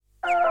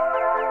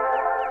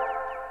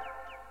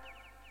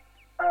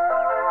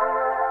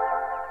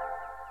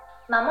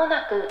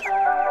もなくピク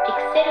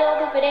セル・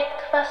オブ・ブレッ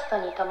クファスト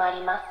に止ま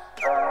ります。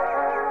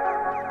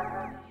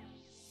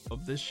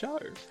 Of the show.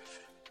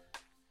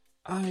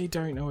 I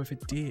don't know if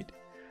it did.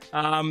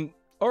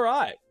 All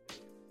right.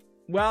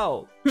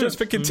 Well, just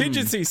for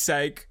contingency's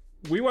sake,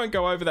 we won't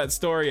go over that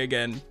story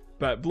again.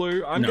 But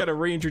Blue, I'm going to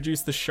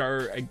reintroduce the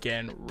show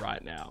again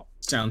right now.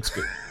 Sounds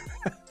good.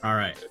 All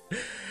right.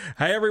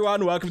 Hey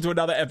everyone, welcome to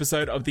another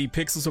episode of the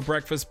Pixels for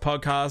Breakfast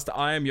podcast.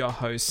 I am your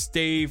host,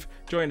 Steve,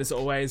 joined as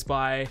always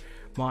by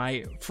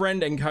my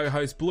friend and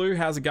co-host Blue.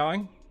 How's it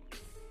going?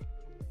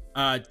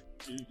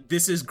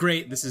 This is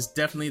great. This is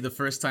definitely the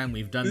first time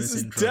we've done this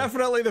intro. This is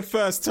definitely the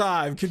first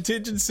time.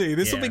 Contingency.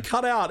 This will be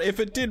cut out if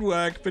it did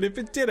work, but if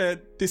it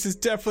didn't, this is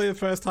definitely the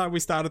first time we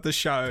started the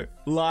show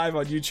live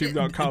on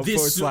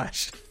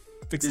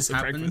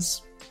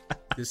youtube.com/Pixels.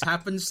 This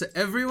happens to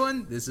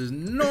everyone. This is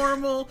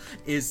normal.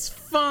 It's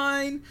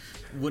fine.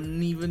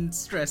 Wouldn't even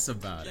stress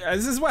about it. Yeah,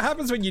 this is what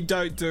happens when you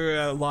don't do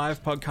a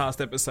live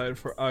podcast episode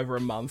for over a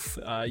month.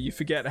 You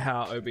forget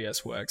how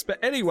OBS works. But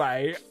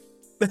anyway,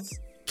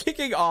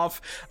 kicking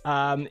off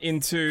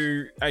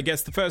into, I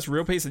guess, the first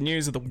real piece of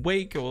news of the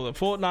week or the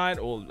fortnight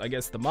or I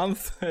guess the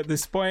month at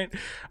this point.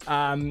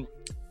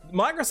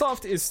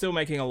 Microsoft is still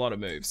making a lot of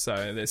moves.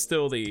 So there's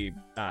still the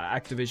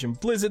Activision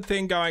Blizzard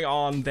thing going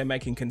on. They're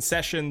making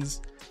concessions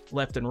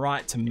left and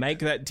right to make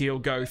that deal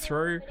go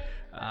through.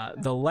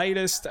 The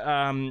latest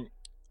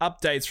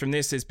updates from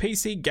this is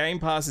PC Game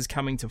Pass is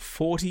coming to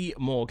 40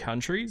 more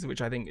countries,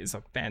 which I think is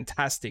a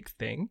fantastic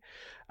thing.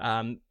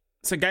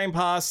 So Game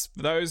Pass,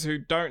 for those who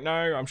don't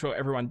know, I'm sure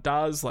everyone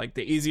does. Like,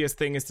 the easiest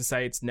thing is to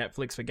say it's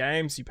Netflix for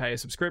games. You pay a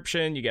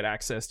subscription, you get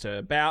access to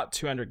about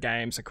 200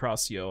 games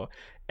across your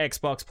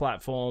Xbox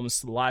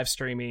platforms, live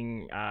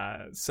streaming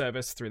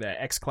service through their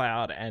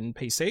xCloud and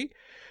PC.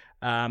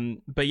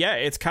 But yeah,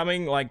 it's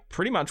coming like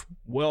pretty much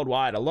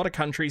worldwide. A lot of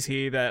countries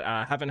here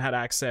that haven't had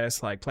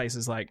access, like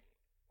places like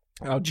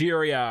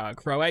Algeria,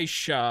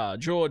 Croatia,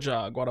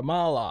 Georgia,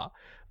 Guatemala,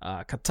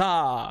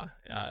 Qatar,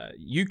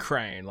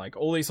 Ukraine, like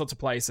all these sorts of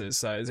places.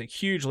 So there's a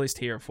huge list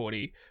here of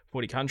 40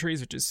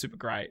 countries, which is super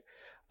great.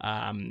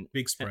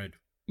 Big spread.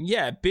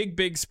 Yeah,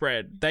 big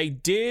spread. They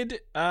did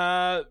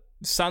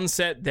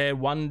sunset their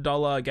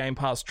 $1 Game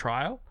Pass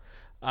trial.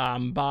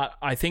 But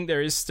I think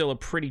there is still a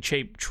pretty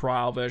cheap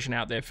trial version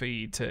out there for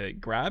you to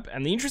grab.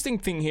 And the interesting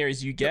thing here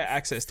is you get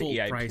access to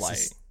EA Play.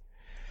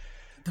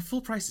 The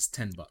full price is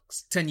 $10,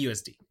 10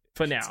 USD.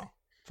 For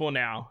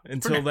now,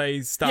 until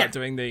they start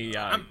doing the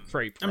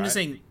free. I'm just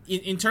saying,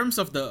 in terms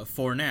of the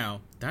for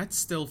now, that's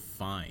still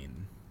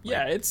fine.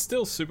 Yeah, it's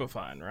still super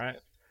fine, right?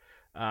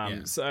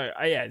 So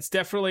it's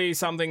definitely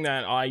something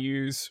that I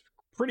use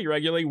pretty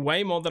regularly,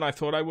 way more than I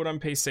thought I would on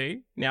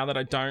PC. Now that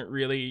I don't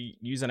really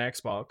use an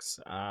Xbox,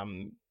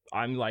 I'm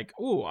like,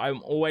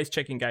 I'm always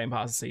checking Game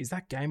Pass to see, is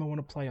that game I want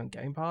to play on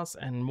Game Pass?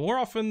 And more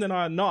often than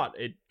not,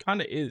 it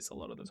kind of is a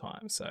lot of the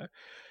time. So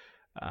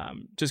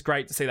just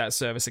great to see that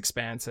service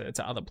expand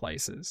to other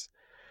places.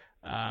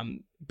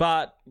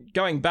 But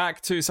going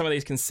back to some of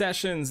these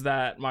concessions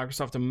that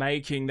Microsoft are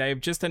making, they've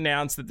just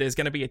announced that there's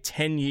going to be a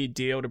 10-year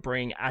deal to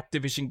bring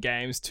Activision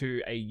games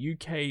to a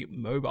UK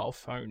mobile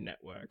phone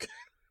network.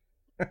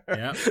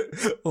 Yeah.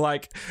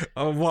 Like,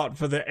 what,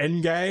 for the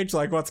N-Gage?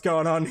 Like, what's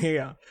going on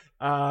here?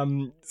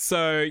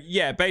 So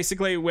yeah,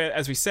 basically,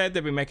 as we said,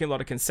 they've been making a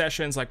lot of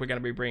concessions. Like, we're going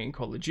to be bringing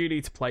Call of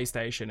Duty to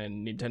PlayStation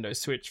and Nintendo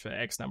Switch for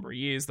X number of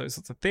years, those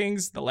sorts of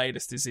things. The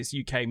latest is this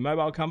UK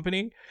mobile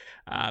company.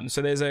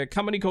 So there's a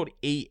company called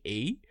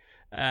EE,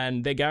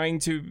 and they're going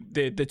to,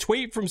 the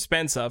tweet from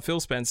Phil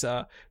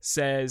Spencer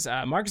says,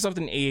 Microsoft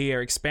and EE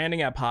are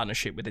expanding our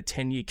partnership with a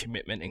 10-year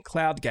commitment in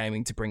cloud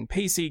gaming to bring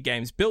PC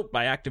games built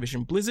by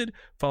Activision Blizzard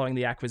following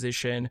the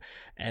acquisition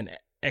and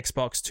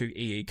Xbox to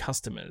EE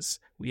customers.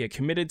 We are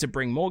committed to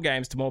bring more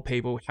games to more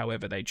people,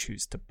 however they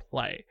choose to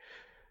play.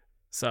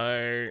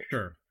 So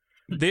sure.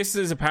 This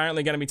is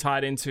apparently going to be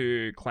tied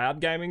into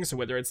cloud gaming. So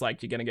whether it's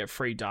like you're going to get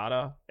free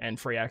data and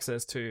free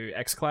access to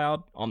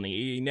xCloud on the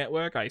EE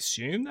network, I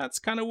assume that's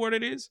kind of what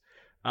it is.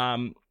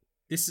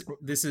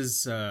 This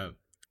is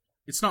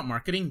it's not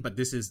marketing, but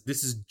this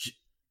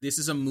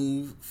is a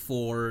move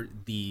for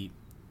the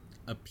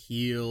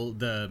appeal,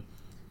 the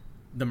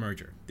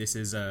merger. This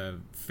is a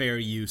fair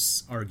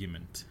use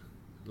argument.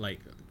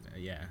 Like,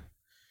 yeah.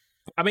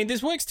 I mean,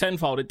 this works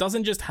tenfold. It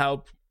doesn't just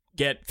help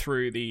get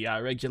through the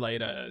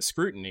regulator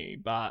scrutiny,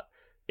 but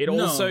it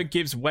also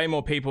gives way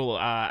more people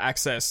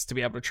access to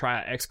be able to try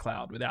out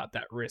xCloud without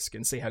that risk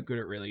and see how good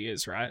it really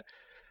is, right?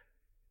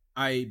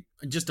 I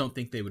just don't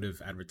think they would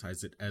have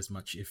advertised it as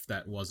much if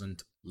that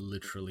wasn't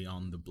literally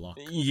on the block.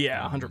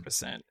 Yeah,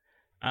 100%.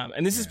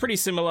 And this is pretty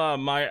similar,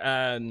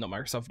 not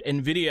Microsoft,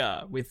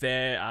 Nvidia with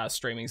their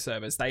streaming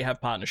service. They have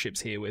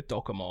partnerships here with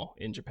Docomo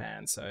in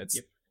Japan. So it's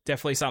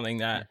definitely something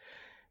that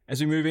as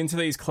we move into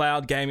these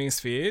cloud gaming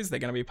spheres, they're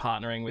going to be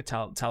partnering with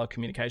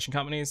telecommunication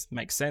companies.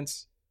 Makes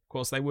sense. Of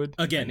course they would.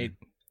 Again,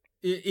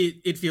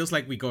 it feels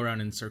like we go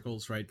around in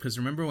circles, right? Because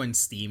remember when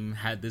Steam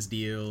had this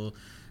deal,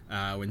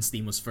 when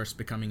Steam was first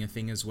becoming a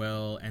thing as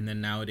well, and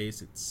then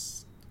nowadays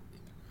it's...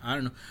 I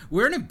don't know.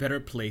 We're in a better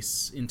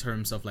place in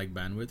terms of like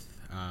bandwidth.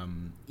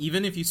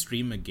 Even if you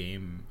stream a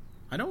game,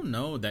 I don't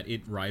know that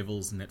it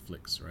rivals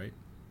Netflix, right?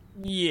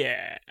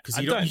 Yeah, because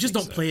you just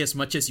don't play as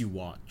much as you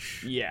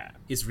watch. Yeah,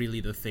 is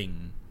really the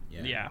thing.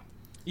 Yeah,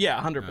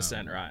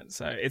 100%, right.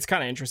 So it's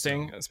kind of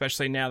interesting,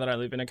 especially now that I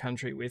live in a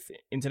country with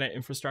internet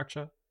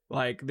infrastructure.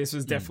 Like, this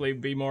would definitely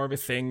be more of a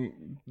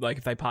thing, like,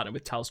 if they partnered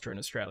with Telstra in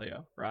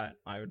Australia, right?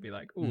 I would be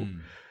like, ooh,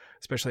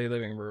 especially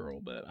living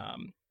rural. But,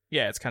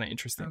 yeah, it's kind of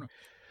interesting.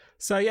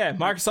 So, yeah,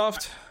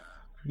 Microsoft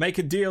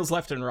making deals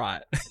left and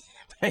right,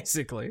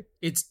 basically.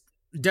 It's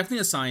definitely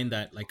a sign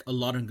that, like, a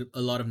lot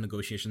of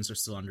negotiations are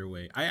still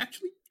underway. I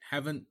actually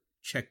haven't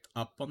checked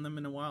up on them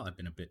in a while. I've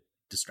been a bit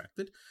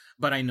distracted.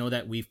 But I know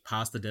that we've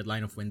passed the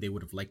deadline of when they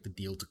would have liked the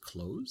deal to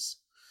close.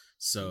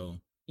 So...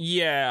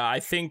 yeah, I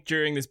think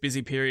during this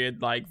busy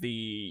period, like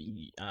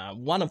the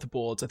one of the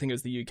boards, I think it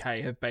was the UK,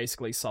 have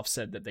basically soft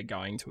said that they're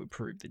going to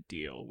approve the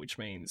deal, which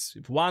means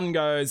if one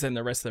goes, then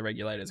the rest of the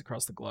regulators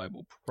across the globe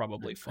will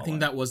probably follow. I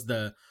think that was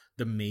the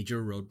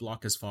major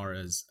roadblock as far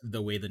as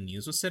the way the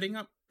news was setting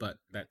up, but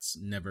that's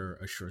never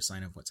a sure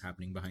sign of what's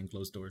happening behind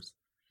closed doors.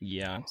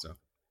 Yeah. So,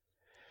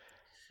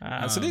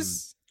 so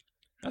this...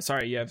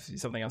 sorry, you have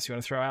something else you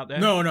want to throw out there?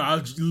 No, I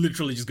was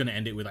literally just going to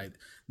end it with, like,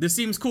 this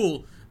seems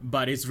cool,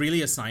 but it's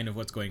really a sign of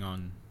what's going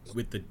on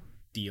with the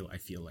deal, I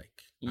feel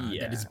like,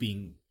 that is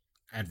being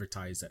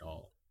advertised at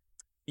all.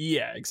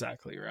 Yeah,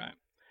 exactly, right.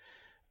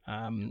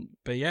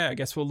 But yeah, I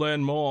guess we'll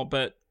learn more,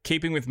 but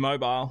keeping with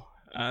mobile,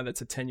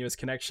 that's a tenuous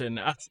connection.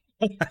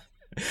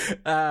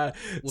 So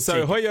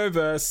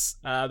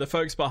Hoyoverse, the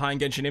folks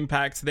behind Genshin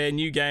Impact, their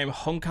new game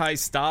Honkai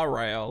Star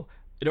Rail,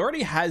 it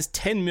already has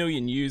 10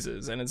 million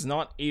users and it's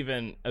not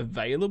even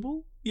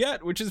available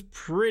yet, which is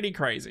pretty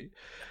crazy.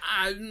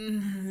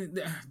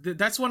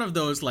 That's one of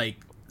those, like,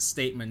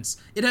 statements.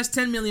 It has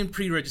 10 million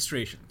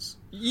pre-registrations.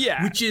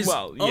 Yeah. Which is a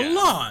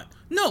lot.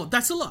 No,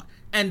 that's a lot.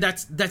 And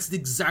that's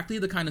exactly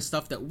the kind of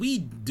stuff that we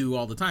do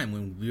all the time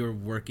when we're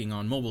working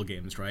on mobile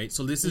games, right?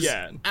 So this is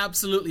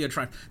absolutely a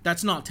triumph.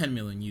 That's not 10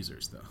 million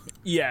users, though.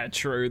 Yeah,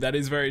 true. That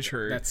is very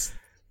true.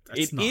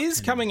 It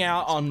is coming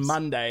out on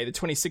Monday, the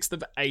 26th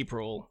of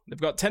April.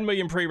 They've got 10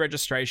 million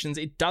pre-registrations.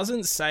 It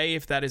doesn't say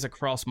if that is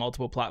across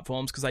multiple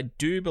platforms, because I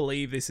do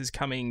believe this is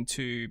coming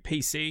to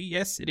PC.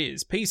 Yes, it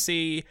is.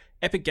 PC,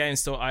 Epic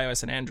Games Store,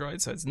 iOS, and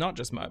Android, so it's not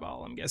just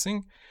mobile, I'm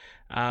guessing.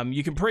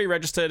 You can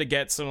pre-register to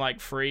get some, like,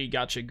 free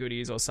gacha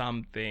goodies or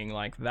something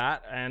like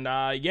that. And,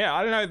 yeah,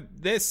 I don't know.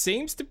 There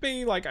seems to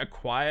be, like, a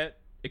quiet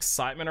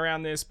excitement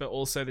around this, but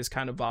also this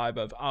kind of vibe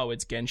of, oh,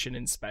 it's Genshin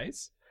in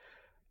space.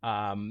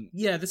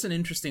 Yeah, that's an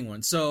interesting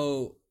one.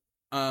 So,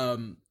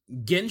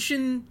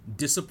 Genshin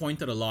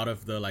disappointed a lot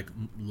of the, like,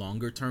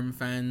 longer term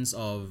fans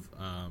of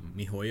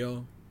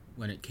MiHoYo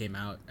when it came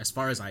out, as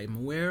far as I'm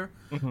aware,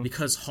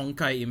 because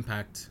Honkai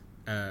Impact,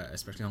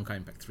 especially Honkai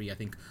Impact 3, I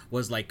think,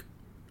 was, like,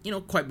 you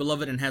know, quite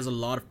beloved and has a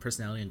lot of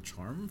personality and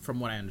charm, from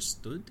what I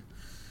understood.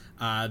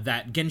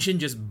 That Genshin,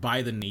 just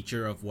by the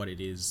nature of what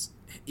it is,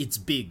 it's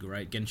big,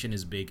 right? Genshin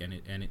is big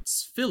and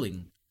it's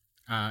filling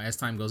as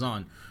time goes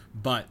on,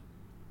 but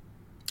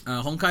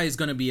Honkai is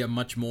going to be a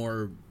much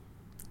more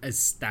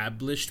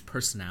established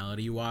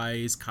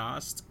personality-wise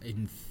cast,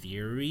 in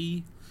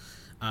theory.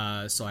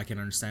 So I can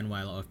understand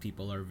why a lot of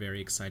people are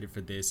very excited for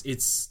this.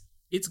 It's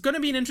going to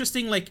be an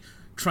interesting, like,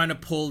 trying to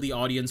pull the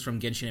audience from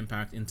Genshin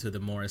Impact into the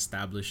more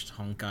established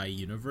Honkai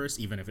universe,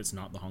 even if it's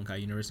not the Honkai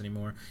universe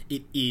anymore.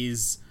 It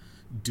is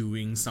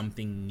doing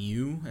something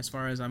new, as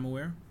far as I'm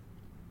aware,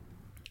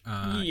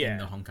 in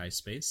the Honkai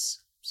space.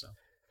 So,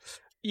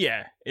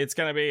 yeah, it's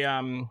going to be...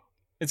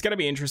 It's going to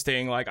be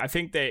interesting. Like, I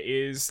think there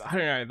is, I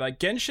don't know, like,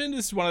 Genshin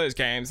is one of those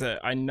games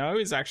that I know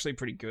is actually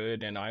pretty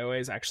good and I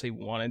always actually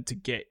wanted to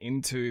get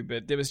into,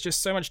 but there was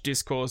just so much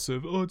discourse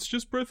of, oh, it's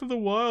just Breath of the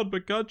Wild,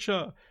 but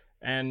gacha.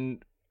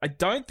 And I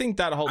don't think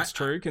that holds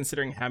true,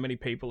 considering how many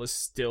people are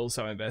still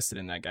so invested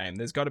in that game.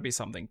 There's got to be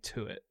something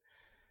to it.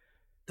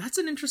 That's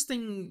an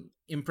interesting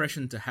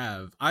impression to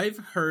have. I've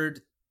heard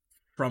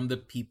from the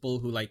people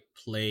who, like,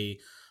 play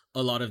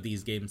a lot of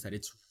these games that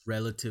it's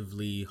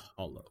relatively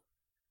hollow.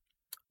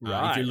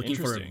 If you're looking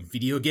for a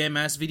video game,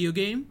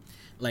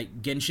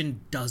 like, Genshin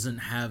doesn't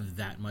have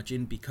that much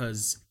in,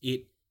 because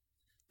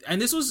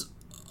and this was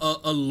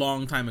a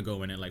long time ago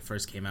when it, like,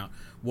 first came out,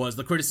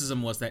 the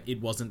criticism was that it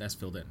wasn't as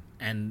filled in.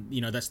 And,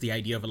 you know, that's the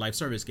idea of a live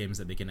service game, is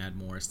that they can add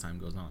more as time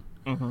goes on.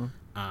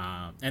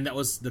 And that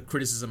was the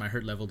criticism I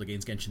heard leveled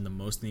against Genshin the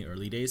most in the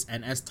early days.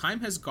 And as time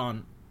has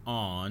gone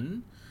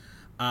on,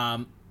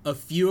 a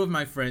few of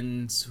my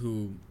friends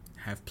who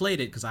have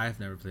played it, because I have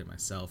never played it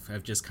myself,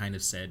 have just kind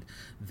of said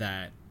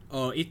that,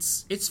 oh,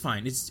 it's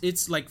fine.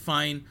 It's like,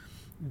 fine.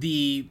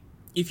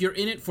 If you're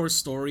in it for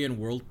story and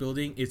world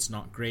building, it's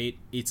not great.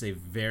 It's a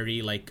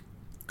very, like,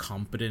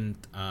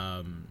 competent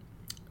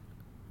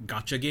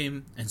gacha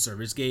game and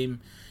service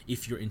game.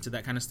 If you're into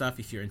that kind of stuff,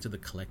 if you're into the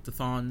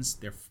collectathons,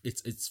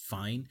 it's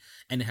fine,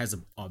 and it has a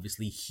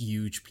obviously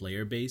huge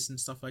player base and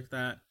stuff like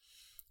that.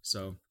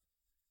 So,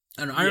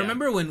 I don't know. I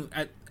remember when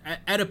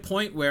at a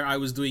point where I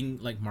was doing,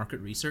 like, market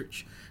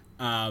research,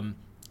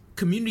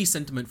 community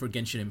sentiment for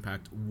Genshin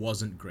Impact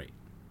wasn't great.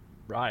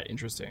 Right,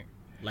 interesting.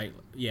 Like,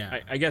 yeah,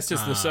 I guess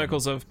just the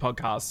circles of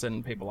podcasts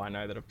and people I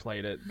know that have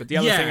played it. But the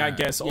other thing, I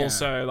guess,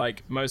 also,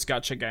 like, most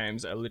gacha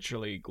games are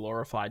literally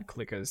glorified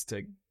clickers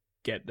to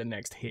get the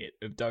next hit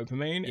of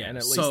dopamine, and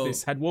at least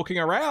this had walking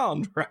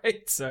around,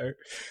 right? So,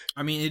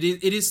 I mean,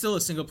 it is still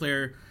a single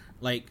player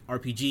like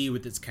RPG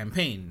with its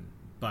campaign,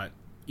 but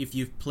if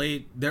you've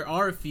played, there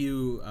are a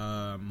few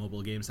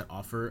mobile games that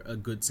offer a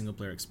good single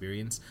player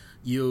experience.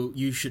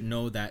 You should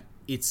know that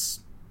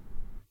it's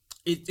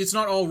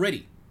not all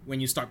ready when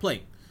you start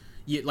playing.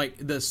 Like,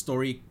 the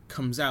story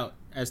comes out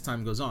as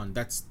time goes on.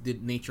 That's the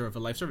nature of a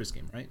live service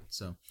game, right?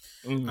 So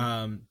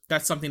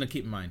that's something to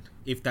keep in mind.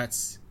 If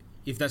that's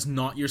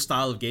not your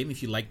style of game,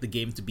 if you like the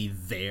game to be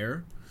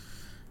there,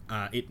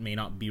 it may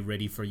not be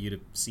ready for you to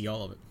see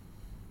all of it.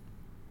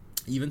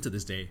 Even to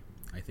this day,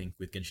 I think,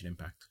 with Genshin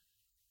Impact.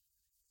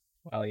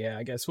 Well, yeah,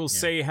 I guess we'll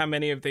see how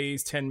many of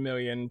these 10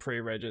 million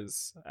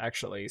pre-regs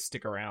actually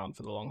stick around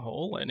for the long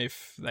haul, and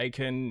if they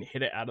can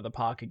hit it out of the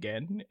park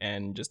again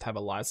and just have a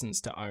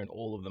license to own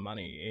all of the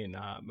money in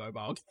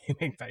mobile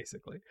gaming,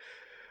 basically.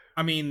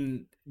 I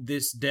mean,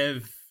 this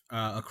dev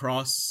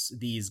across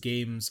these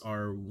games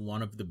are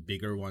one of the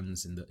bigger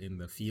ones in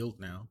the field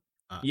now.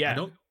 I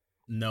don't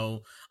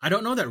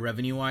know that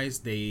revenue-wise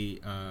they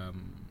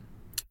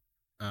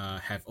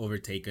have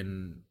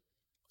overtaken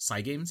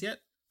Cygames yet.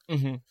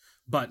 Mm-hmm.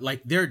 But,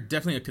 like, they're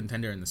definitely a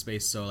contender in the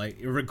space. So, like,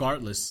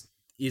 regardless,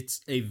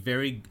 it's a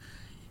very...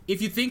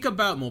 If you think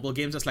about mobile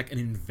games as, like, an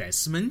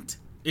investment,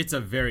 it's a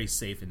very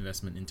safe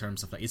investment in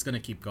terms of, like, it's going to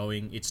keep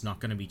going. It's not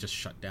going to be just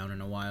shut down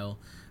in a while,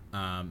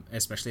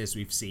 especially as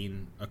we've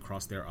seen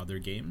across their other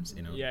games.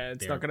 You know,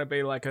 it's not going to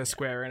be like a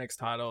Square Enix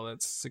title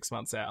that's 6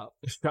 months out,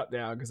 shut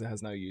down because it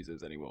has no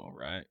users anymore,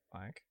 right?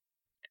 Like,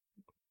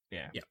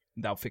 yeah,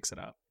 they'll fix it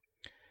up.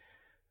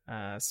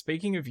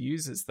 Speaking of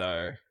users,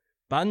 though...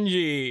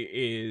 Bungie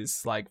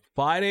is, like,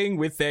 fighting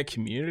with their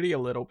community a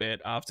little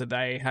bit after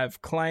they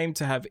have claimed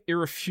to have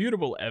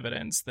irrefutable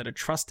evidence that a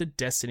trusted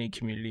Destiny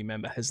community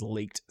member has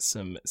leaked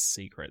some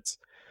secrets.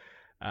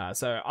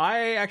 So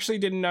I actually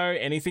didn't know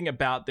anything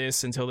about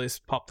this until this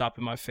popped up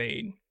in my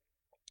feed.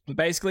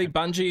 Basically,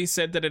 Bungie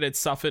said that it had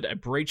suffered a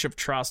breach of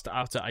trust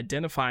after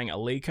identifying a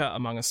leaker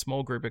among a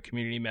small group of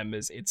community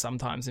members it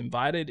sometimes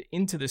invited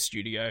into the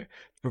studio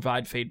to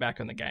provide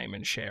feedback on the game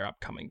and share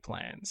upcoming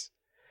plans.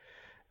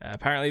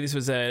 Apparently, this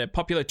was a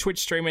popular Twitch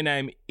streamer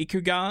named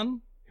Ikugan,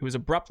 who was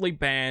abruptly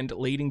banned,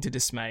 leading to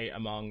dismay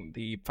among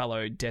the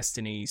fellow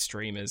Destiny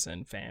streamers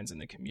and fans in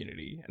the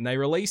community. And they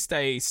released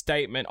a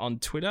statement on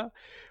Twitter.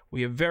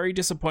 We are very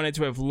disappointed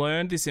to have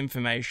learned this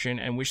information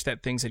and wish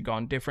that things had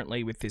gone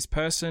differently with this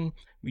person.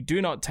 We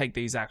do not take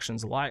these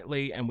actions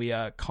lightly, and we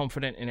are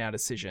confident in our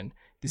decision.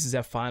 This is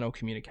our final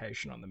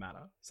communication on the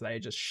matter. So they are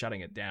just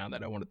shutting it down. They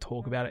don't want to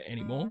talk about it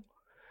anymore.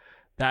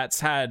 That's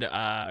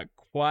had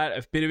quite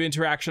a bit of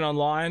interaction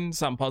online,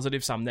 some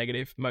positive, some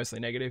negative, mostly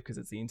negative because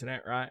it's the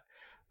internet, right?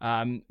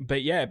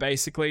 But yeah,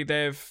 basically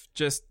they've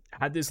just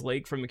had this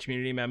leak from the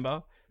community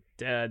member.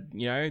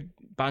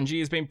 Bungie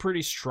has been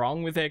pretty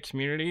strong with their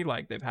community.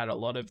 Like, they've had a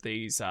lot of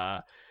these,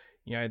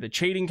 the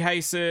cheating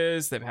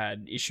cases. They've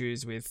had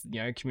issues with,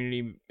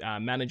 community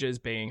managers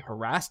being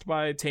harassed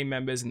by team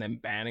members and then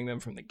banning them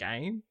from the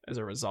game as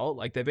a result.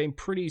 Like, they've been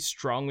pretty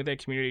strong with their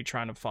community,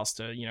 trying to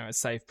foster, a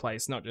safe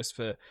place, not just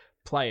for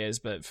players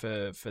but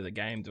for the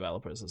game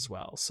developers as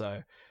well.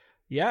 So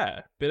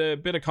yeah,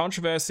 bit of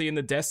controversy in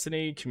the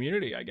Destiny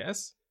community, I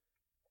guess.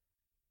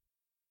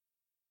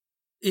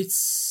 It's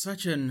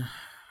such an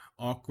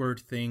awkward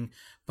thing.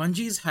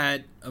 Bungie's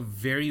had a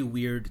very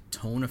weird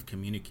tone of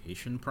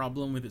communication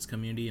problem with its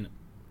community and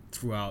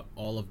throughout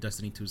all of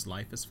Destiny 2's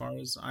life, as far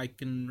as I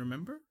can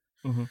remember.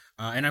 Mm-hmm.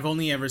 And I've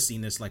only ever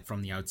seen this, like,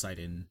 from the outside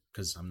in,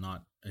 because I'm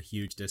not a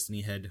huge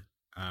Destiny head.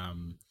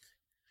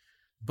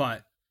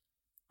 But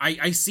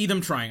I see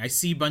them trying. I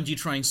see Bungie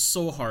trying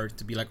so hard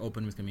to be, like,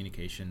 open with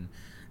communication.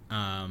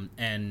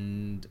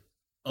 And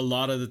a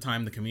lot of the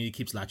time the community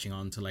keeps latching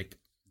on to, like,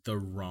 the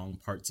wrong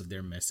parts of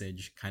their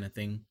message kind of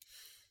thing.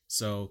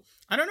 So,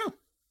 I don't know.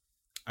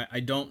 I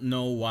don't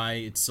know why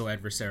it's so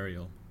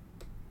adversarial.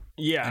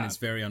 Yeah. And it's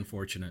very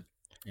unfortunate.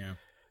 Yeah.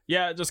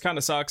 Yeah, it just kind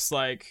of sucks.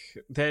 Like,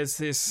 there's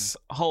this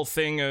whole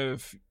thing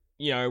of,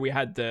 we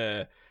had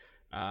the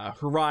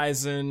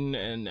Horizon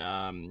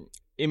and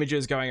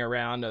images going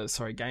around,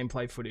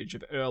 gameplay footage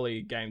of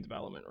early game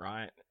development,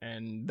 right?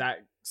 And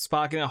that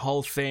sparking a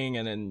whole thing,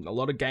 and then a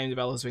lot of game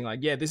developers being like,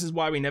 yeah, this is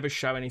why we never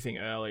show anything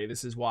early.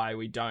 This is why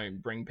we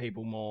don't bring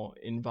people more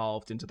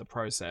involved into the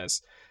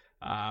process.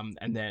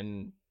 And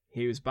then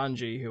here's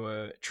Bungie, who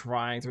are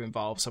trying to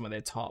involve some of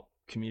their top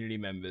community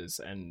members,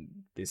 and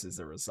this is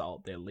the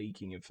result. They're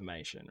leaking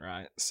information,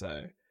 right?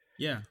 So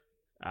yeah.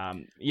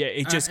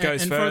 It just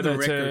goes further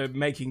to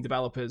making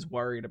developers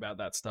worried about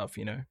that stuff,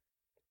 And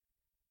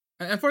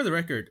for the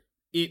record,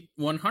 it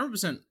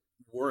 100%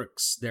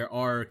 works. There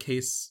are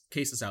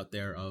cases out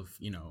there of,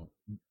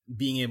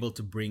 being able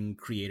to bring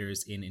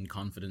creators in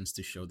confidence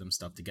to show them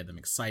stuff, to get them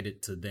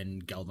excited, to then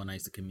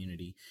galvanize the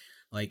community.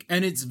 Like,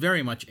 and it's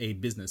very much a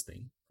business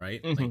thing,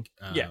 right? Mm-hmm. Like,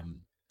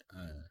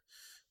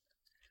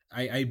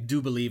 I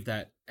do believe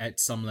that at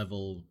some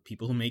level,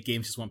 people who make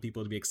games just want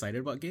people to be excited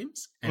about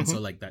games, and so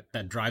like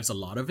that drives a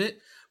lot of it.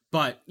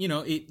 But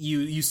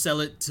you sell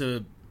it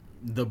to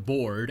the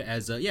board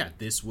as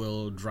this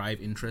will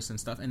drive interest and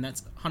stuff, and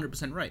that's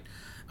 100% right.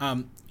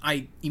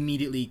 I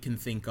immediately can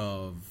think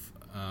of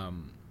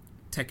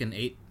Tekken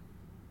 8.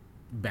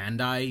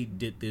 Bandai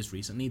did this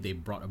recently. They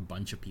brought a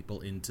bunch of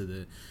people into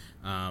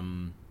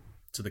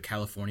the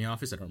California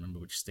office. I don't remember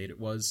which state it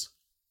was.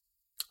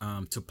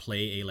 To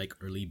play a like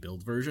early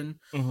build version,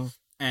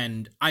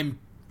 and I'm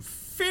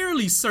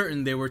fairly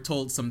certain they were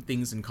told some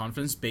things in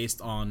confidence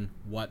based on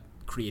what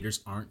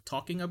creators aren't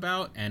talking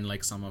about and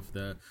like some of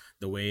the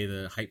way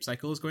the hype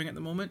cycle is going at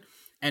the moment,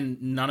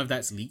 and none of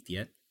that's leaked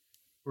yet.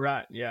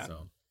 Right. Yeah.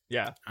 So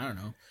yeah, I don't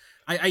know.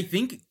 I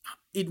think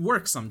it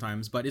works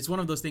sometimes, but it's one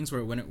of those things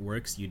where when it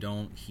works, you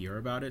don't hear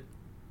about it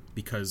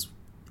because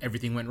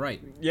everything went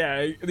right.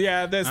 Yeah.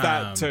 There's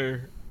that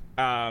too.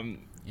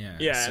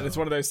 Yeah, and it's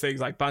one of those things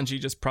like Bungie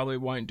just probably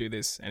won't do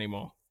this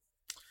anymore.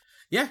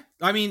 Yeah,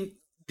 I mean,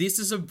 this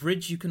is a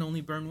bridge you can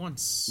only burn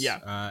once.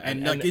 Yeah,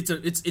 and like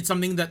it's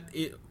something that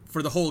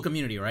for the whole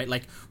community, right?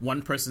 Like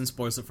one person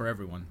spoils it for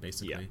everyone,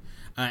 basically.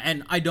 Yeah.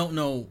 And I don't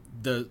know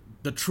the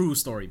true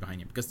story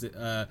behind it because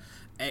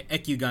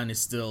Ekugan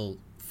is still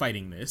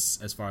fighting this,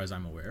 as far as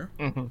I'm aware.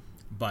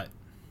 But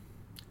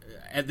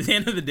at the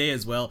end of the day,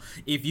 as well,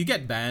 if you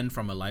get banned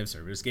from a live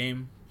service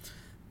game,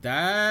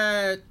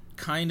 that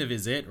kind of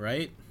is it,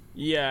 right?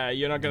 Yeah,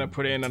 you're not going to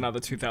put in another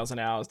 2,000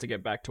 hours to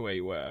get back to where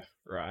you were,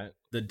 right?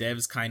 The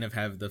devs kind of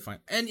have the fine,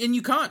 and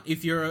you can't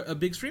if you're a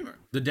big streamer.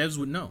 The devs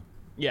would know.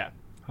 Yeah,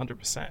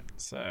 100%.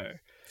 So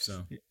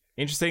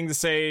interesting to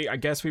see. I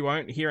guess we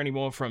won't hear any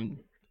more from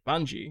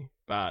Bungie,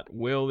 but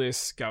will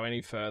this go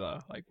any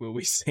further? Like, will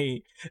we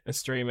see a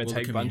streamer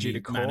take Bungie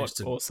to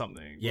court or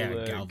something?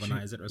 Yeah,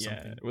 galvanize it or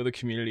something. Will the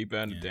community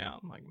burn it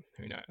down? Like,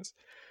 who knows?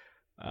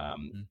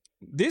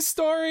 This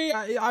story,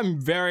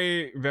 I'm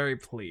very, very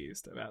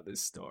pleased about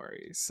this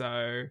story.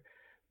 So,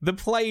 the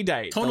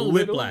Playdate, tonal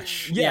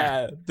whiplash.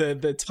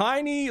 The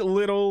tiny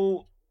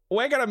little.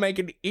 We're gonna make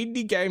an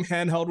indie game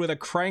handheld with a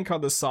crank on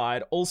the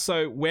side.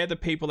 Also, we're the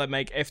people that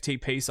make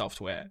FTP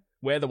software.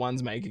 We're the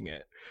ones making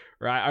it,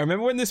 right? I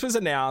remember when this was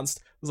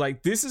announced. I was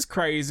like, "This is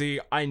crazy.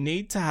 I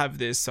need to have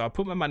this." So I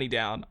put my money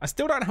down. I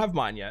still don't have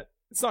mine yet.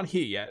 It's not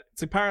here yet.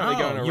 It's apparently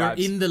going to arrive.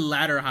 You're in the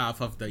latter half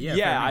of the...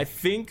 Yeah, I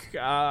think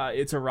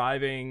it's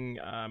arriving...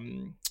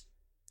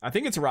 I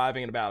think it's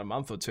arriving in about a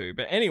month or two.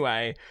 But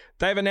anyway,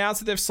 they've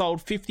announced that they've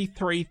sold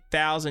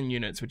 53,000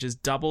 units, which has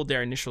doubled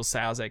their initial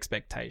sales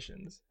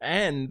expectations.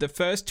 And the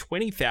first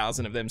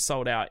 20,000 of them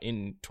sold out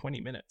in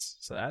 20 minutes.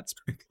 So that's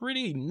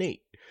pretty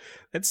neat.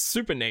 That's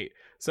super neat.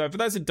 So for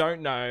those who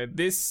don't know,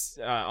 this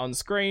on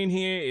screen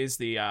here is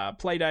the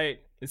Playdate.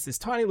 It's this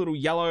tiny little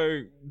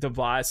yellow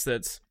device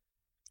that's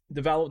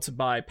developed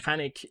by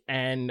Panic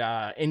and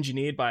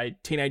engineered by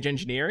Teenage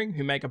Engineering,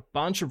 who make a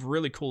bunch of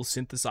really cool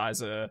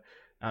synthesizer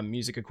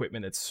music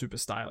equipment that's super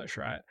stylish,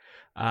 right?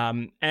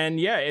 And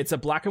yeah, it's a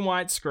black and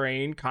white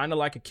screen, kind of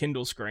like a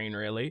Kindle screen,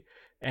 really.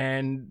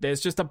 And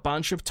there's just a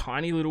bunch of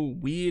tiny little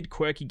weird,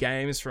 quirky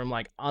games from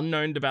like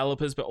unknown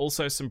developers, but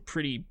also some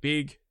pretty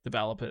big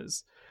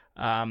developers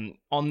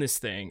on this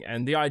thing.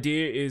 And the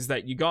idea is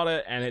that you got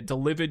it and it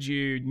delivered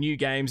you new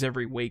games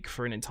every week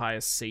for an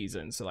entire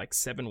season. So like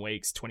 7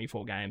 weeks,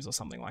 24 games or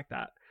something like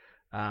that.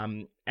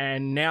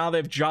 And now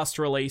they've just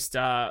released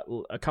a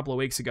couple of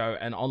weeks ago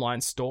an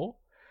online store.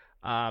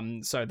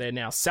 So they're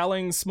now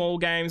selling small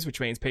games, which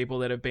means people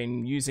that have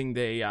been using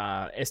the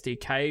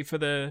SDK for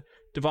the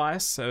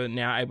device are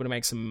now able to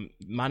make some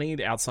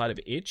money outside of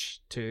itch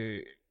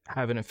to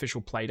have an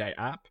official Playdate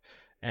app.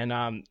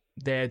 And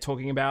they're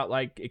talking about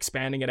like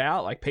expanding it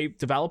out. Like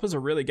developers are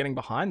really getting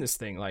behind this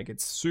thing. Like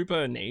it's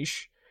super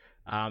niche.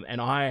 And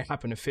I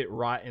happen to fit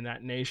right in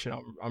that niche, and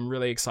I'm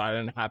really excited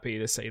and happy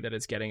to see that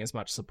it's getting as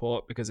much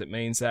support, because it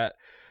means that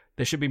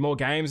there should be more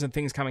games and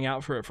things coming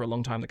out for it for a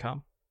long time to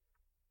come.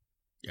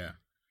 Yeah,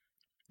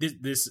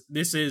 this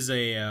is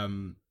a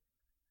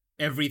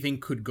everything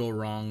could go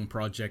wrong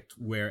project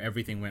where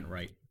everything went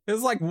right.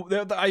 It's like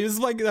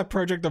that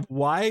project of,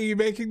 why are you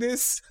making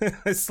this?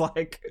 It's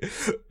like,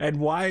 and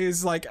why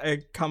is like a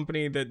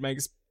company that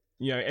makes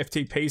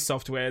FTP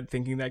software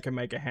thinking they can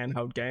make a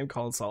handheld game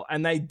console?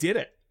 And they did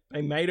it.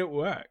 They made it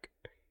work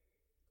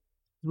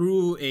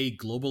through a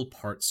global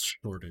parts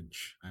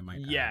shortage, I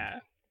might add. Yeah,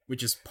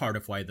 which is part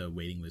of why the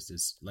waiting list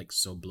is like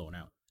so blown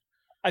out.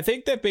 I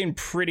think they've been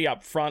pretty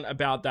upfront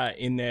about that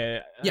in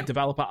their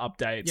developer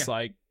updates. Yeah.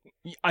 Like,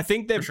 I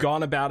think they've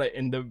gone about it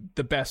in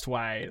the best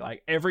way.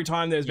 Like, every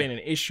time there's been an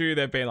issue,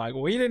 they've been like,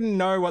 we didn't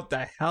know what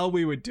the hell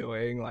we were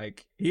doing.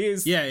 Like,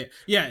 here's... Yeah.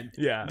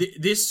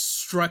 This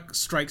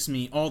strikes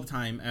me all the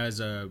time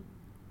as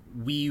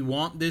we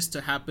want this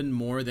to happen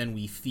more than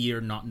we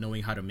fear not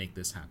knowing how to make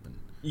this happen.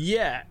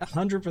 Yeah,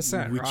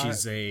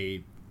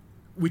 100%.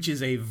 Which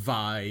is a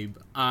vibe.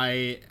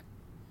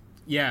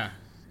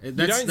 You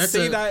don't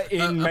see that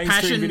in mainstream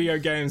passion, video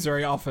games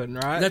very often,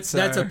 right? That's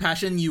a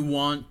passion you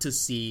want to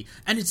see,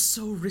 and it's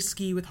so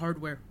risky with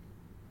hardware.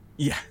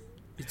 Yeah,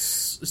 it's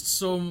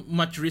so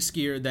much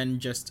riskier than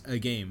just a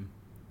game.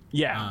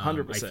 Yeah,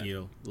 100%. I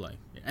feel like,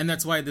 and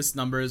that's why this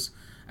number is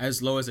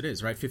as low as it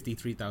is, right?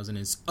 53,000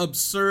 is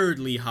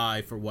absurdly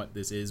high for what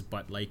this is,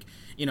 but like,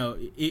 you know,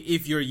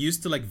 if you're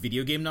used to like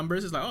video game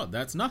numbers, it's like, oh,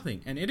 that's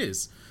nothing, and it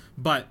is.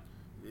 But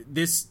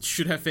this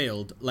should have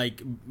failed.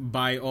 Like,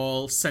 by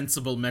all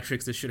sensible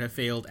metrics, this should have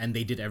failed, and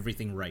they did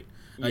everything right.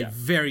 Like,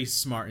 very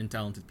smart and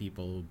talented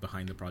people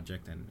behind the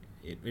project, and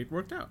it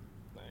worked out.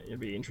 It'd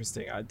be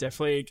interesting. I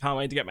definitely can't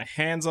wait to get my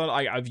hands on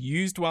it. I've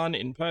used one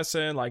in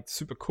person, like,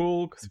 super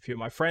cool, because a few of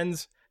my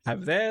friends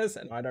have theirs,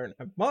 and I don't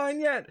have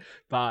mine yet.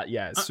 But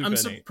yeah, it's super I'm neat.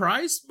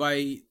 surprised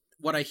by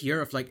what I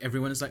hear of, like,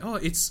 everyone is like, oh,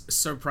 it's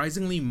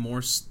surprisingly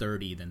more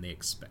sturdy than they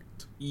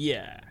expect.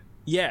 Yeah,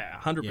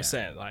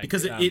 100%. Like,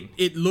 because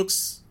it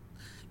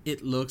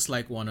looks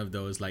like one of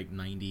those like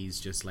 90s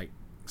just like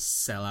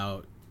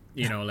sellout,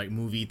 you know, like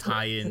movie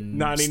tie-in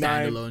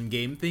standalone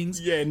game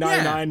things. Yeah,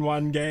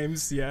 99.1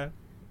 games. Yeah,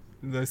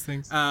 those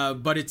things.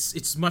 But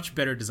it's much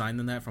better designed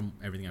than that from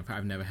everything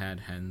I've never had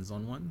hands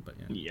on one, but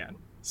yeah.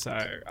 So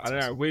I don't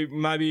know.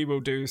 We'll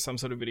do some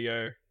sort of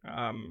video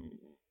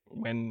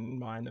when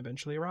mine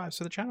eventually arrives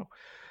to the channel.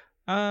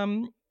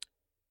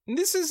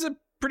 This is a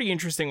pretty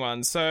interesting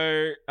one.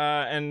 So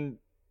and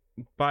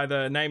by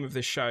the name of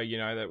this show, you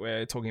know that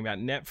we're talking about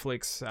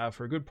Netflix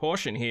for a good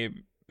portion here.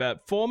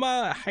 But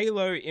former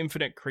Halo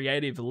Infinite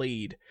creative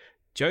lead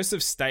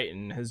Joseph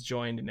Staten has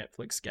joined a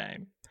Netflix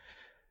game.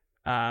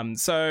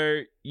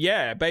 So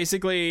yeah,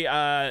 basically,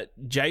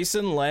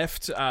 Jason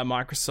left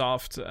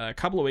Microsoft a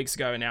couple of weeks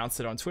ago, announced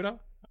it on Twitter,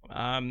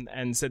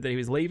 and said that he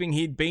was leaving.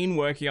 He'd been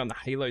working on the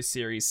Halo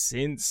series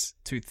since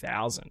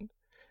 2000.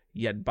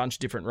 He had a bunch of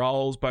different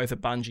roles, both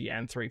at Bungie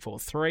and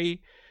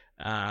 343.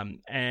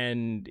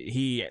 And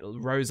he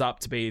rose up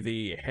to be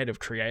the head of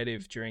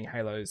creative during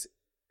Halo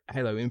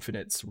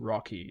Infinite's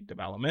rocky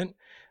development.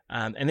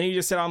 And then he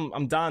just said,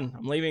 I'm done.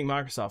 I'm leaving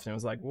Microsoft. And I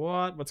was like,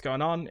 what's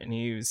going on? And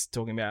he was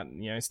talking about,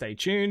 you know, stay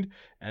tuned.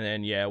 And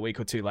then, yeah, a week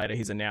or two later,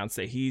 he's announced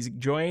that he's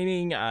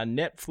joining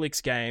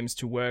Netflix Games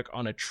to work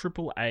on a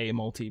AAA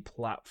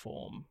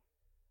multi-platform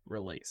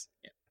release.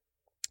 Yeah.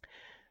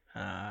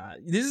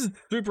 This is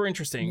super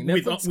interesting.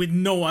 With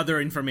no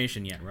other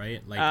information yet,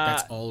 right? Like,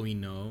 that's all we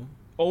know.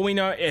 All we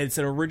know, it's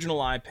an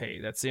original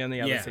IP. That's the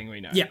only other thing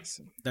we know. Yes,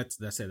 that's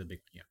the big.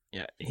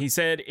 Yeah. He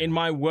said, "In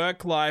my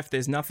work life,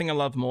 there's nothing I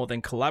love more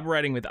than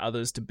collaborating with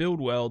others to build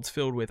worlds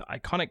filled with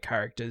iconic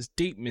characters,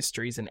 deep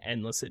mysteries, and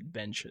endless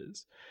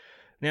adventures."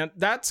 Now,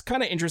 that's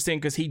kind of interesting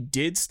because he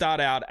did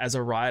start out as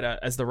the writer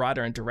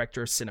and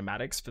director of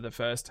cinematics for the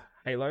first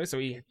Halo, so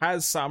he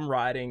has some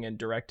writing and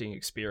directing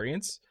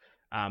experience,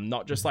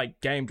 not just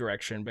like game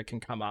direction, but can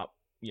come up,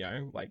 you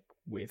know, like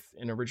with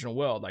an original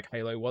world. Like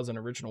Halo was an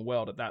original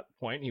world at that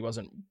point. He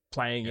wasn't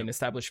playing in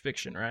established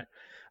fiction, right?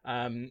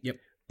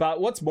 But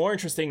what's more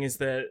interesting is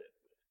that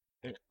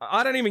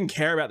I don't even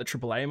care about the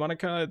AAA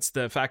moniker. It's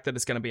the fact that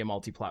it's going to be a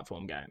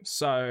multi-platform game.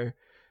 So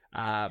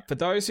for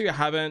those who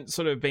haven't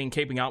sort of been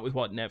keeping up with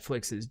what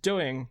Netflix is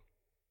doing,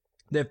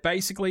 they've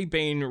basically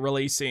been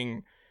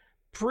releasing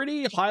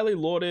pretty highly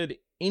lauded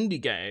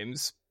indie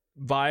games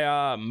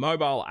via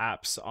mobile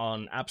apps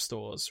on app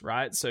stores,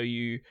 right? So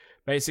you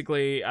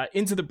basically,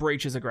 Into the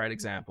Breach is a great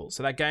example.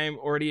 So that game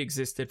already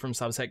existed from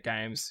Subset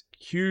Games,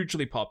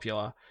 hugely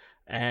popular,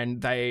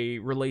 and they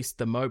released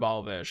the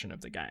mobile version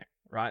of the game,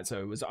 right? So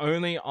it was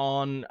only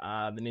on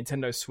the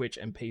Nintendo Switch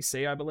and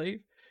PC, I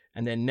believe.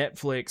 And then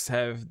Netflix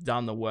have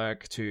done the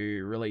work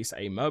to release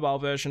a mobile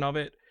version of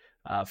it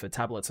for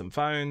tablets and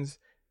phones.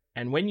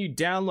 And when you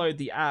download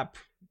the app,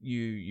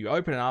 you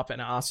open it up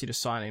and it asks you to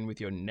sign in with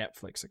your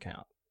Netflix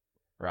account,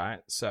 right?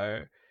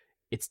 So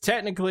it's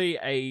technically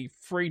a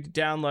free to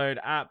download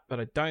app, but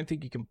I don't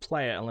think you can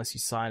play it unless you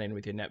sign in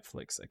with your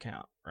Netflix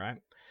account, right?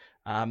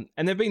 And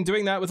they've been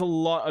doing that with a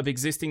lot of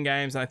existing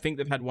games, and I think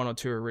they've had one or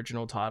two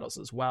original titles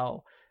as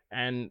well.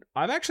 And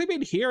I've actually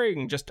been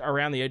hearing just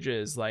around the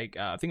edges, like,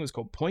 I think it was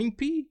called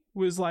Poinpy,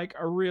 was like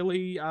a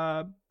really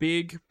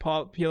big,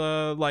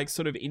 popular, like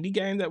sort of indie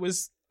game that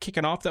was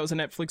kicking off. That was a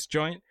Netflix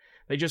joint.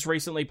 They just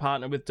recently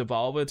partnered with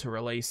Devolver to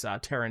release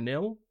Terra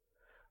Nil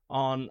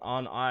on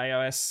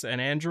iOS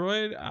and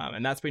Android,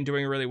 and that's been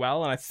doing really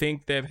well. And I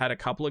think they've had a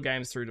couple of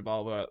games through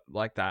Devolver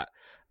like that.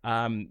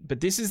 But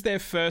this is their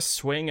first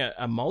swing at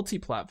a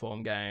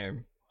multi-platform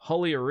game,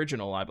 wholly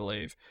original, I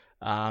believe.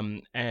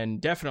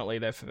 And definitely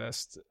their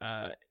first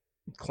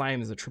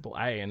claim as a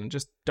AAA, and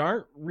just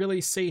don't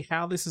really see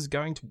how this is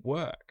going to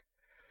work.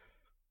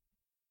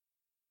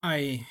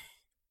 I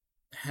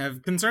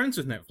have concerns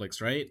with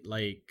Netflix, right?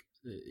 Like,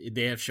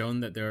 they have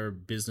shown that their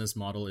business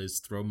model is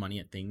throw money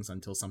at things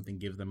until something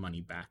gives them money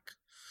back.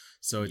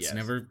 So it's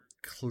never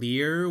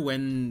clear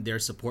when their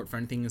support for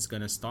anything is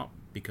going to stop,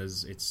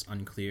 because it's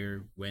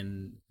unclear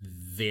when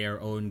their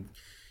own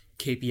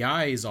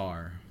KPIs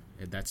are.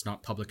 That's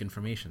not public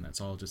information. That's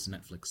all just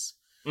Netflix.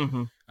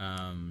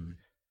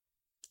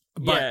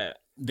 But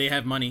they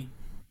have money.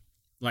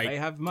 Like they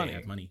have money. They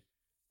have money.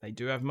 They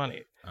do have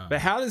money.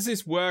 But how does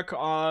this work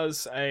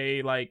as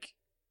a, like,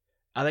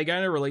 are they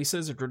going to release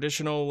as a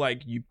traditional,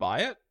 like, you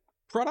buy it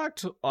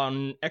product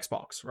on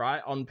Xbox,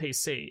 right? On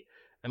PC?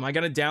 Am I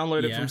going to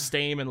download it from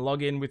Steam and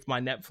log in with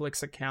my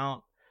Netflix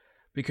account?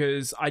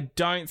 Because I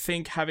don't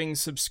think having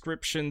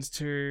subscriptions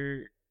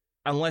to,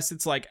 unless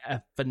it's like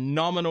a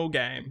phenomenal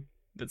game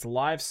that's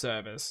live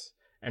service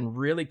and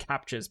really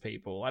captures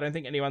people, I don't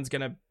think anyone's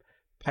going to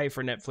pay for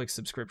a Netflix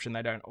subscription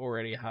they don't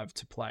already have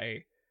to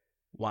play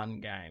one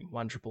game,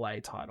 one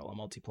AAA title, a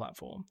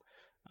multi-platform.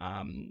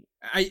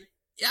 I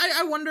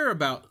wonder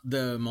about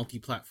the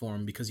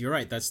multi-platform, because you're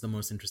right, that's the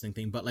most interesting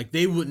thing. But like,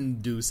 they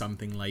wouldn't do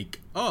something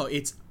like, oh,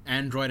 it's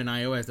Android and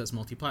iOS that's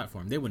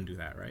multi-platform. They wouldn't do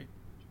that, right?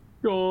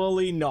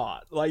 Surely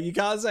not. Like, you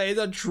can't say it's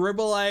a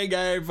AAA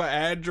game for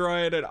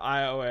Android and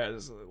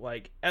iOS.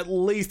 Like, at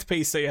least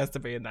PC has to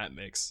be in that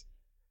mix,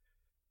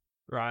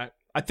 right?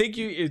 I think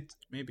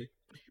maybe,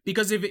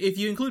 because if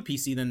you include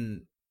PC,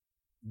 then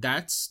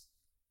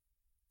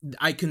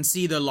I can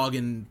see the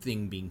login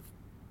thing being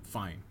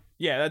fine.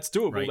 Yeah, that's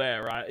doable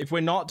there, right? If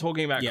we're not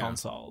talking about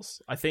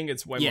consoles, I think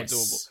it's way more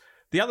doable.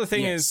 The other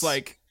thing is,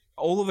 like,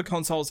 all of the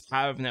consoles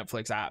have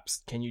Netflix apps.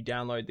 Can you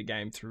download the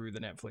game through the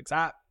Netflix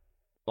app?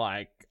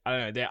 Like, I don't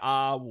know. There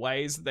are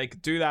ways that they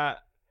could do that.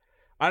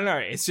 I don't know.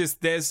 It's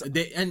just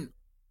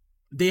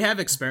they have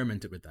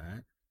experimented with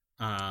that.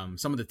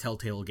 Some of the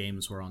Telltale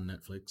games were on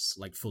Netflix,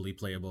 like fully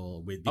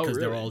playable because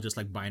they're all just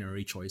like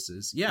binary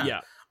choices. Yeah.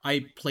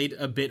 I played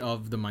a bit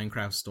of the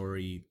Minecraft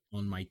story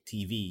on my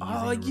TV.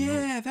 Oh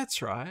yeah,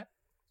 that's right.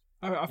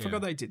 I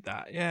forgot they did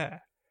that. Yeah.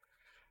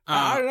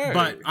 I don't know.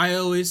 But I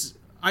always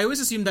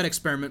assumed that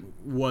experiment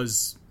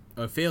was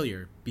a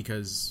failure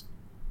because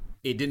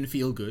it didn't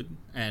feel good,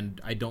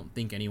 and I don't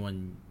think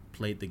anyone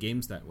played the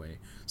games that way,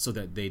 so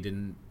that they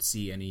didn't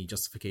see any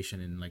justification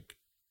in like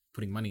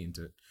putting money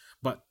into it.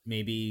 But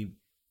maybe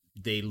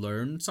they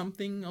learned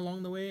something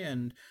along the way,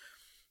 and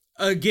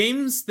a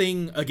games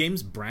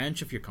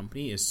branch of your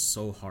company is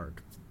so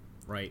hard,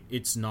 right?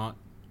 It's not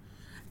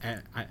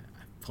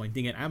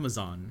pointing at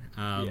Amazon.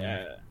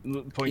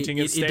 Pointing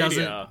at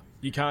Stadia.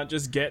 You can't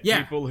just get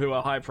people who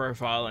are high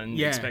profile and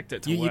expect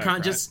it to work.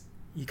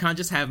 You can't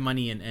just have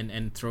money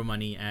and throw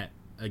money at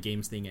a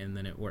games thing and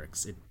then it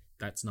works.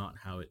 That's not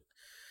how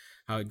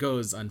it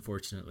goes,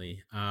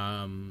 unfortunately.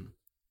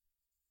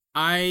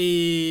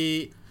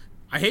 I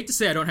hate to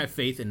say I don't have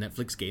faith in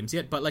Netflix games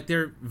yet, but like,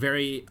 they're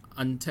very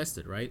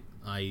untested, right?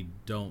 I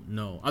don't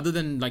know, other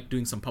than like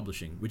doing some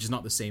publishing, which is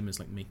not the same as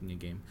like making a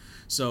game.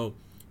 So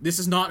this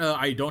is not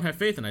I don't have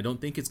faith and I don't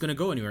think it's gonna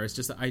go anywhere. It's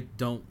just that I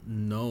don't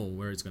know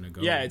where it's gonna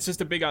go. Yeah, it's just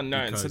a big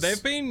unknown. So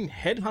they've been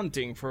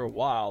headhunting for a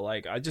while.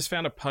 Like, I just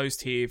found a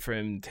post here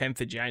from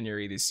 10th of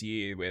January this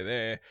year where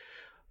they're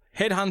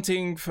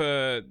headhunting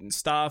for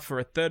staff for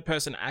a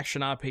third-person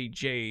action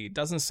RPG. It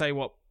doesn't say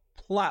what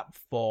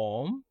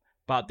platform,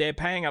 but they're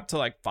paying up to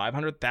like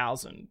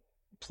 500,000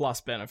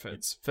 plus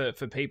benefits for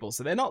people.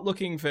 So they're not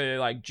looking for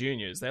like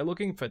juniors. They're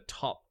looking for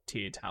top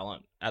tier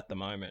talent at the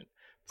moment.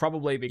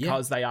 Probably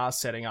because they are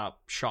setting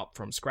up shop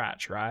from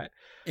scratch, right?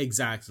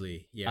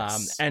 Exactly.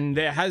 Yes. And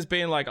there has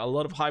been like a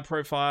lot of high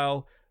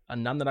profile,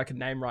 none that I can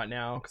name right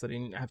now because I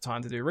didn't have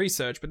time to do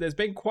research, but there's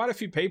been quite a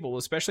few people,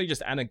 especially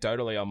just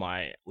anecdotally on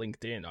my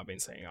LinkedIn, I've been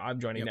saying I'm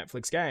joining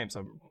Netflix Games.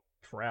 I'm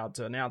proud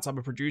to announce I'm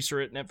a producer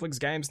at Netflix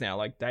Games now.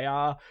 Like, they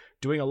are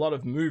doing a lot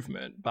of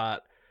movement,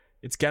 but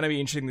it's going to be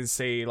interesting to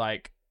see,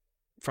 like,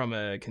 from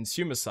a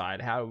consumer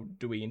side, how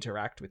do we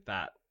interact with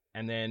that?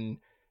 And then,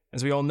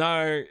 as we all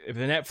know, if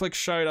the Netflix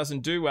show doesn't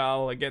do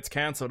well, it gets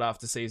cancelled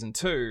after season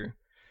 2,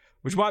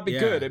 which might be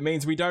good. It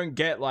means we don't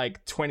get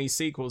like 20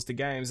 sequels to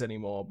games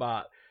anymore,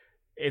 but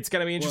it's going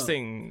to be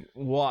interesting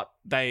what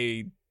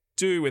they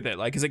do with it.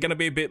 Like, is it going to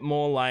be a bit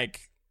more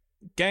like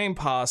Game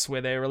Pass, where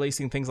they're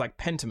releasing things like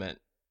Pentiment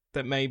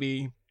that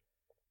maybe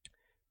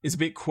is a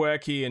bit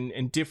quirky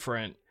and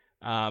different,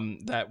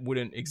 that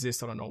wouldn't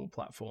exist on a normal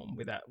platform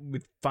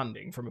with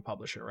funding from a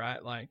publisher,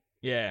 right? Like,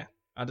 yeah.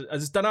 I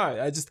just don't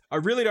know. I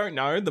really don't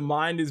know. The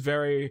mind is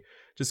very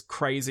just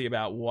crazy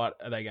about what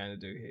are they going to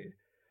do here.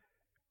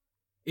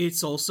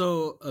 It's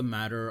also a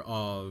matter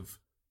of,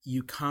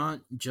 you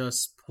can't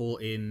just pull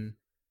in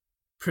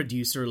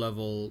producer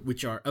level,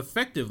 which are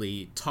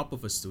effectively top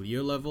of a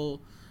studio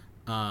level,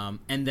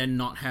 and then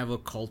not have a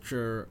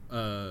culture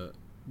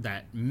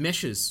that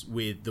meshes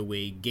with the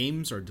way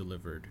games are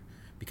delivered.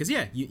 Because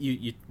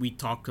you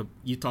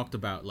talked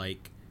about,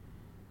 like,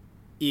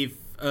 if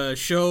a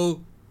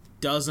show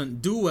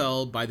doesn't do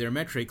well by their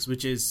metrics,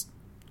 which is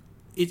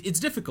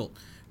it's difficult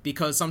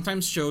because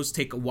sometimes shows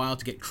take a while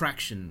to get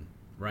traction,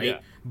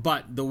 right?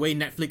 But the way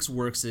Netflix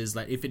works is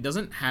that if it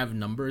doesn't have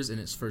numbers in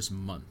its first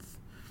month,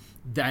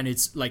 then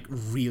it's like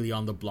really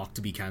on the block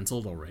to be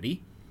canceled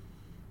already,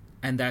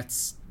 and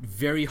that's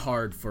very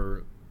hard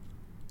for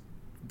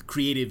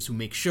creatives who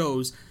make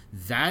shows.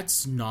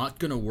 That's not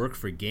gonna work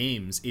for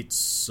games. It's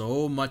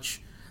so much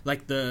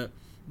like the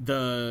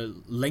the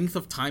length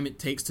of time it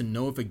takes to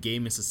know if a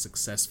game is a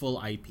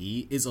successful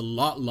IP is a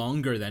lot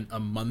longer than a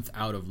month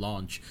out of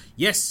launch.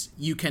 Yes,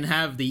 you can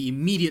have the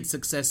immediate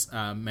success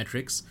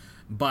metrics,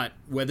 but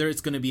whether it's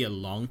going to be a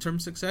long-term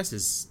success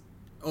is,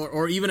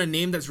 or even a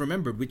name that's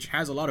remembered, which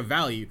has a lot of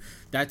value,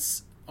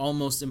 that's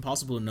almost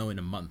impossible to know in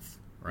a month,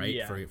 right?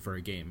 Yeah. For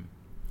a game.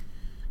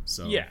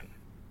 So yeah,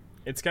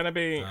 it's going to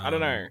be, I don't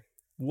know,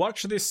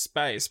 watch this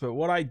space, but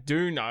what I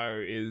do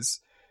know is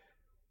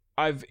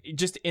I've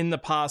just in the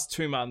past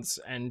 2 months,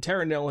 and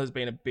Terra Nil has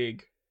been a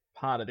big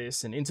part of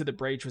this, and Into the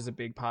Breach was a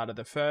big part of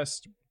the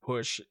first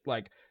push.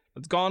 Like,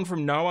 it's gone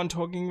from no one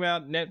talking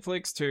about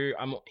Netflix to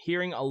I'm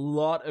hearing a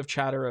lot of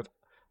chatter of,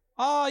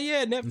 oh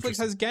yeah, Netflix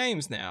has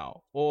games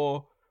now,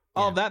 or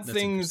oh, that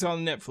thing's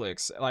on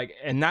Netflix. Like,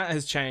 and that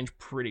has changed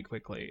pretty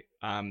quickly.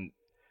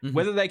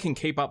 Whether they can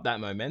keep up that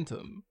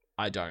momentum,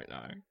 I don't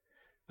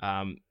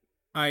know.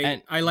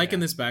 I liken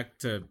this back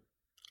to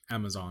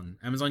Amazon.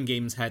 Amazon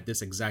Games had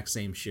this exact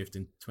same shift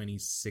in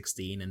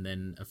 2016, and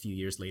then a few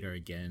years later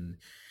again.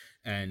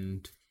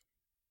 And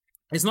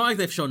it's not like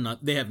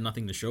they have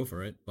nothing to show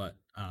for it, but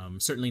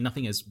certainly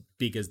nothing as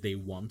big as they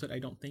wanted, I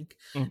don't think.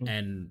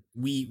 And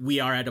we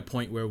are at a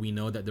point where we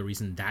know that the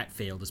reason that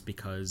failed is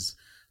because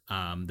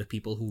the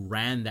people who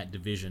ran that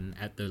division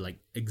at the like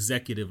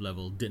executive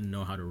level didn't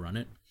know how to run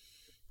it.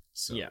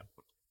 So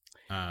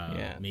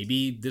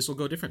maybe this will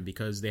go different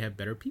because they have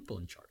better people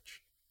in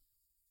charge.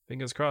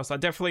 Fingers crossed. I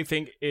definitely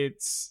think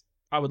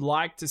I would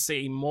like to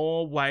see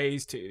more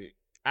ways to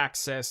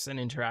access and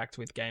interact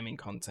with gaming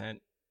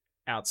content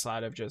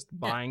outside of just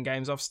buying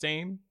games off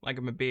Steam. Like,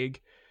 I'm a big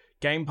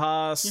Game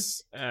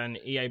Pass and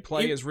EA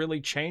Play has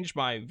really changed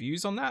my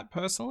views on that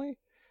personally.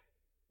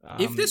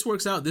 If this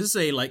works out, this is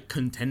a like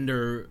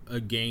contender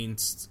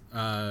against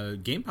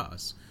Game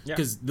Pass.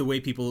 Because the way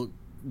people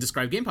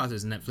describe Game Pass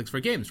is Netflix for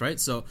games, right?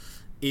 So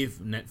if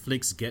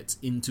Netflix gets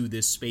into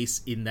this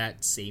space in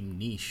that same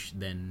niche,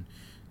 then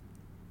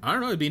I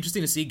don't know, it'd be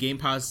interesting to see Game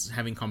Pass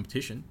having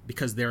competition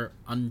because they're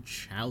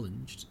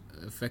unchallenged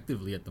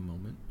effectively at the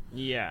moment.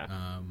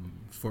 Yeah.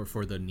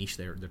 For the niche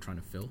they're trying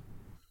to fill.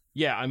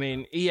 Yeah, I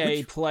mean,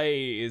 EA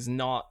Play is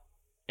not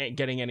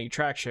getting any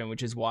traction,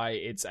 which is why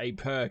it's a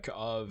perk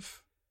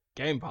of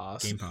Game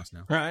Pass. Game Pass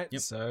now. Right?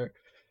 Yep. So,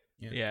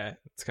 yeah,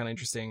 it's kind of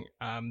interesting.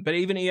 But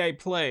even EA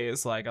Play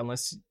is like,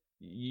 unless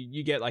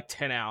you get like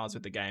 10 hours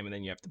with the game and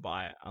then you have to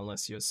buy it,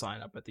 unless you're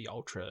signed up at the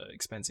ultra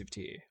expensive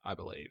tier, I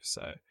believe.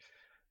 So,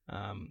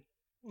 I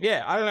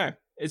don't know.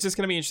 It's just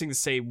going to be interesting to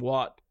see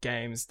what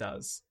games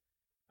does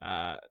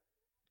for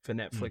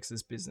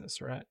Netflix's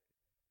business, right?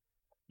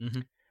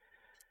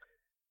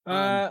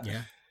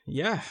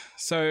 Yeah.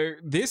 So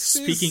this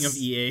Speaking of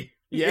EA.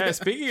 Yeah,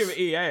 speaking of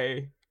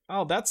EA.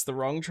 Oh, that's the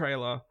wrong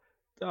trailer.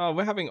 Oh,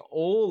 we're having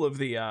all of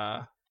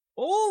the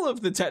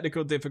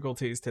technical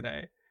difficulties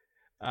today.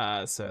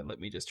 So let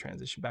me just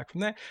transition back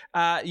from there.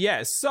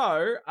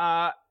 So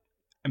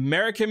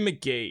American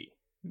McGee.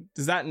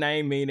 Does that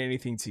name mean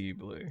anything to you,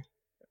 Blue?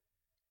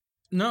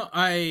 No,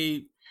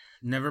 I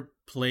never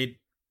played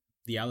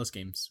the Alice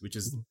games, which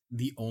is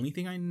the only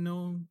thing I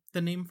know the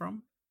name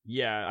from.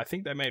 Yeah, I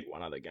think they made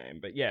one other game,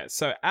 but yeah.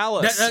 So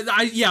Alice,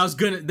 I was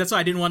gonna. That's why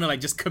I didn't want to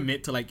like just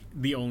commit to like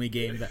the only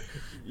game that.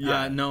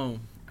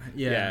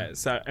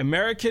 So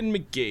American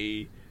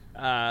McGee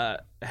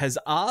has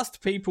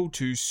asked people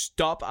to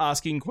stop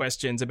asking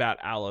questions about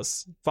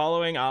Alice,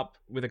 following up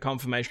with a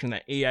confirmation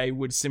that EA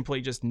would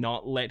simply just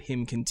not let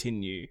him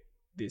continue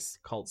this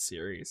cult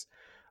series.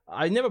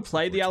 I never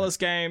played the Alice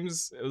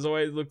games. It was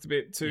always looked a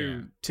bit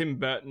too Tim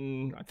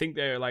Burton. I think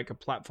they're like a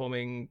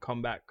platforming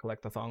combat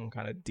collectathon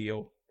kind of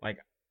deal. Like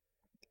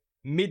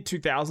mid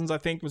 2000s, I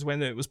think, was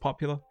when it was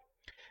popular.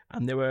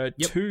 And there were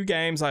 2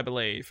 games, I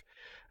believe.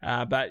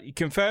 But he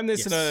confirmed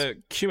this in a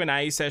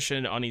Q&A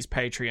session on his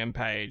Patreon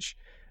page,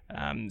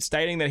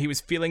 stating that he was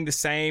feeling the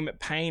same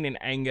pain and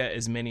anger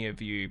as many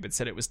of you, but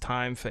said it was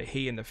time for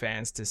he and the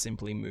fans to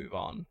simply move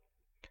on.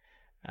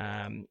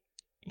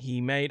 He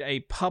made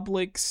a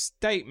public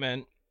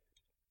statement.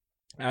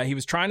 He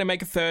was trying to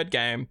make a third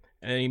game,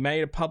 and he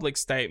made a public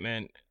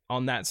statement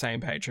on that same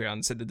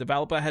Patreon. Said the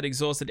developer had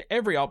exhausted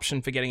every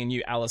option for getting a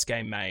new Alice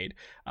game made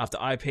after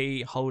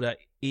IP holder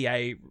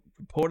EA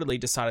reportedly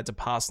decided to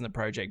pass on the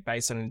project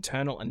based on an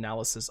internal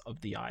analysis of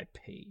the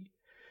IP.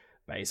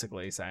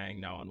 Basically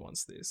saying no one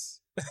wants this.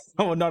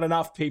 Or not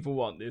enough people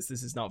want this.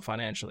 This is not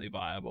financially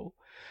viable.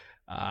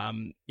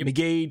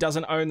 McGee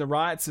doesn't own the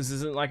rights. This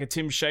isn't like a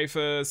Tim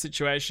Schafer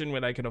situation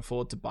where they can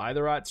afford to buy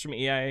the rights from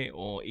EA,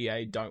 or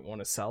EA don't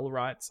want to sell the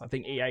rights. I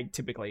think EA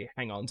typically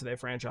hang on to their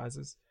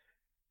franchises.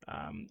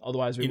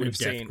 Otherwise we would have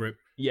seen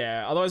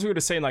otherwise we would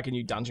have seen like a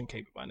new Dungeon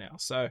Keeper by now.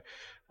 So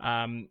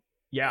I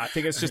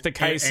think it's just a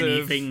case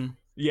anything.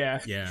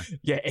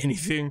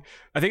 Anything.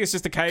 I think it's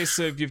just a case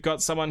of you've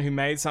got someone who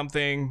made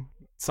something,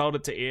 sold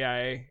it to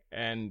EA,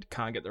 and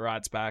can't get the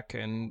rights back,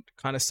 and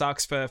kind of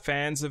sucks for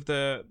fans of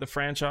the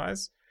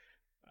franchise.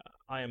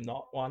 I am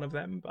not one of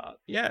them, but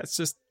yeah,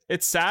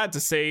 it's sad to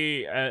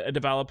see a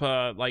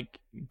developer like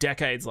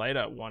decades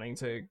later wanting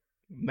to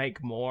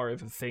make more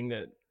of a thing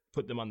that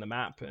put them on the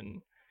map,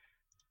 and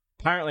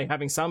apparently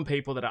having some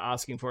people that are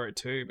asking for it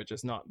too, but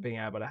just not being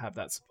able to have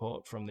that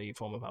support from the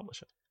former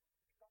publisher.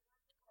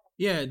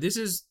 Yeah, this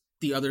is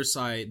the other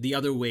side, the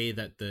other way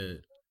that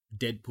the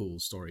Deadpool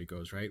story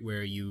goes, right?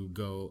 Where you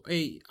go,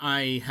 hey,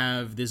 I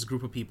have this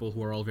group of people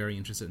who are all very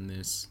interested in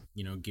this,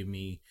 give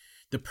me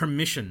the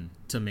permission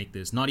to make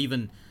this. Not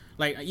even,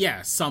 like,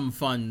 yeah, some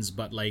funds,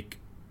 but, like,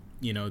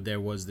 there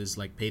was this,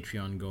 like,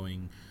 Patreon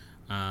going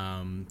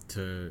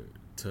to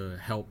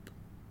help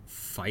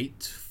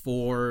fight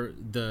for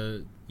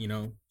the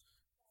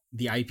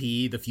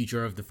IP, the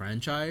future of the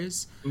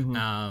franchise.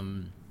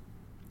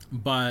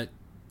 But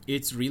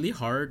it's really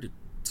hard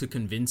to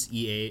convince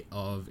EA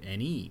of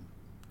any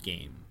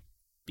game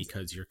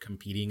because you're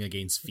competing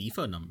against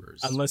FIFA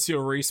numbers. Unless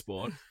you're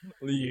Respawn.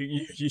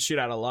 you shoot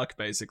out of luck,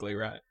 basically,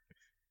 right?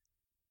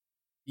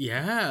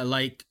 Yeah,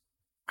 like,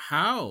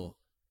 how?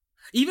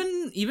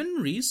 Even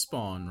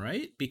Respawn,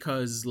 right?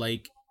 Because,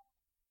 like,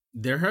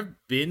 there have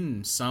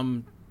been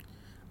some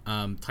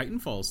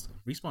Titanfalls.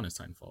 Respawn is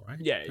Titanfall, right?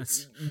 Yeah.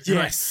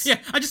 Yes. Yeah,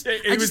 I just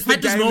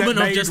had this moment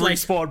of just like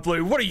Respawn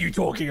Blue. What are you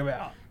talking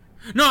about?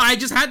 No, I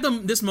just had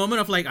this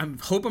moment of like, I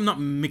hope I'm not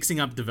mixing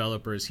up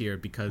developers here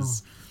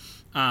because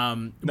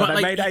but they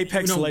like, made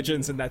Apex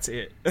Legends and that's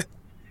it.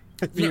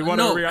 If you want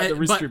to rewrite the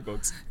history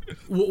books.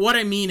 What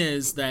I mean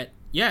is that,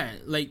 yeah,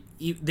 like,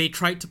 they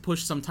tried to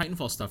push some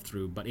Titanfall stuff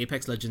through, but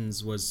Apex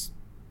Legends was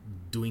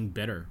doing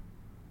better.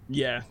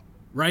 Yeah.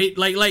 Right?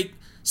 Like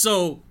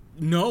so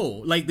no.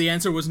 Like, the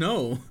answer was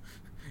no.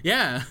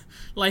 Yeah.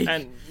 Like,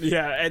 and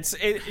yeah,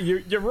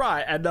 you're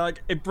right, and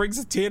like, it brings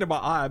a tear to my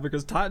eye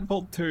because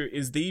Titanfall 2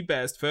 is the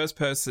best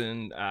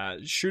first-person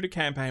shooter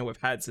campaign we've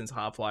had since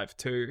Half-Life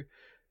 2.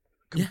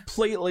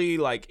 Completely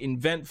like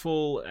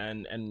inventful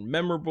and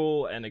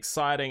memorable and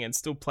exciting, and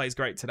still plays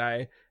great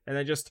today. And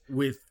they just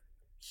with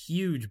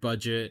huge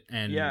budget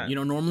and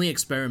normally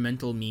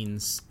experimental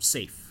means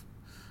safe.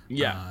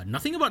 Yeah,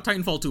 nothing about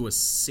Titanfall 2 was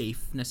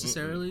safe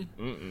necessarily.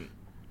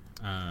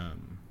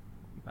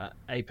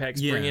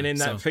 Apex bringing in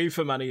that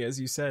FIFA money, as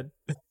you said.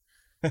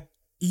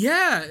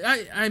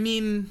 Yeah, I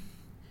mean,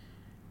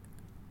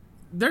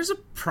 there's a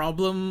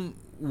problem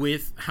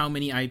with how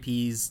many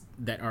IPs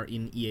that are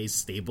in EA's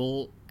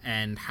stable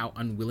and how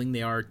unwilling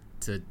they are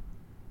to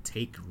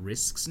take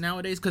risks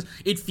nowadays, because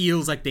it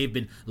feels like they've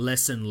been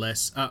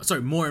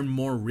more and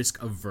more risk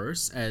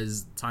averse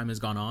as time has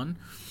gone on,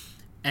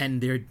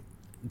 and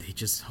they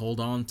just hold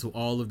on to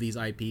all of these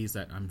IPs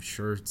that I'm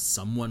sure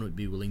someone would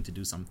be willing to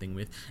do something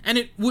with,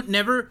 and you'd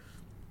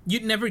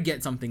never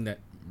get something that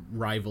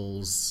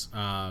rivals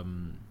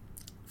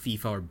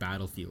FIFA or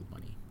Battlefield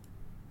money.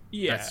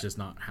 Yeah, that's just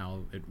not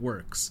how it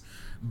works.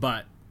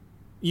 But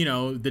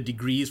the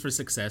degrees for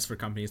success for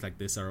companies like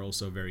this are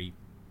also very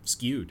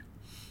skewed.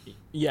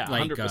 Yeah,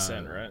 like,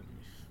 100%, right?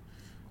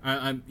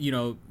 I'm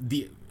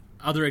the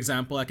other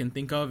example I can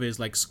think of is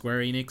like Square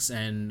Enix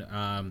and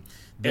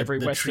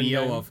the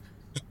trio game of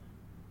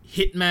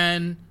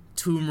Hitman,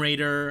 Tomb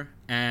Raider,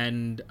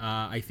 and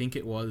I think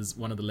it was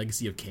one of the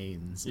Legacy of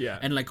Kains. Yeah.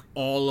 And like,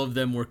 all of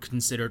them were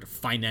considered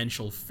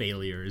financial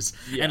failures.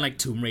 Yeah. And like,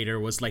 Tomb Raider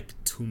was like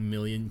 2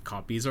 million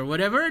copies or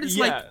whatever. And it's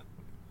like,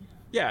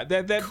 yeah,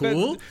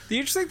 cool. The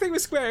interesting thing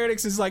with Square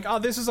Enix is like, oh,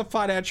 this is a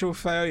financial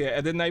failure,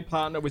 and then they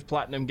partner with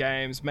Platinum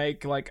Games,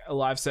 make like a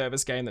live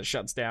service game that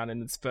shuts down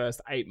in its first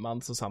 8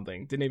 months or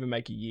something. Didn't even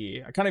make a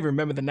year. I can't even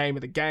remember the name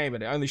of the game,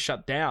 and it only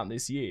shut down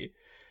this year.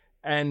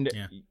 And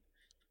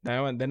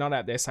they're not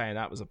out there saying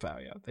that was a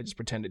failure. They just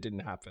pretend it didn't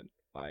happen.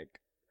 Like,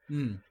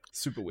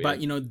 super weird. But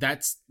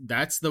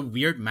that's the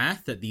weird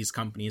math that these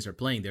companies are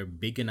playing. They're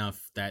big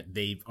enough that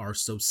they are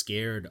so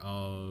scared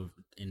of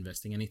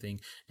investing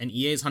anything, and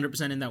EA is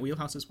 100% in that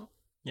wheelhouse as well.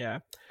 Yeah,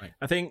 right.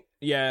 I think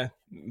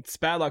it's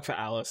bad luck for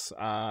Alice.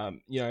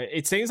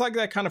 It seems like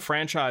that kind of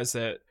franchise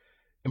that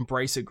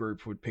Embracer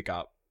Group would pick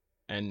up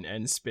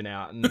and spin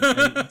out and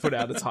put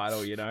out a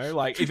title.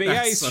 Like, if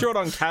EA is short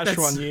on cash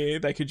one year,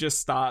 they could just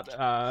start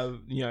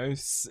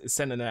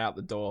sending it out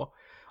the door.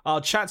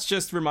 Chat's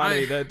just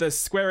reminded me, the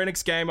Square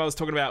Enix game I was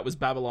talking about was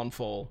Babylon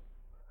Fall.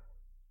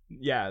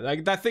 Yeah,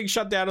 like, that thing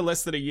shut down in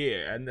less than a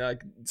year, and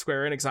like,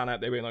 Square Enix aren't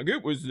out there being like,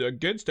 it was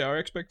against our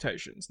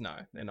expectations. No,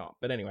 they're not.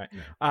 But anyway,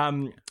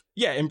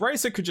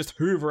 Embracer could just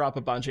hoover up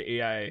a bunch of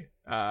EA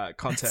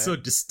content. That's so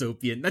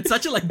dystopian. That's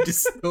such a like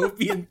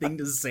dystopian thing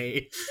to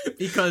say,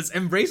 because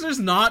Embracer's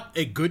not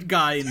a good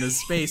guy in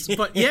this space.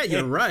 But yeah,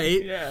 you're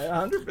right.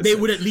 Yeah, 100%. They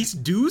would at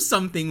least do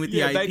something with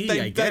the IP.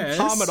 I guess they'd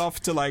palm it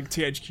off to like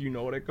THQ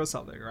Nordic or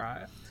something,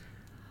 right?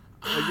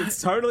 Like, it's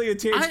totally a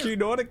THQ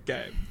Nordic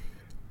game.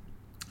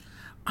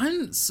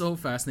 I'm so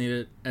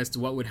fascinated as to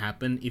what would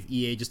happen if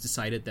EA just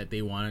decided that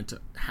they wanted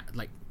to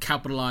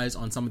capitalize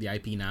on some of the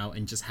IP now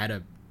and just had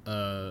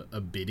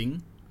a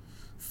bidding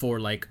for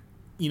like,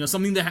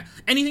 something that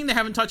anything they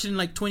haven't touched in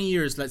like 20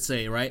 years, let's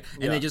say, right?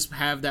 And they just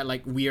have that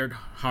like weird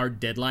hard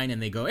deadline,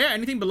 and they go,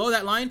 anything below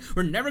that line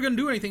we're never gonna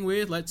do anything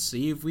with. Let's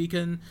see if we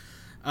can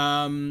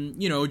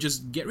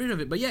just get rid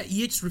of it. But yeah,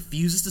 EA just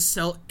refuses to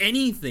sell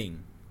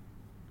anything.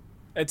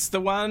 It's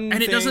the one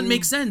and it doesn't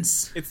make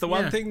sense. It's the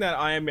one thing that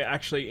I am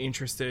actually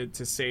interested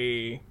to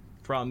see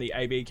from the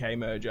ABK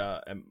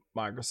merger and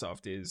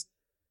Microsoft is,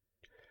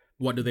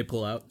 What do they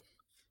pull out?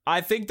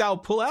 I think they'll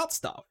pull out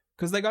stuff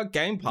because they got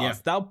Game Pass. Yeah.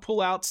 They'll pull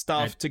out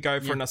stuff to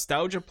go for a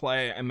nostalgia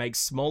play and make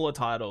smaller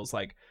titles,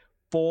 like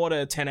 4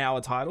 to 10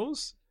 hour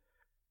titles.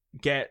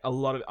 Get a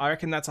lot of. I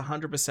reckon that's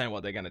 100%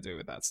 what they're going to do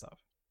with that stuff.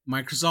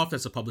 Microsoft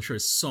as a publisher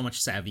is so much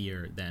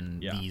savvier than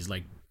these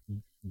like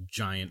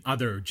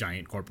other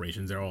giant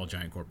corporations. They're all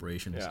giant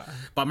corporations. Yeah.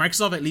 But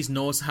Microsoft at least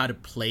knows how to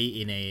play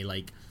in a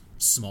like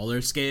smaller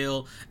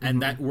scale,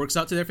 and that works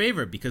out to their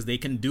favor because they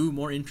can do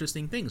more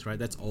interesting things, right?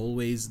 That's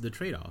always the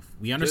trade-off.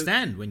 We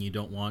understand when you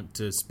don't want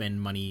to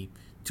spend money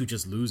to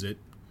just lose it.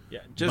 Yeah,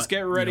 just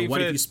get ready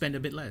what for... if you spend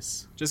a bit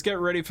less? Just get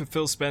ready for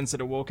Phil Spencer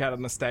to walk out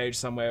on the stage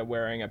somewhere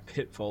wearing a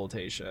Pitfall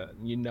t-shirt.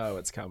 You know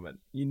it's coming.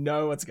 You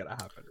know what's going to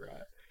happen,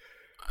 right?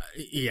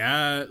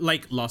 Yeah,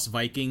 like Lost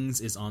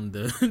Vikings is on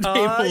the table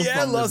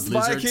from Lost the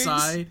Blizzard Vikings.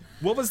 side.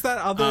 What was that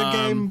other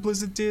game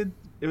Blizzard did?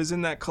 It was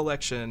in that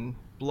collection.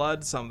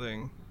 Blood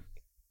something.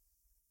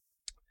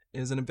 It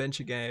was an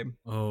adventure game.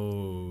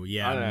 Oh,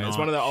 yeah. I don't know. It's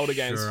one of the older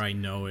games. Sure, I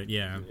know it.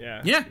 Yeah.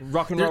 Yeah.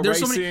 Rock and roll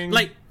racing. So many,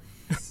 like,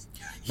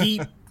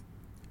 he...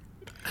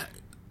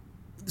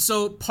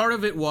 So part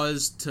of it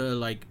was to,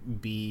 like,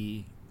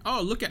 be...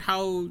 Oh, look at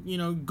how,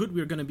 good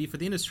we're going to be for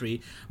the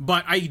industry.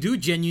 But I do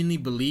genuinely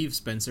believe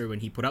Spencer when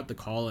he put out the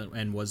call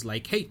and was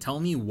like, hey, tell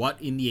me what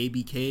in the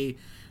ABK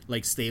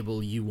like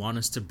stable you want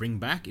us to bring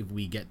back if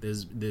we get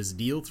this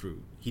deal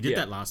through. He did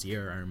that last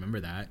year. I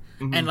remember that.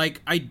 Mm-hmm. And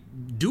like I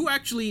do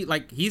actually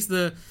like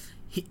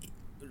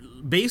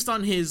based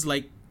on his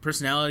like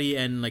personality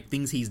and like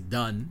things he's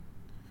done,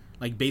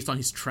 like based on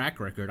his track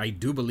record, I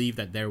do believe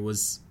that there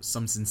was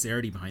some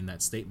sincerity behind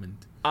that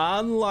statement.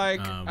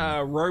 Unlike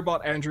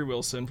robot Andrew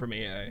Wilson from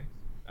EA,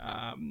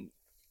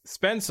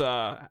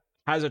 Spencer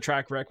has a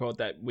track record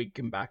that we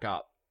can back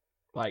up.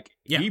 Like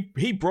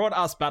he brought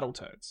us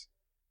Battletoads.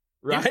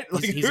 Right? Yeah,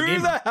 like, he's who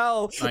the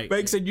hell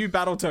makes a new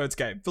Battletoads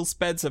game? Phil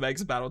Spencer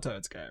makes a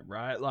Battletoads game,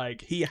 right?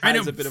 Like, he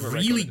has a bit of a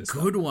really good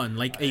stuff. One.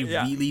 Like, a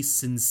really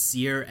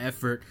sincere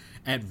effort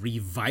at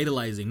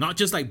revitalizing. Not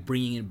just, like,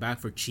 bringing it back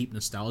for cheap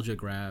nostalgia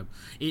grab.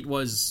 It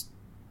was...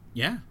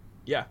 Yeah.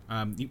 Yeah.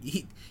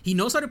 He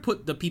knows how to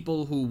put the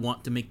people who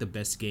want to make the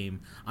best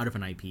game out of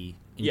an IP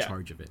in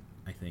charge of it,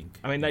 I think.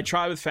 I mean, they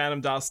tried with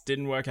Phantom Dust.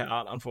 Didn't work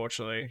out,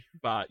 unfortunately.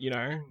 But,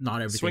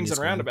 not everything swings and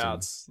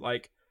roundabouts.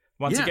 Like...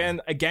 Once again,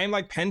 a game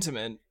like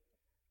Pentiment,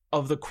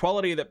 of the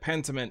quality that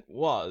Pentiment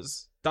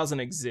was, doesn't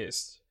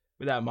exist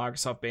without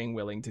Microsoft being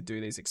willing to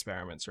do these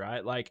experiments,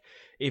 right? Like,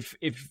 if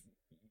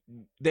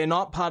they're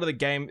not part of the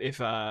game, if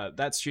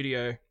that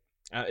studio,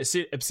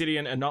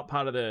 Obsidian, are not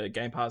part of the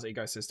Game Pass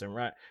ecosystem,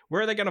 right?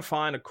 Where are they going to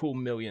find a cool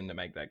 $1 million to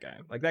make that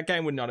game? Like, that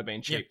game would not have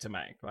been cheap to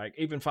make. Like,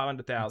 even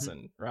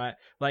 500,000, right?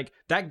 Like,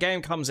 that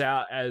game comes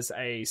out as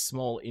a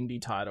small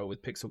indie title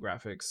with pixel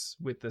graphics,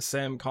 with the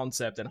same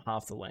concept and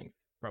half the length.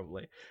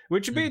 Probably,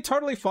 which would be a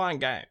totally fine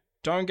game.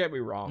 Don't get me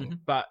wrong,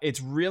 but it's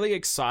really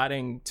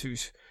exciting to,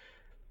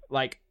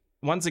 like,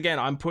 once again,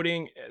 I'm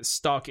putting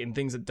stock in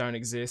things that don't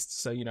exist.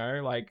 So,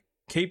 like,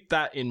 keep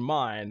that in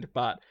mind.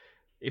 But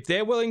if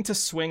they're willing to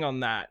swing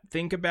on that,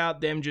 think about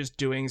them just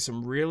doing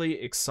some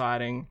really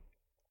exciting,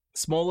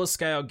 smaller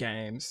scale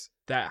games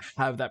that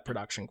have that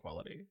production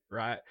quality,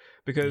 right?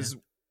 Because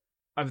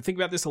I think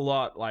about this a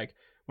lot, like,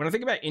 when I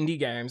think about indie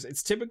games,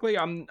 it's typically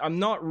I'm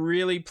not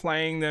really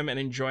playing them and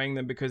enjoying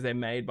them because they're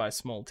made by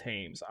small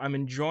teams. I'm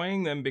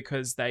enjoying them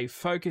because they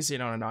focus in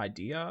on an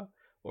idea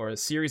or a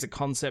series of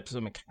concepts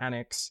or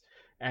mechanics,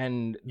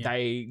 and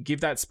they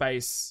give that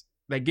space.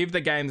 They give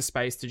the game the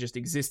space to just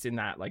exist in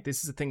that. Like, this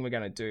is the thing we're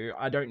going to do.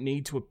 I don't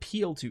need to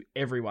appeal to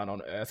everyone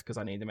on Earth because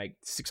I need to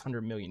make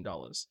 $600 million,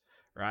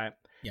 right?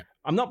 Yeah.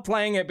 I'm not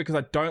playing it because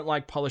I don't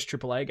like polished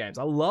AAA games.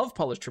 I love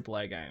polished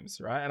AAA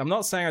games, right? And I'm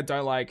not saying I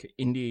don't like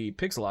indie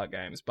pixel art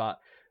games, but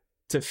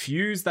to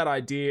fuse that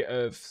idea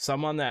of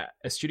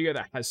a studio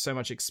that has so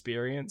much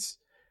experience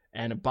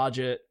and a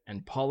budget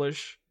and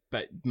polish,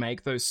 but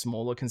make those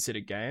smaller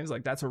considered games,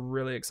 like, that's a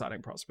really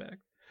exciting prospect.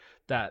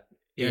 That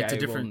it's a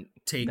different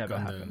take on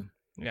happen.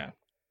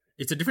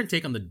 It's a different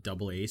take on the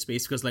AA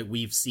space because, like,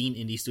 we've seen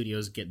indie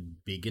studios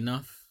get big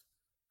enough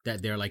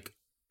that they're like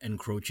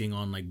encroaching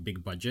on like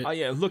big budget. Oh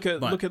yeah, look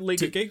at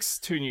League of Geeks'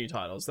 2 new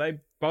titles. They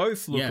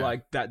both look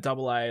like that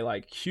AA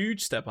like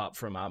huge step up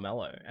from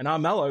Armello, and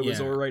Armello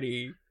was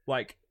already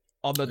like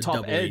on the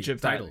top edge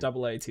of that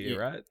AA tier,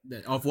 right?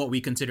 Of what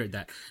we considered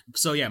that.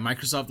 So yeah,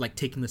 Microsoft like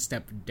taking the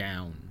step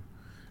down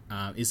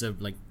is a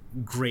like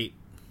great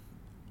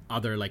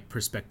other like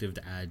perspective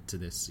to add to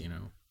this,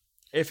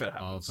 if it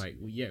happens. Like,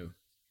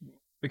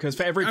 because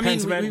for every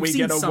Pentiment we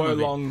get a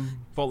Wolong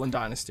Fallen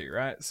Dynasty,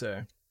 right?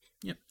 So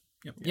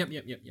Yep.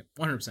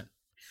 100%.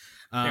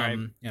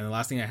 And the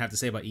last thing I have to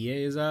say about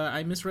EA is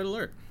I miss Red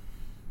Alert.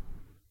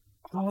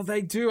 Oh,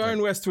 they do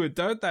own Westwood,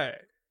 don't they?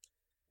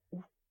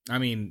 I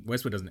mean,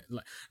 Westwood doesn't.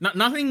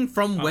 Nothing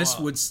from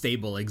Westwood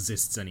stable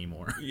exists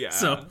anymore. Yeah.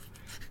 So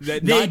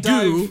they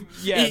do.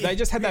 Yeah, they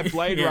just had that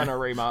Blade Runner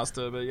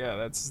remaster, but yeah,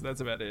 that's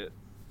about it.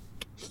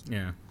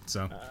 Yeah.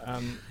 So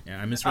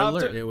I miss Red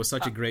Alert. It was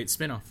such a great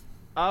spin-off.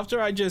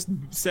 after I just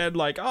said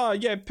like, oh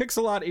yeah,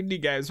 pixel art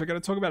indie games, we're going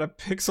to talk about a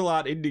pixel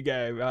art indie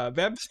game.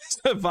 Vampire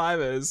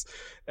Survivors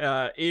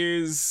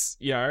is,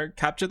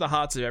 captured the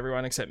hearts of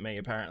everyone except me,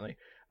 apparently.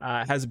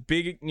 Has a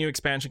big new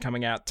expansion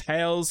coming out,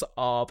 Tales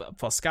of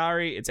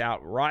Foscari. It's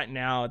out right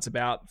now. It's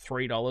about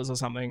 $3 or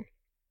something,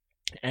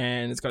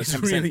 and it's got a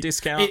 10%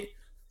 discount.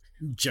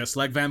 Just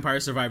like Vampire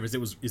Survivors,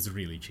 it's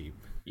really cheap.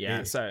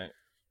 Yeah, so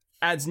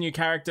adds new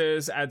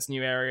characters, adds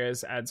new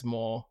areas, adds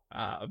more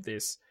of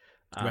this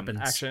weapons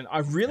action. I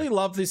really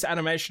love this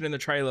animation in the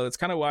trailer. That's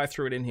kind of why I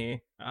threw it in here.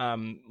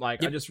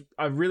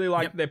 I really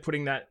like they're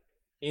putting that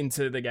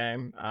into the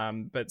game,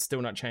 but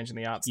still not changing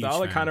the art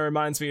style. It kind of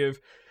reminds me of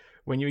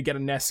when you get a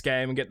NES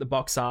game and get the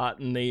box art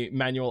and the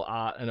manual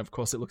art, and of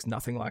course it looks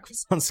nothing like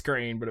what's on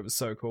screen, but it was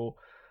so cool.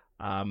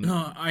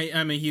 No, I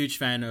am a huge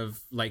fan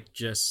of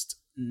just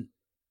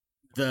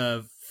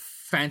the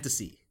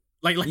fantasy.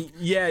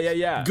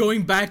 Yeah.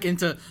 Going back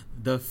into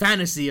the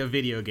fantasy of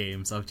video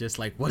games of just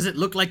what does it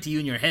look like to you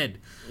in your head?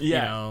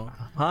 Yeah,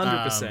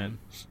 100%.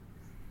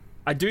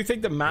 I do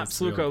think the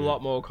maps look a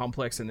lot more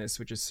complex in this,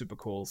 which is super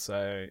cool.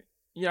 So,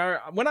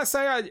 when I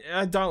say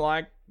I don't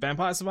like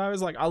Vampire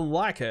Survivors, I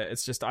like it.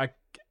 It's just I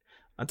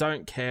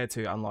don't care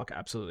to unlock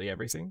absolutely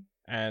everything.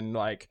 And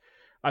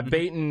I've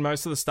beaten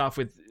most of the stuff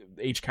with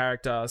each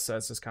character, so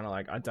it's just kind of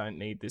I don't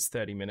need this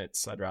 30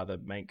 minutes. I'd rather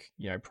make,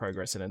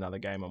 progress in another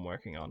game I'm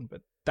working on.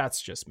 But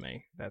that's just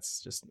me.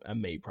 That's just a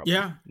me problem.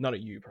 Yeah. Not a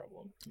you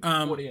problem.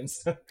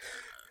 Audience.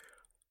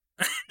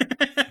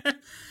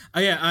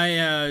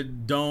 I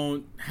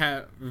don't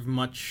have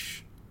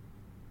much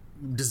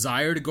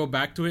desire to go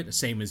back to it.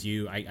 Same as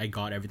you. I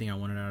got everything I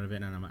wanted out of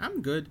it, and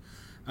I'm good.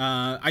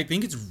 I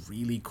think it's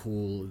really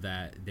cool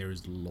that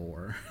there's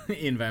lore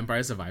in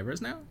Vampire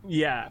Survivors now.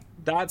 Yeah,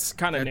 that's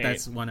kind of neat.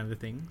 That's one of the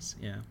things.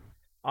 Yeah,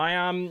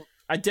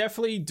 I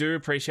definitely do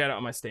appreciate it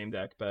on my Steam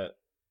Deck, but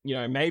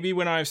maybe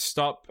when I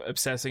stop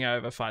obsessing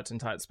over fights in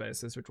tight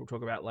spaces, which we'll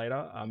talk about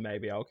later,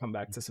 maybe I'll come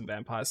back to some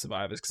Vampire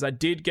Survivors, because I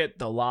did get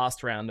the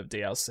last round of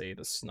DLC,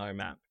 the snow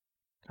map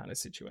kind of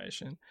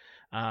situation.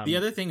 The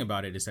other thing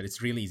about it is that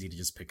it's really easy to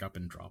just pick up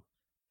and drop.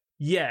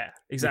 Yeah,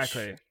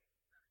 exactly.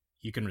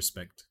 You can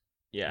respect.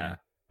 Yeah.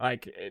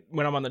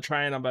 When I'm on the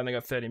train, I've only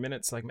got 30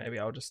 minutes. Maybe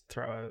I'll just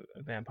throw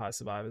a Vampire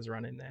Survivors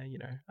run in there,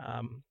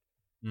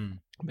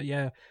 But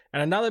yeah.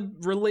 And another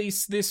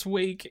release this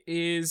week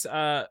is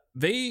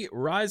V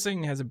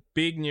Rising has a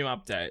big new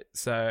update.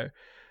 So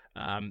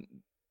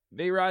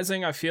V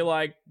Rising, I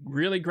feel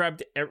really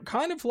grabbed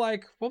kind of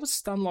what was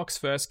Stunlock's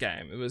first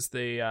game? It was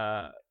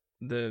the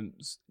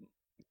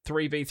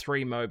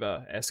 3v3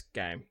 MOBA-esque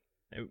game.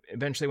 It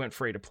eventually went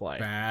free to play.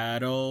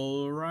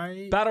 Battle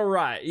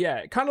Right,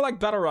 yeah. Kind of like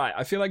Battle Right.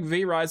 I feel like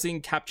V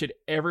Rising captured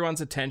everyone's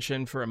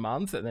attention for a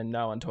month, and then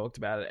no one talked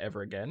about it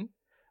ever again,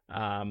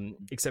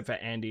 except for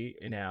Andy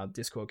in our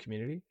Discord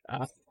community.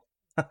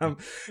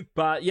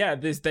 But yeah,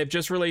 they've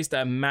just released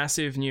a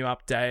massive new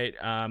update.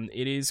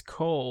 It is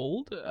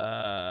called...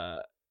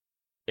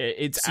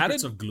 it's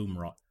Secrets of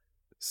Gloomrot.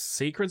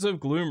 Secrets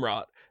of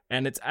Gloomrot.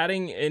 And it's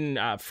adding in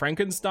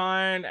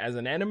Frankenstein as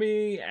an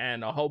enemy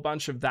and a whole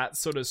bunch of that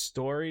sort of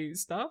story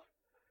stuff.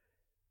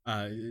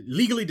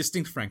 Legally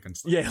distinct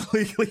Frankenstein. Yeah,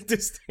 legally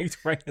distinct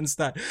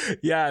Frankenstein.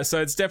 Yeah,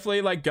 so it's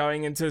definitely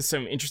going into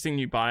some interesting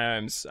new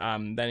biomes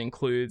that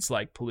includes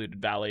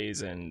polluted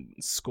valleys and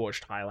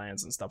scorched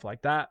highlands and stuff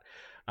like that.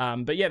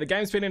 But yeah, the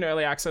game's been in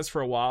early access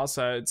for a while,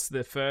 so it's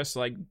the first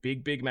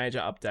big major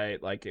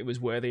update. It was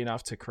worthy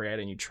enough to create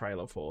a new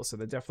trailer for. So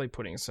they're definitely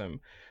putting some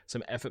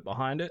effort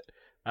behind it.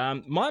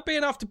 Might be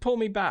enough to pull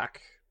me back.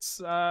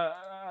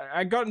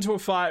 I got into a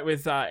fight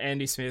with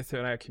Andy Smith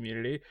in our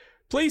community.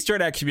 Please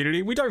join our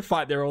community. We don't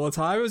fight there all the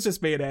time. It was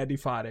just me and Andy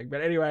fighting.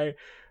 But anyway,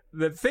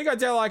 the thing I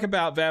don't like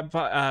about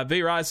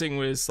V Rising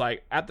was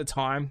at the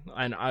time,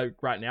 and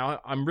right now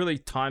I'm really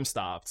time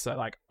starved.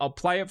 So I'll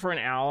play it for an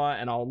hour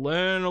and I'll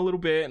learn a little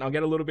bit and I'll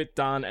get a little bit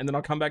done, and then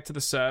I'll come back to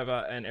the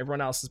server and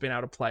everyone else has been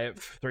able to play it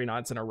for 3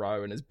 nights in a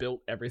row and has built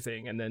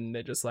everything, and then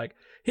they're just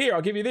here,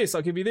 I'll give you this,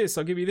 I'll give you this,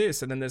 I'll give you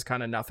this, and then there's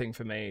kind of nothing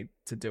for me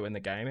to do in the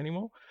game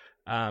anymore.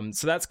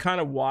 So that's kind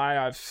of why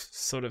I've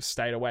sort of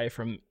stayed away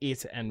from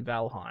it and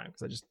Valheim,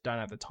 because I just don't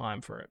have the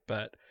time for it.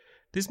 But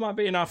this might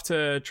be enough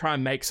to try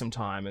and make some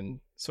time and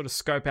sort of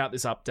scope out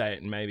this update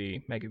and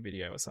maybe make a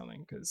video or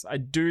something, because I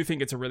do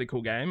think it's a really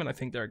cool game and I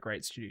think they're a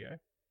great studio.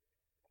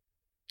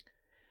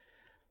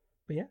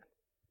 But yeah.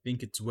 I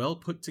think it's well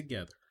put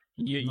together.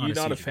 You're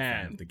not a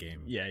fan of the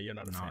game. Yeah, you're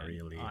not a fan. Not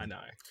really. I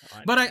know.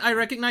 But I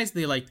recognize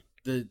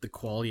the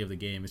quality of the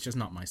game. It's just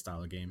not my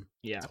style of game.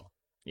 Yeah.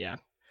 Yeah.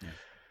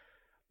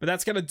 But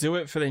that's going to do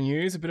it for the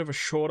news. A bit of a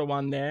shorter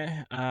one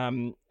there.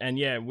 And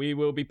yeah, we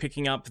will be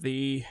picking up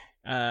the...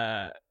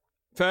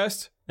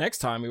 First, next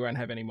time we won't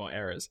have any more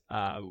errors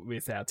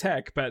with our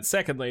tech. But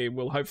secondly,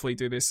 we'll hopefully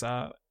do this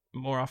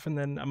more often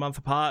than a month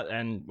apart.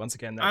 And once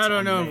again, that's I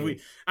don't know. me.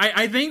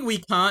 I think we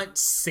can't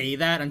say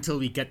that until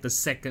we get the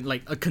second,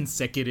 like, a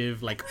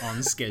consecutive, like,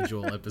 on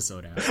schedule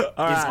episode out.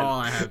 All right. All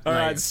I have. All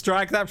right,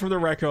 strike that from the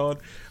record.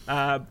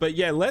 But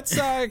yeah, let's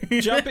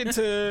jump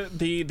into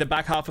the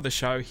back half of the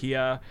show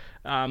here,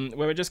 where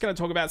we're just going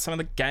to talk about some of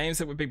the games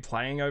that we've been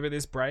playing over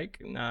this break.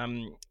 And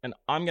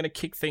I'm going to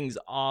kick things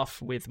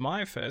off with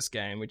my first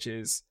game, which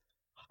is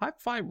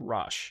Hi-Fi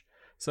Rush.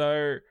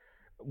 So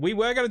we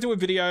were going to do a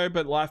video,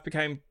 but life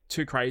became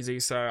too crazy,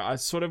 so I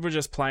sort of was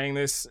just playing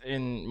this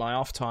in my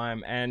off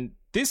time, and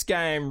this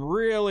game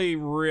really,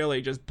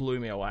 really just blew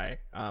me away,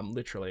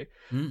 literally.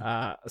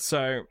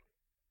 So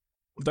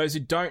those who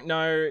don't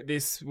know,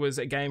 this was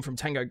a game from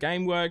Tango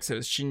Gameworks. It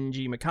was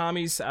Shinji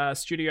Mikami's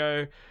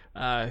studio,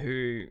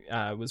 who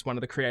was one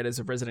of the creators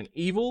of Resident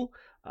Evil.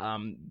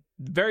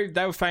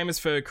 They were famous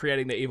for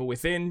creating the Evil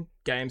Within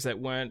games that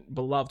weren't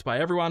beloved by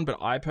everyone,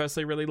 but I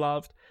personally really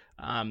loved.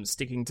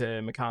 Sticking to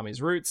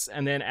Mikami's roots.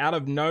 And then out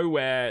of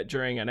nowhere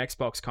during an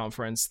Xbox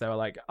conference, they were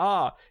like,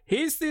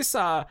 here's this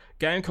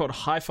game called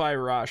Hi-Fi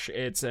Rush.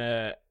 It's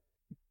a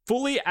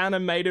fully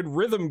animated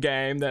rhythm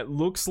game that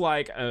looks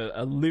like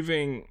a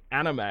living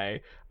anime,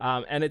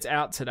 and it's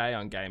out today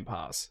on Game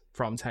Pass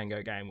from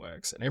Tango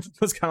Gameworks. And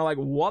everyone's kind of like,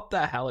 what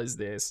the hell is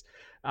this?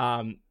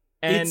 And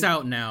it's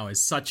out now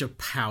is such a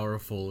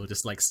powerful,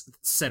 just like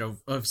set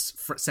of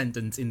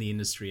sentence in the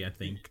industry, I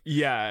think.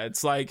 Yeah,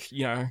 it's like,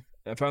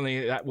 if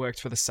only that worked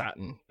for the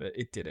Saturn, but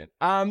it didn't.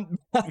 Low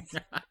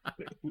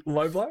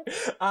blow.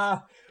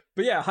 But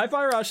yeah,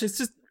 Hi-Fi Rush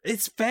is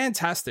it's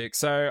fantastic.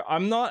 So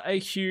I'm not a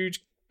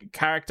huge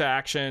character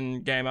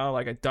action gamer.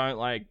 Like, I don't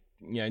like,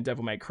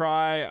 Devil May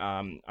Cry.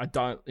 I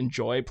don't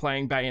enjoy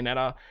playing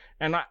Bayonetta.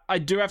 And I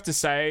do have to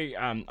say,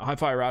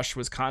 Hi-Fi Rush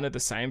was kind of the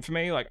same for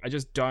me. Like, I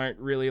just don't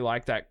really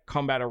like that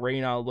combat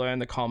arena, learn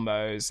the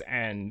combos,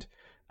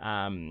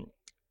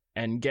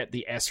 and get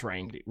the S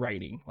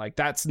rating. Like,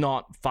 that's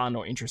not fun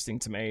or interesting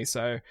to me.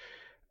 So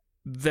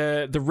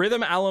the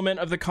rhythm element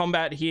of the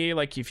combat here,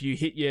 like, if you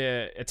hit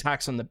your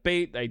attacks on the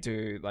beat, they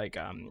do like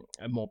a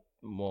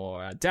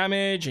more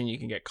damage, and you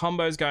can get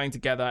combos going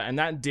together, and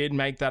that did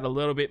make that a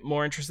little bit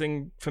more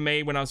interesting for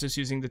me when I was just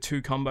using the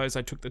 2 combos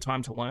I took the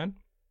time to learn.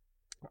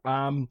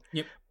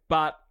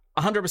 But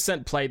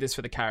 100% play this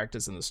for the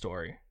characters and the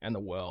story and the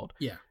world.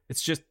 Yeah,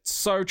 it's just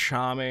so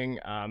charming.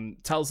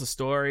 Tells the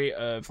story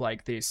of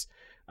like this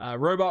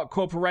robot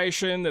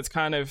corporation that's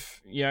kind of,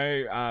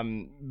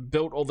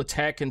 built all the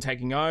tech and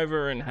taking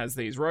over and has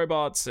these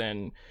robots,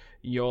 and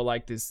you're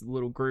like this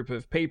little group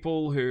of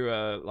people who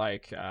are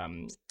like,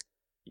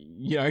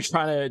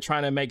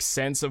 trying to make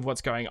sense of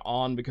what's going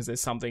on because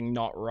there's something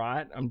not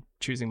right. I'm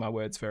choosing my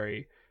words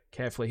very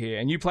carefully here.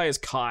 And you play as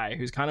Kai,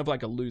 who's kind of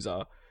like a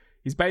loser.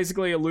 He's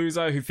basically a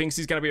loser who thinks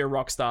he's going to be a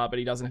rock star, but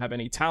he doesn't have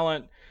any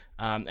talent.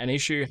 An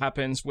issue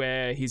happens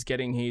where he's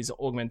getting his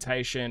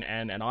augmentation,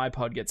 and an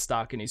iPod gets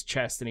stuck in his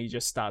chest, and he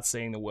just starts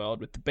seeing the world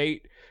with the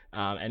beat.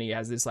 And he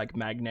has this like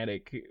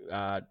magnetic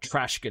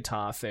trash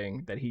guitar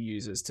thing that he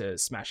uses to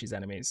smash his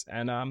enemies.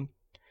 And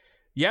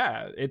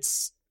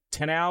it's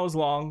 10 hours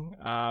long.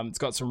 It's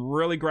got some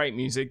really great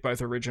music,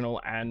 both original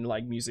and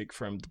like music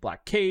from the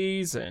Black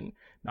Keys and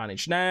Nine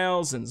Inch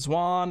Nails and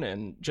Zwan,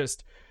 and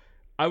just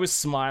I was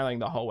smiling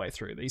the whole way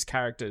through. These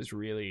characters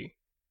really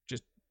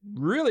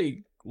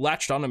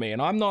latched onto me,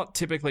 and I'm not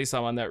typically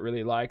someone that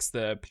really likes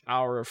the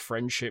power of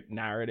friendship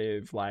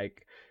narrative,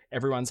 like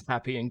everyone's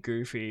happy and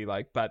goofy,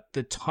 like, but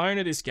the tone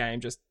of this game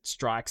just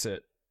strikes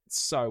it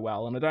so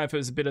well. And I don't know if it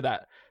was a bit of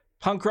that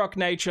punk rock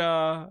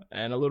nature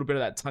and a little bit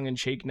of that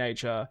tongue-in-cheek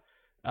nature,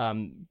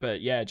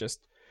 but yeah,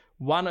 just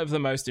one of the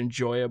most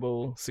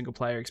enjoyable single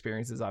player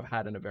experiences I've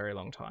had in a very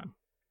long time.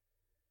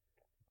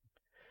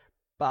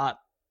 But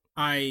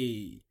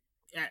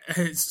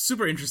it's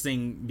super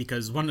interesting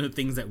because one of the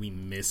things that we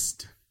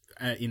missed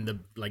in the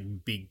like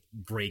big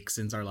break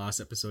since our last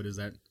episode is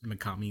that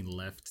Mikami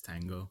left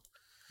Tango.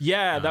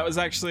 Yeah, that was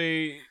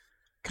actually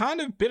kind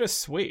of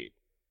bittersweet.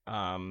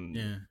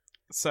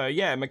 So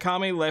yeah,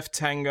 Mikami left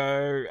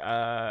Tango,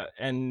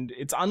 and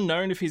it's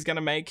unknown if he's going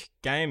to make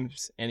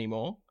games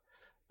anymore.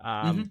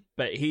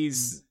 But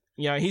he's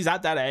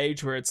at that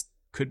age where it's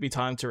could be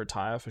time to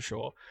retire for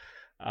sure.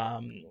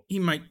 He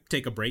might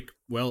take a break,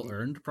 well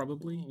earned,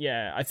 probably.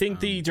 Yeah, I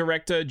think the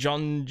director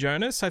John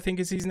Jonas, I think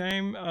is his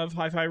name, of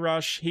Hi-Fi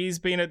Rush. He's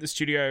been at the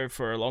studio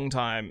for a long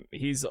time.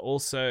 He's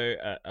also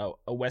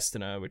a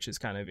Westerner, which is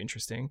kind of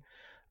interesting.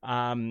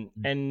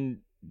 And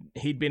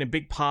he'd been a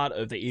big part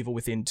of the Evil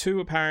Within 2,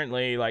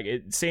 apparently. Like,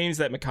 it seems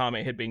that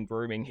Mikami had been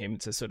grooming him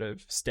to sort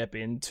of step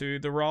into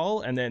the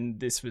role, and then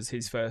this was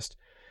his first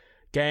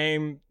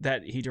game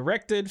that he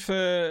directed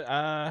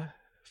for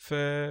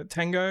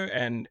Tango,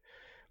 and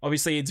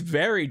obviously it's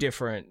very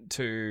different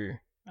to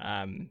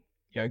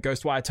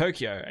Ghostwire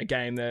Tokyo, a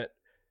game that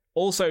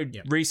also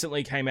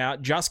recently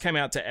just came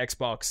out to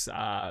Xbox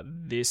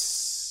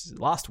this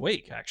last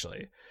week,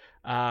 actually.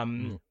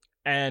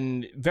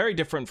 And very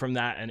different from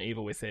that and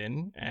Evil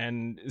Within,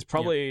 and is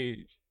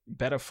probably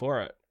better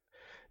for it.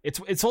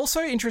 It's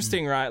also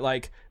interesting, right?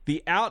 Like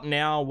the out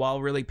now,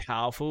 while really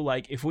powerful,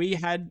 like if we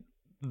had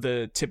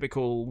the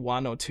typical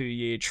 1 or 2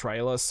 year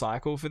trailer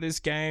cycle for this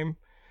game,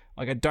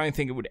 like I don't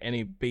think it would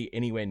be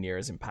anywhere near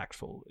as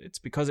impactful. It's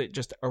because it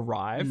just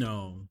arrived.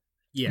 No.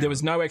 Yeah. There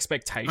was no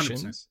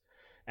expectations 100%.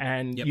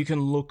 and you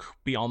can look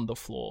beyond the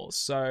flaws.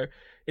 So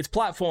it's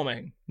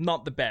platforming,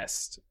 not the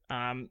best.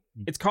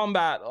 It's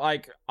combat,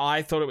 like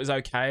I thought it was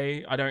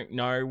okay. I don't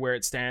know where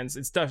it stands.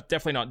 It's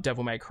definitely not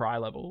Devil May Cry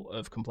level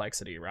of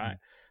complexity, right?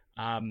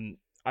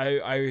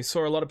 I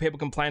saw a lot of people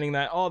complaining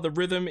that, the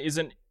rhythm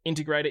isn't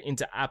integrated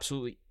into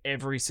absolutely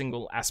every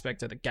single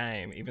aspect of the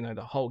game, even though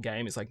the whole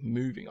game is like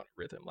moving on a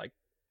rhythm, like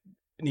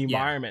the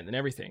environment and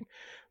everything.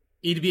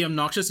 It'd be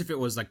obnoxious if it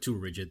was like too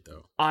rigid,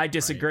 though. I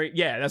disagree. Right?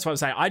 Yeah, that's what I'm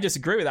saying. I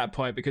disagree with that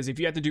point, because if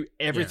you had to do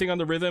everything on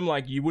the rhythm,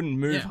 like you wouldn't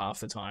move half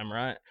the time,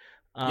 right?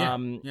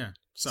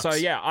 Sucks. So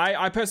yeah,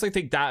 I personally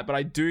think that, but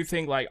I do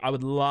think like I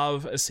would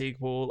love a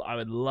sequel. I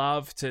would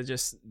love to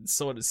just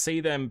sort of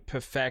see them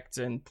perfect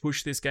and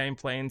push this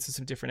gameplay into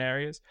some different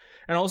areas.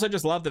 And also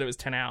just love that it was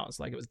 10 hours,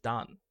 like it was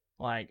done.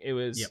 Like it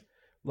was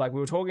like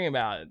we were talking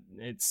about,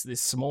 it's this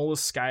smaller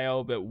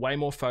scale but way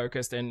more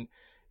focused and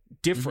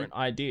different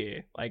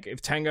idea. Like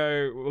if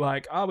Tango were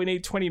like, we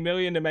need 20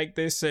 million to make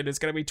this and it's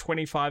going to be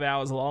 25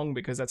 hours long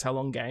because that's how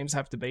long games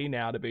have to be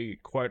now to be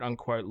quote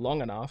unquote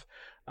long enough,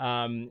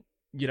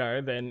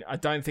 then I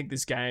don't think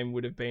this game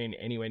would have been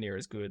anywhere near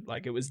as good.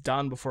 Like it was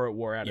done before it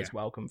wore out its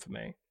welcome for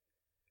me.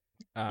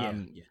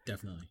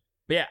 Definitely.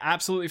 But yeah,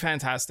 absolutely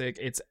fantastic.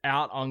 It's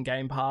out on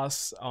Game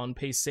Pass on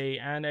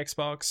PC and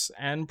Xbox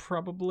and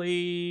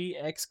probably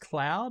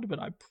xCloud, but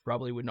I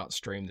probably would not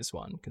stream this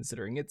one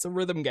considering it's a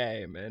rhythm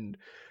game and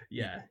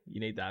you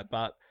need that.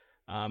 But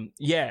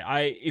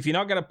if you're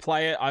not going to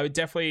play it, I would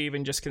definitely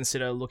even just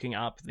consider looking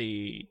up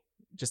the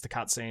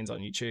cutscenes on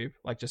YouTube.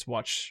 Like just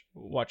watch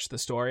the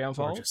story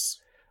unfold.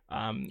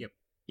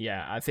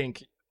 Yeah, I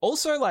think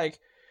also like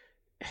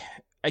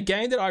a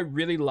game that I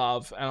really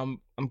love, and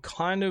I'm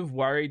kind of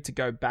worried to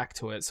go back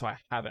to it, so I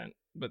haven't.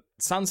 But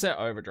Sunset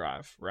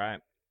Overdrive, right?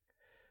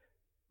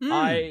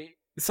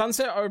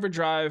 Sunset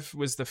Overdrive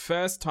was the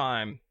first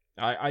time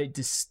I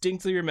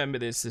distinctly remember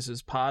this. This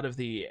was part of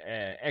the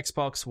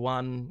Xbox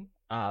One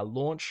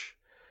launch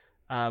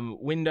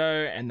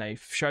window, and they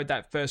showed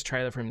that first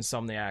trailer from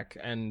Insomniac,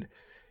 and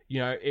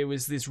it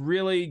was this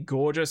really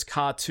gorgeous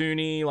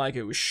cartoony, like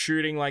it was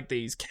shooting like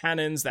these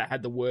cannons that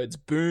had the words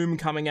boom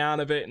coming out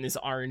of it and this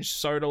orange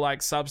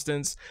soda-like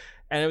substance.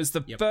 And it was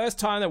the first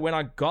time that when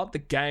I got the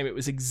game, it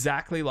was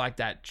exactly like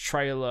that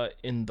trailer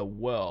in the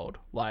world.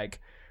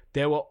 Like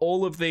there were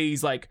all of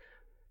these like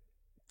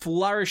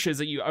flourishes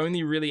that you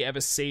only really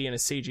ever see in a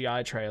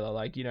CGI trailer.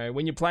 Like,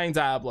 when you're playing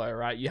Diablo,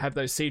 right, you have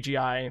those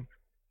CGI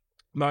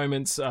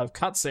moments of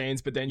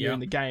cutscenes, but then you're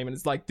in the game, and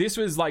it's like this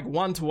was like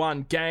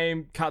 1-to-1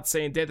 game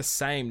cutscene. They're the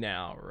same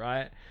now,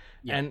 right?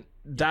 And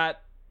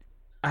that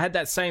I had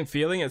that same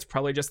feeling. It's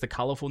probably just the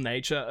colorful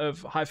nature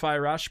of Hi-Fi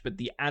Rush, but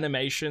the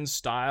animation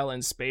style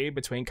and speed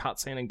between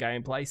cutscene and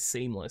gameplay,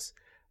 seamless,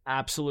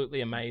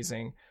 absolutely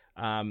amazing.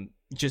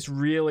 Just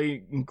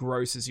really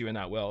engrosses you in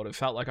that world. It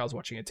felt like I was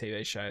watching a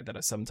TV show that I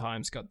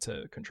sometimes got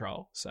to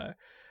control. So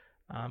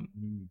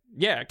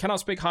cannot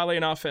speak highly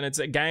enough, and it's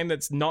a game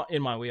that's not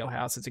in my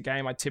wheelhouse. It's a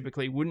game I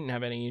typically wouldn't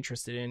have any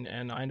interest in,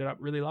 and I ended up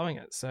really loving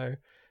it, so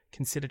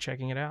consider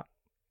checking it out.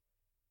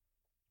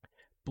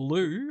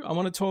 Blue, I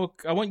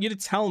want you to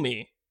tell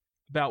me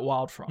about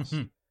Wildfrost.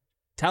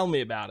 Tell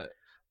me about it.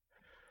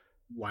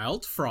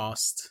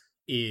 Wildfrost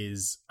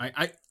is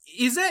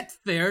is it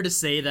fair to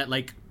say that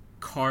like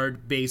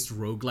card-based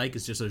roguelike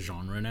is just a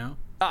genre now?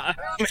 I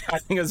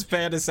think it's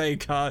fair to say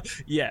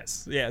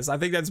yes. I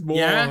think that's more.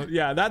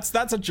 Yeah, that's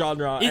a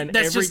genre, and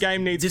every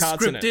game needs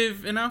cards in it.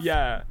 Descriptive enough.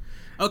 Yeah.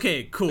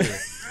 Okay. Cool.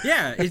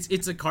 Yeah,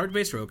 it's a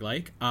card-based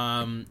roguelike.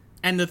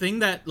 And the thing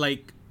that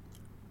like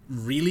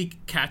really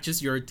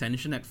catches your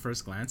attention at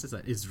first glance is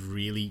that it's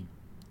really.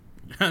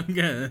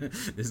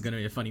 This is gonna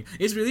be funny.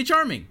 It's really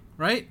charming,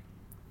 right?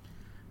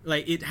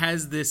 Like it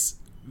has this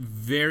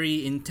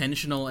very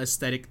intentional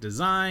aesthetic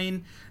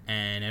design,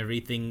 and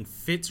everything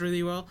fits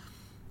really well.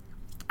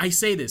 I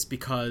say this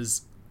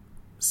because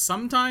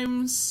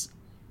sometimes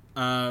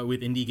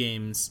with indie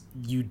games,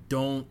 you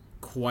don't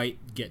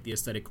quite get the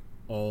aesthetic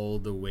all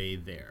the way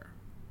there.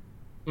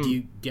 Do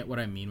you get what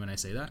I mean when I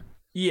say that?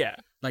 Yeah.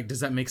 Like,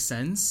 does that make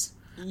sense?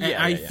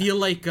 Yeah, I feel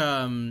like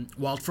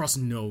Wildfrost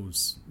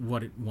knows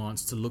what it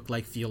wants to look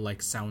like, feel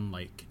like, sound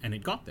like, and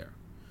it got there.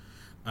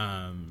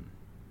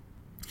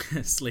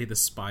 Slay the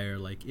Spire,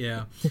 like,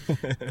 yeah.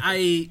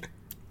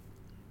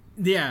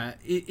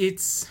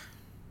 It's...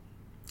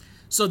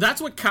 So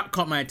that's what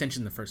caught my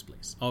attention in the first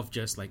place, of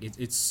just, like,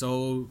 it's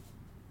so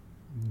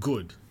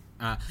good.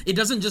 It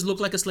doesn't just look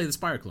like a Slay the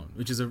Spire clone,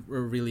 which is a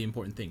really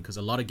important thing, because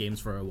a lot of games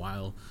for a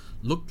while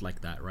looked like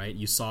that, right?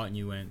 You saw it and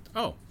you went,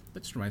 oh,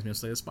 that just reminds me of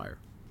Slay the Spire.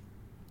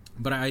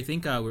 But I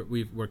think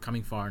we're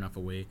coming far enough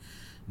away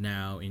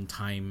now in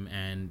time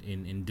and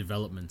in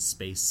development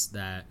space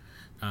that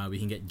we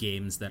can get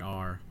games that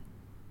are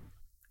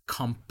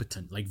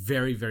competent, like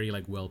very, very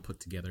like well put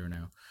together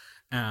now.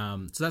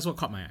 So that's what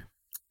caught my eye.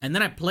 And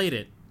then I played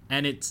it,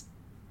 and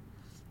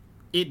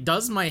it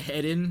does my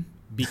head in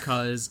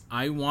because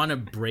I want to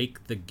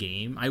break the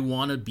game. I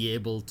want to be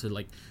able to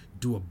like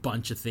do a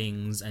bunch of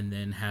things and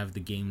then have the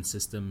game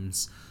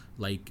systems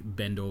like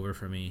bend over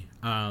for me.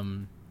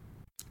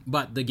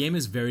 But the game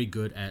is very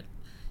good at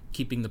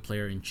keeping the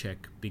player in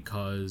check,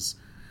 because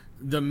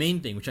the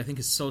main thing, which I think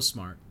is so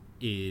smart,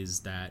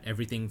 is that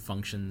everything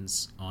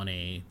functions on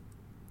a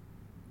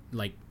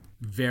like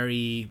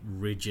very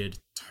rigid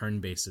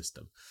turn-based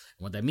system.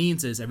 And what that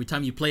means is every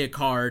time you play a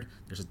card,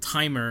 there's a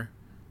timer,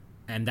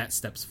 and that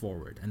steps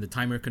forward, and the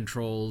timer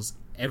controls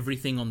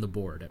everything on the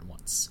board at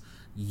once.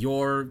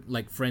 Your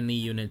like friendly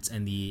units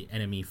and the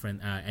enemy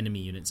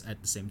units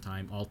at the same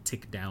time all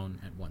tick down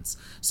at once.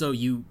 So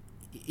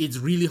it's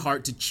really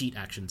hard to cheat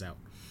actions out,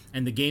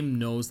 and the game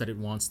knows that it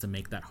wants to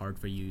make that hard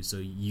for you, so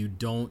you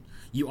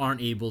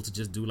aren't able to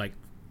just do like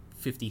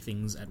 50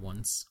 things at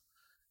once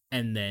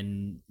and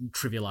then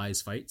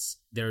trivialize fights.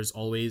 There's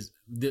always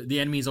the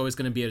enemy is always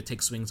going to be able to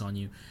take swings on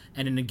you,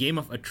 and in a game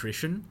of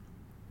attrition,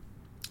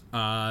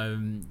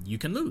 you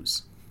can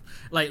lose.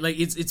 Like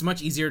it's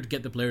much easier to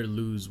get the player to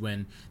lose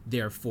when they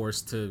are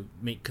forced to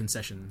make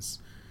concessions,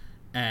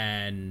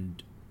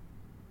 and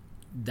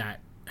that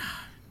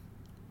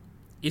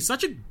it's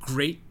such a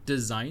great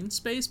design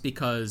space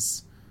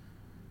because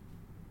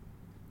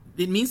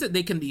it means that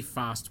they can be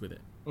fast with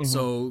it. Mm-hmm.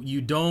 So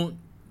you don't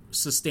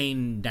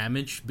sustain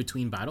damage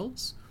between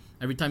battles.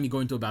 Every time you go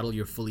into a battle,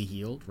 you're fully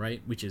healed,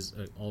 right? Which is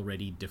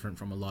already different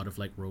from a lot of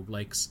like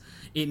roguelikes.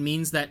 It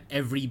means that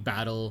every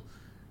battle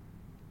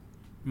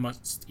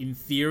must, in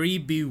theory,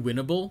 be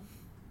winnable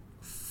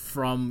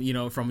from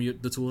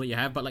the tool that you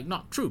have, but like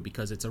not true,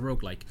 because it's a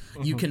roguelike.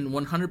 Mm-hmm. You can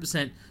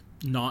 100%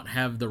 not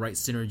have the right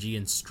synergy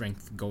and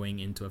strength going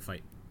into a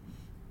fight.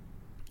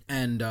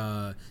 And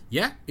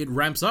it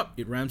ramps up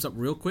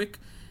real quick,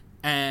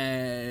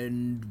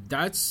 and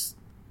that's,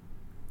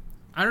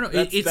 I don't know,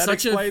 that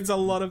explains a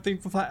lot of the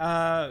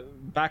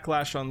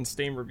backlash on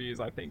Steam reviews,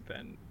 I think,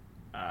 then.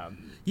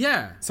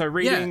 So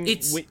reading,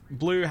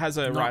 Blue has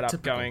a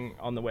write-up going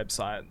on the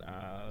website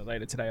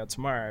later today or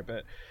tomorrow,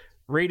 but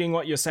reading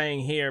what you're saying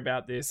here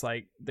about this,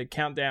 like the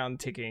countdown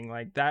ticking,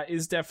 like that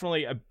is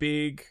definitely a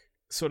big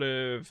sort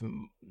of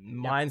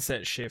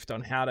mindset shift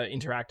on how to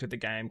interact with the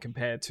game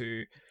compared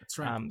to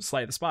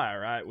Slay the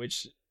Spire, right?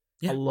 Which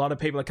a lot of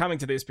people are coming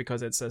to this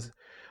because it says,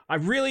 I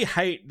really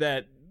hate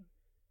that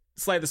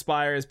Slay the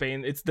Spire has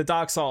been, it's the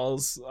Dark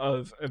Souls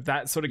of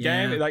that sort of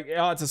game. Like,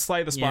 it's a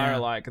Slay the Spire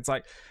like. It's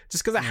like,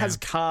 just because it has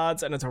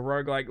cards and it's a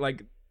roguelike,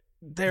 like,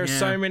 there are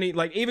so many,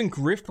 like, even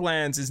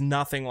Griftlands is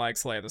nothing like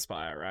Slay the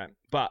Spire, right?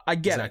 But I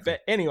get it.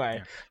 But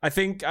anyway, I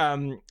think,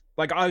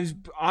 like, I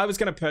was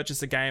going to purchase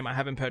the game. I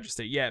haven't purchased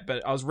it yet,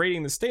 but I was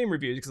reading the Steam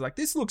reviews because, like,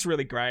 this looks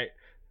really great.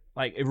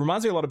 Like, it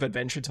reminds me a lot of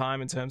Adventure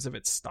Time in terms of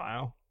its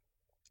style.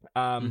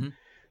 But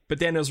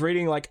then I was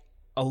reading, like,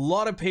 a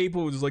lot of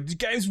people was like, this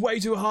game's way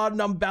too hard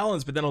and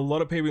unbalanced, but then a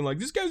lot of people were like,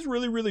 this game's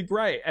really, really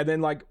great. And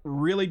then like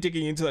really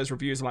digging into those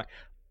reviews, I'm like,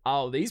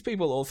 oh, these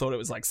people all thought it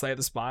was like Slay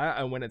the Spire,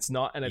 and when it's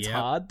not and it's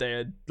hard,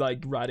 they're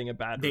like writing a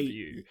bad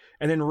review.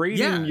 And then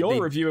reading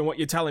your review and what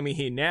you're telling me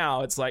here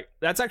now, it's like,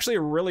 that's actually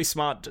a really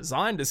smart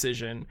design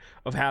decision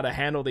of how to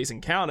handle these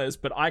encounters,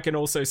 but I can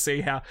also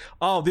see how,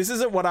 oh, this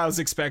isn't what I was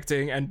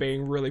expecting, and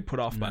being really put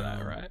off by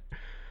that, right?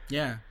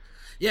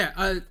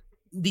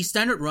 The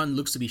standard run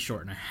looks to be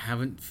short, and I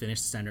haven't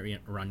finished the standard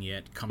run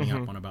yet, coming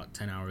up on about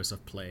 10 hours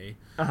of play.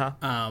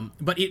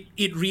 But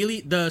it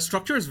really, the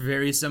structure is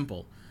very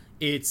simple.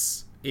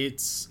 It's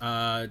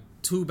 2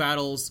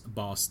 battles,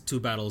 boss, 2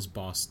 battles,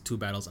 boss, 2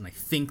 battles, and I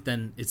think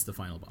then it's the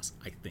final boss,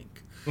 I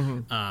think.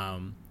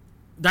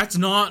 That's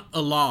not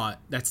a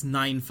lot. That's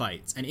 9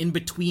 fights. And in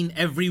between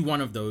every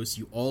one of those,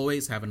 you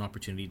always have an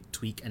opportunity to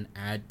tweak and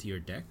add to your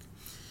deck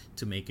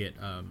to make it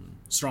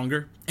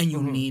stronger, and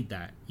you need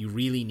that. You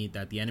really need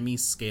that. The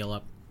enemies scale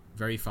up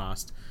very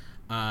fast.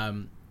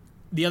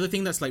 The other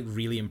thing that's like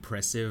really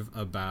impressive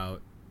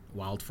about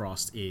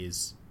Wildfrost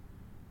is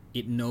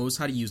it knows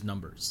how to use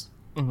numbers.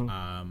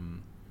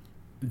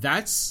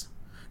 That's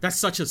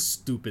such a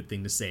stupid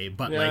thing to say,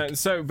 but like,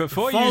 so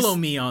before follow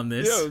me on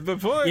this.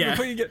 Before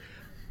you get,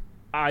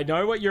 I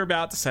know what you're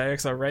about to say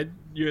because I read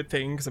your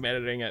thing because I'm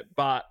editing it,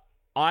 but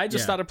I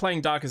just started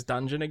playing Darkest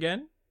Dungeon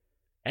again,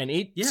 and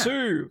it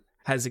too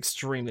has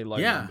extremely low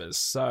numbers.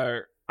 So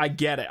I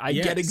get it. I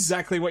get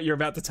exactly what you're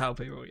about to tell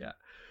people.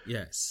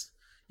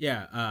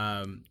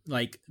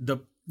 Like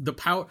the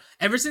power,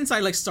 ever since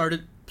I like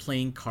started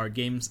playing card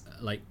games,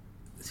 like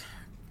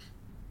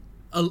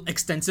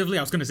extensively,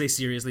 I was going to say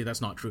seriously,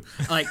 that's not true.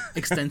 Like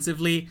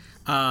extensively,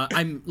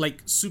 I'm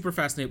like super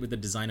fascinated with the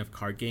design of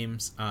card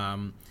games.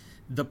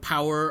 The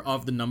power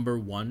of the number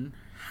 1,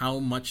 how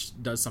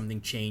much does something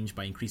change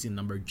by increasing the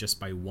number just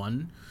by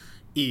 1,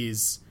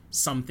 is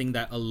something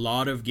that a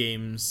lot of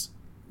games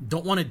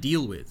don't want to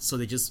deal with, so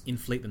they just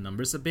inflate the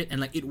numbers a bit,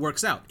 and like it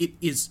works out. It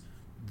is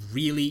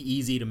really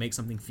easy to make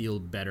something feel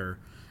better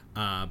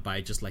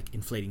by just like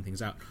inflating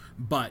things out.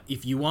 But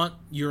if you want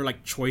your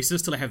like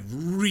choices to like have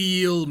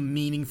real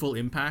meaningful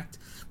impact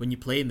when you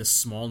play in the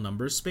small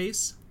numbers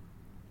space,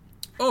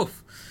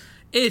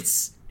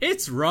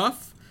 it's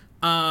rough.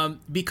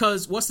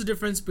 Because what's the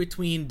difference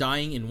between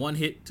dying in 1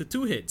 hit to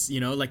 2 hits? You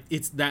know, like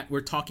it's that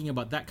we're talking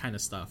about that kind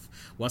of stuff.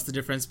 What's the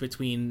difference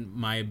between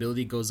my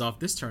ability goes off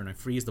this turn, I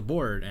freeze the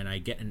board, and I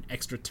get an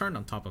extra turn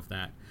on top of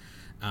that,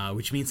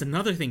 which means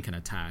another thing can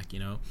attack, you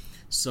know?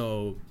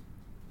 So,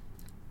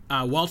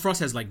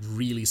 Wildfrost has like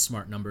really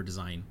smart number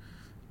design,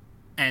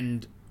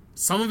 and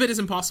some of it is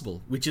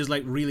impossible, which is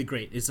like really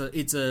great. It's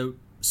a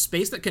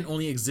space that can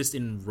only exist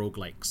in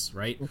roguelikes,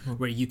 right? Mm-hmm.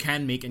 Where you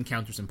can make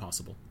encounters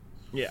impossible.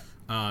 Yeah.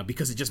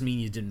 Because it just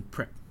means you didn't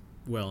prep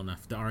well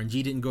enough. The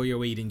RNG didn't go your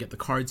way. You didn't get the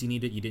cards you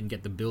needed. You didn't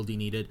get the build you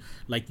needed.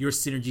 Like, your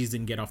synergies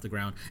didn't get off the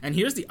ground. And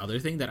here's the other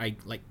thing that I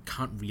like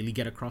can't really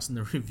get across in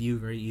the review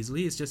very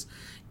easily. It's just,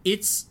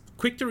 it's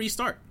quick to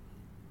restart.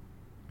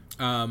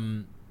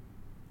 You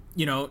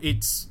know,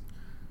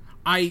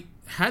 I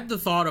had the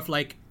thought of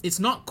like, it's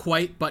not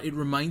quite, but it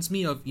reminds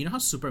me of, you know how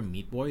Super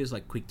Meat Boy is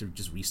like quick to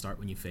just restart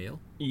when you fail?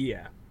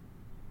 Yeah.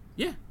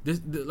 Yeah.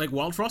 Like,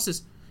 Wildfrost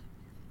is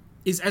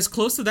as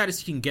close to that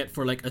as you can get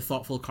for like a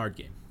thoughtful card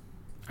game.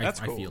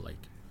 That's cool. I feel like.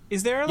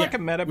 Is there like a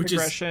meta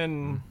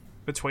progression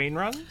between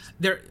runs?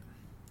 There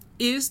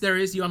is.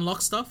 You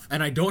unlock stuff,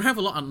 and I don't have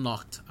a lot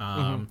unlocked.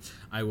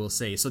 I will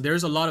say so.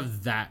 There's a lot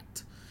of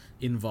that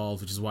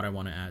involved, which is what I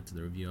want to add to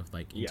the review of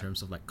like in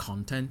terms of like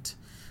content.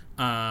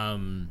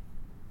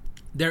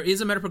 There is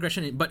a meta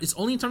progression, but it's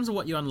only in terms of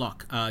what you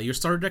unlock. Your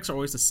starter decks are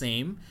always the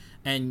same,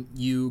 and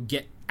you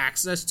get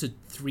access to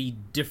 3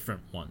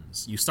 different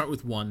ones. You start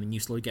with 1, and you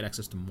slowly get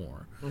access to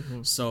more.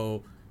 Mm-hmm.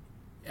 So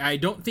I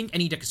don't think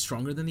any deck is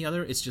stronger than the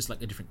other. It's just like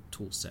a different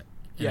tool set.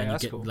 And then you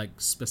get cool. like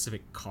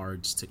specific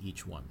cards to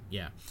each one.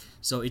 Yeah.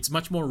 So it's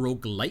much more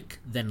roguelike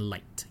than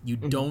light. You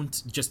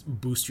don't just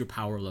boost your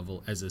power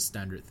level as a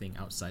standard thing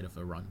outside of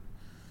a run.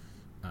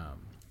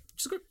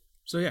 Which is good.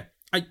 So yeah,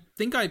 I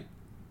think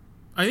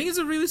it's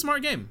a really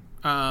smart game.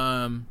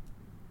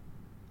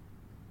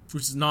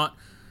 Which is not,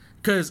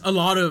 because a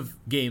lot of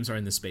games are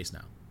in this space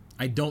now.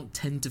 I don't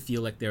tend to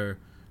feel like they're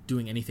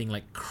doing anything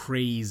like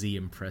crazy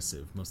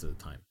impressive most of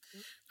the time.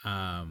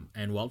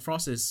 And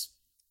Wildfrost is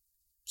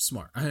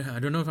smart. I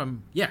don't know if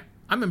I'm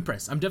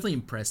impressed. I'm definitely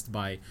impressed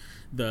by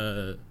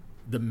the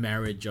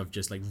marriage of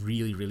just like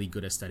really, really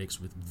good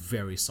aesthetics with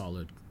very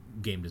solid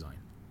game design.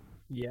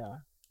 Yeah.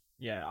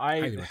 I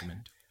highly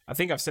recommend. I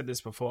think I've said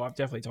this before. I've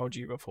definitely told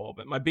you before,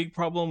 but my big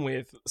problem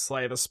with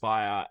Slay the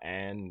Spire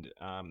and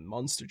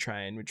Monster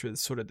Train, which was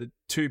sort of the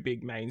 2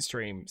 big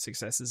mainstream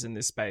successes in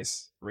this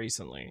space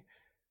recently,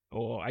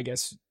 or I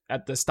guess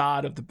at the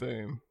start of the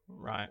boom,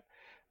 right?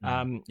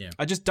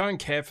 I just don't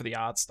care for the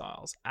art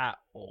styles at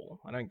all.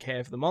 I don't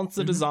care for the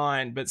monster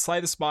design, but Slay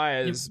the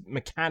Spire's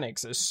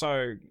mechanics are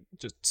so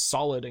just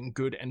solid and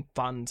good and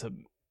fun to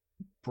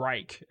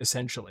break,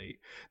 essentially,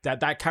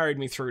 that carried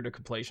me through to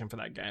completion for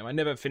that game. I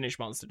never finished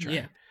Monster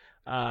Train.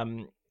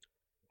 But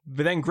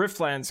then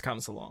Griftlands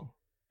comes along,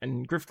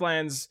 and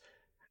Griftlands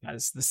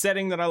has the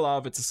setting that I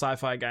love. It's a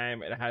sci-fi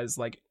game. It has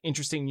like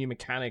interesting new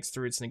mechanics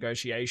through its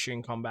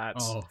negotiation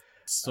combats. Oh,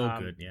 so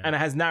good. Yeah. And it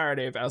has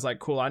narrative. I was like,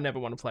 cool, I never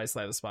want to play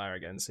Slay the Spire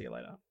again. See you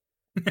later.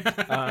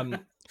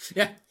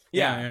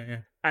 Yeah.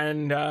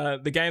 And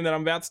the game that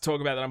I'm about to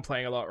talk about that I'm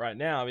playing a lot right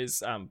now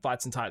is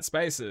Fights in Tight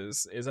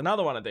Spaces, is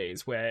another one of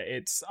these where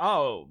it's,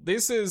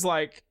 this is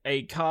like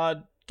a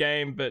card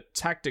game but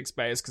tactics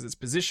based because it's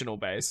positional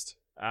based.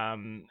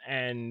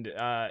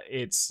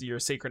 It's you're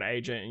a secret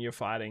agent and you're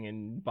fighting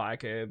in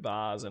biker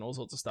bars and all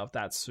sorts of stuff.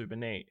 That's super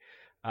neat.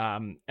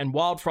 And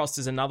Wildfrost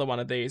is another one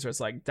of these where it's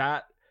like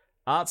that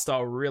art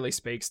style really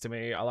speaks to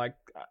me. I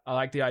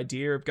like the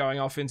idea of going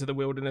off into the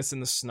wilderness in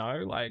the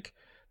snow. Like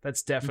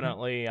that's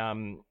definitely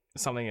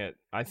something that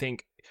I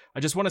think I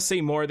just want to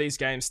see more of these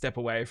games step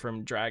away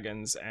from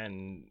dragons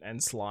and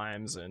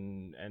slimes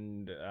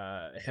and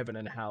heaven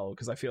and hell,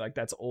 because I feel like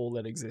that's all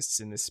that exists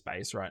in this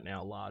space right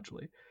now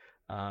largely.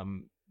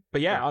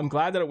 But yeah, I'm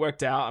glad that it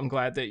worked out. I'm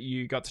glad that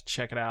you got to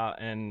check it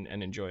out and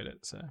enjoyed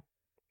it. So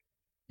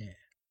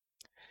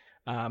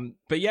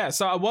but yeah,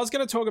 so I was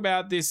going to talk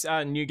about this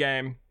new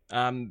game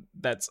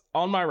that's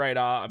on my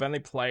radar. I've only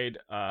played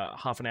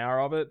half an hour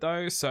of it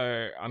though,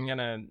 so I'm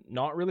gonna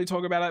not really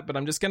talk about it, but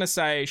I'm just gonna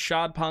say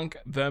Shardpunk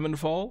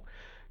Verminfall.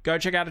 Go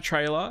check out a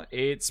trailer.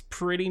 It's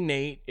pretty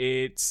neat.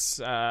 It's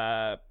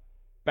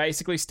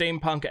basically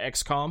steampunk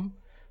XCOM,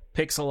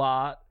 pixel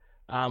art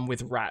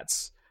with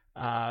rats.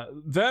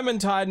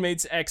 Vermintide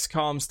meets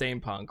XCOM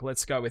steampunk.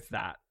 Let's go with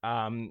that.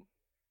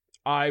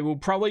 I will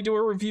probably do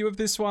a review of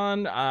this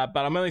one, but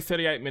I'm only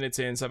 38 minutes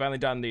in, so I've only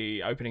done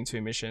the opening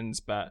 2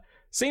 missions, but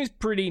seems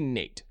pretty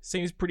neat.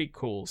 Seems pretty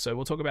cool. So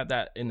we'll talk about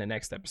that in the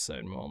next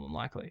episode, more than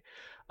likely.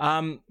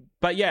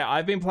 But yeah,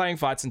 I've been playing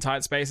Fights in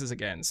Tight Spaces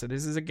again. So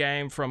this is a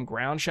game from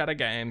Ground Shatter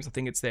Games. I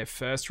think it's their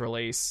first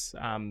release,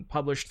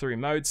 published through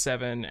Mode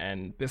 7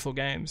 and Biffle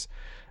Games.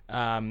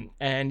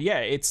 And yeah,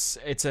 it's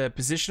a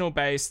positional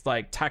based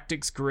like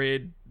tactics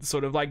grid,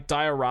 sort of like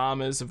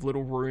dioramas of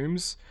little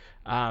rooms.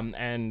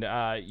 and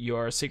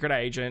you're a secret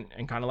agent,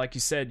 and kind of like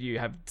you said, you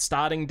have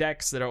starting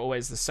decks that are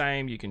always the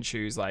same. You can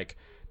choose like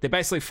they're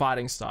basically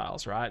fighting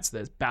styles, right? So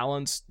there's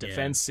balanced,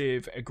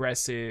 defensive,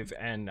 aggressive,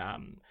 and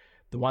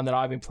the one that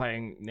I've been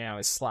playing now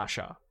is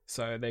slasher.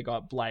 So they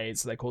got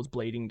blades, so they cause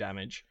bleeding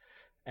damage.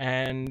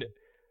 And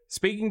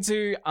speaking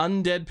to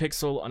Undead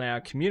Pixel on our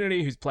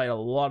community, who's played a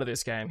lot of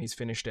this game, he's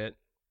finished it,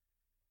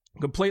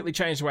 completely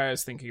changed the way I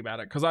was thinking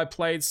about it, because I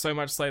played so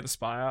much Slay the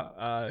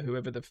Spire,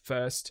 whoever the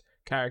first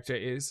character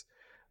is.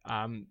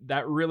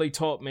 That really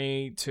taught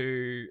me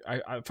to...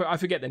 I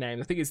forget the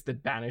name. I think it's the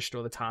Banished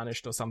or the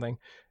Tarnished or something.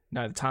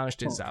 No, the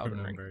Tarnished is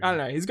Elden Ring. I don't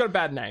know. He's got a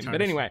bad name. Tarnished.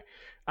 But anyway,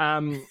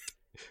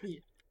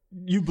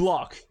 you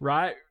block,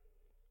 right?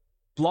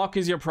 Block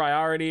is your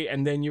priority,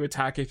 and then you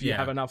attack if you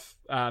have enough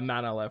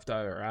mana left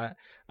over,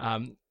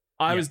 right?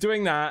 I was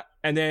doing that,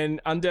 and then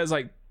Undead's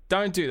like,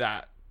 don't do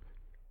that.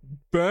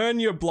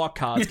 Burn your block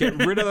cards, get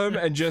rid of them,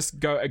 and just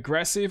go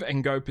aggressive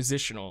and go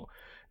positional.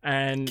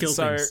 And kill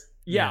so, things.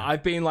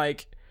 I've been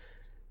like,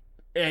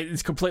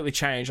 it's completely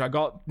changed. I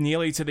got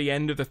nearly to the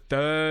end of the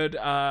third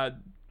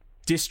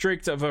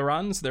district of a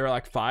run, so there are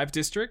like 5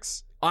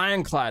 districts.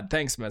 Ironclad,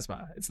 thanks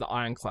Mesmer. It's the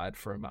Ironclad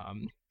from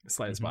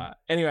Slay the Spire.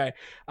 Anyway,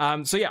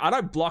 so I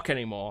don't block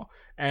anymore.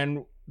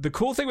 And the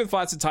cool thing with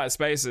fights in tight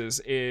spaces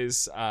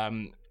is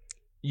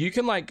you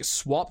can like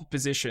swap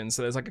positions.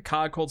 So there's like a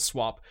card called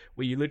Swap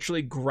where you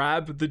literally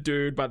grab the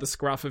dude by the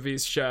scruff of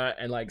his shirt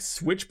and like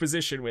switch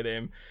position with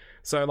him.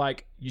 So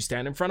like you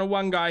stand in front of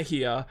one guy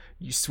here,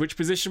 you switch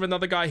position with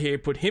another guy here,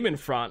 put him in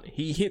front,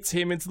 he hits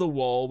him into the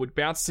wall, which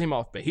bounces him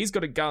off, but he's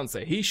got a gun, so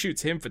he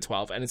shoots him for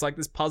 12, and it's like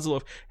this puzzle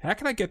of how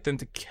can I get them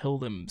to kill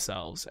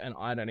themselves and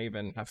I don't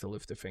even have to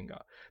lift a finger.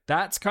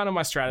 That's kind of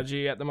my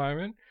strategy at the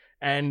moment,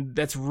 and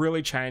that's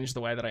really changed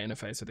the way that I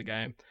interface with the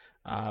game.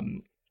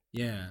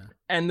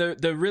 And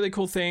the really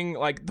cool thing,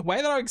 like the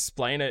way that I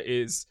explain it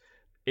is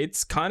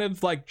it's kind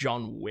of like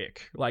John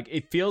Wick. Like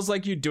it feels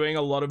like you're doing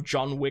a lot of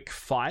John Wick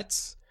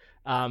fights,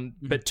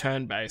 but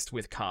turn-based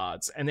with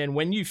cards. And then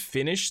when you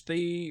finish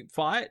the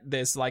fight,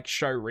 there's like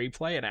show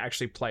replay and it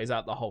actually plays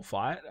out the whole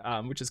fight,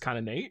 which is kind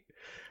of neat.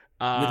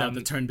 Without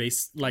the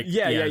turn-based, like,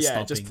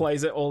 it just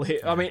plays it all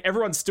hit. I mean,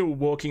 everyone's still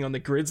walking on the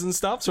grids and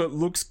stuff, so it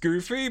looks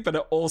goofy, but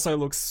it also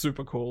looks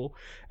super cool.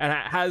 And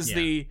it has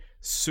the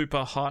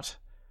super hot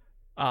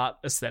art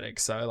aesthetic,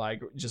 so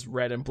like just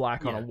red and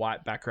black on a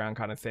white background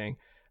kind of thing.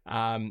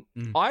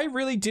 I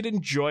really did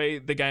enjoy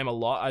the game a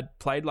lot. I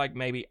played like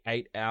maybe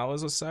 8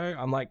 hours or so.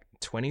 I'm like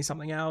 20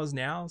 something hours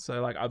now,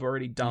 so like I've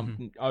already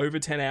dumped over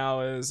 10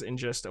 hours in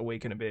just a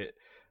week and a bit.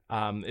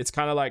 It's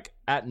kind of like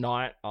at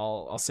night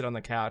I'll sit on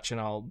the couch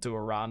and I'll do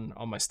a run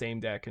on my Steam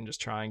Deck and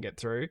just try and get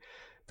through.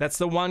 That's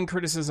the one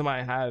criticism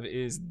I have,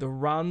 is the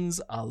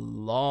runs are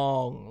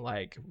long,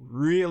 like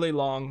really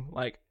long,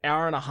 like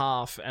hour and a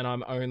half, and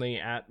I'm only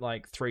at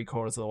like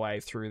 3/4 of the way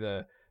through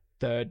the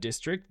third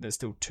district. There's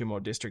still 2 more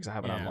districts I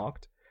haven't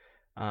unlocked.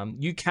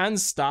 You can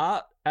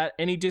start at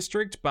any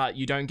district, but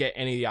you don't get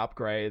any of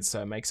the upgrades,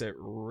 so it makes it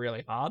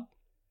really hard.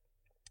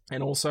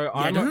 And also,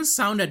 it doesn't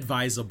sound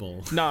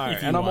advisable. No,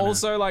 and I'm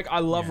also like, I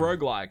love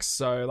roguelikes,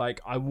 so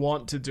like I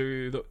want to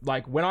do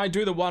like when I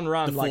do the one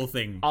run, the full like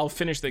thing. I'll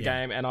finish the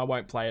game and I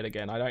won't play it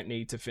again. I don't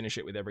need to finish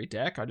it with every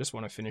deck. I just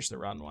want to finish the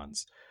run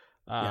once.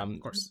 Of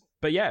course.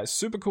 But yeah,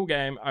 super cool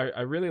game.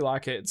 I really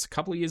like it. It's a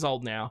couple of years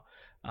old now.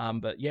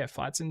 But yeah,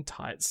 fights in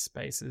tight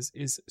spaces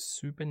is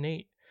super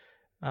neat.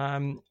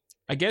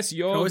 I guess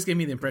it always gave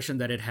me the impression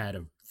that it had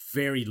a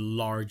very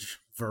large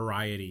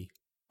variety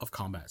of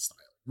combat style,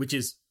 which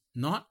is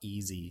not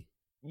easy.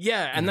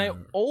 Yeah, and they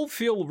all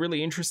feel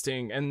really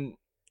interesting. And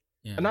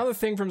another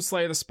thing from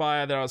Slay the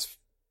Spire that I was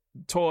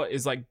taught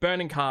is like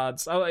burning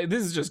cards.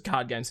 This is just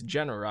card games in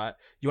general, right?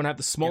 You want to have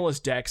the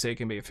smallest deck so you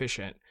can be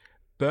efficient.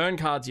 Burn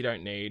cards you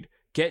don't need.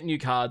 Get new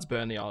cards,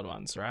 burn the old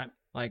ones, right?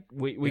 Like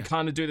we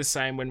kind of do the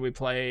same when we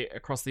play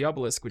Across the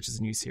Obelisk, which is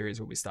a new series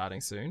we'll be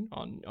starting soon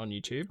on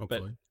YouTube.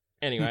 Hopefully.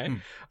 But anyway,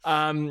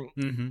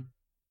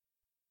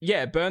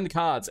 yeah, burn the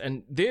cards.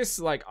 And this,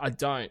 like, I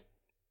don't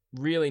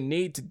really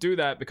need to do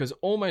that because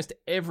almost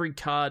every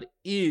card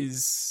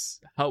is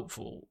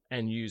helpful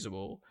and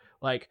usable.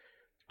 Like,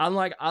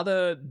 unlike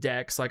other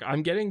decks, like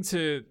I'm getting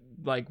to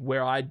like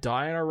where I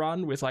die in a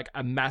run with like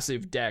a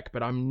massive deck,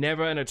 but I'm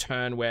never in a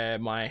turn where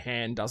my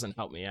hand doesn't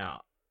help me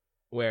out.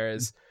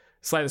 Whereas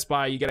Slay the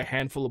Spire, you get a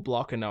handful of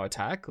block and no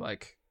attack.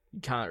 Like, you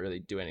can't really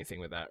do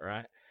anything with that,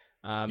 right?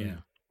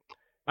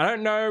 I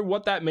don't know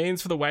what that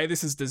means for the way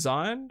this is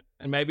designed,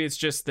 and maybe it's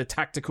just the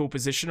tactical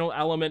positional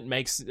element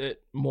makes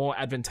it more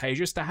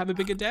advantageous to have a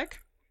bigger deck.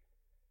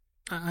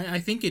 I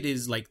think it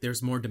is like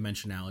there's more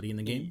dimensionality in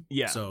the game.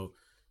 Yeah. So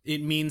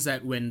it means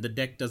that when the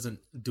deck doesn't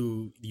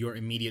do your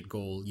immediate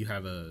goal, you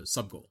have a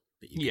sub goal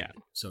that you can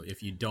do. So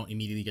if you don't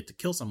immediately get to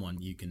kill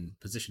someone, you can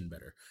position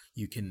better.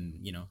 You can,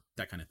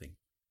 that kind of thing.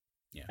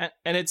 Yeah.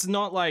 And it's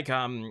not like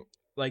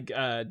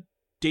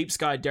Deep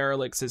Sky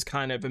Derelicts is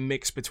kind of a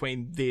mix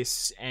between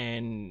this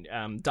and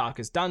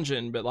Darkest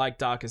Dungeon, but like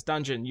Darkest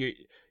Dungeon,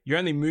 you're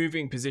only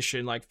moving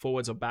position like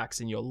forwards or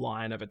backs in your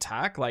line of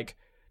attack. Like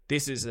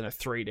this is in a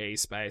 3D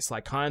space,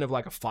 like kind of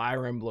like a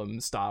Fire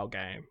Emblem style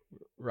game,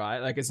 right?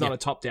 Like it's not a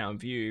top-down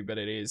view, but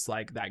it is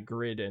like that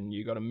grid, and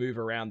you got to move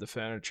around the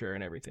furniture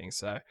and everything.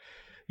 So,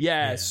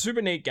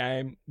 super neat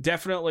game.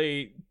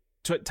 Definitely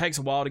takes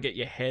a while to get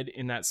your head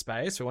in that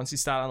space, but once you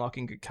start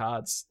unlocking good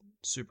cards,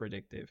 super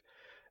addictive.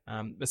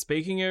 But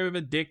speaking of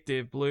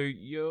addictive, Blue,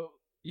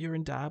 you're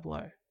in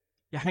Diablo.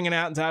 You're hanging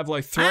out in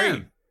Diablo 3.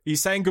 Are you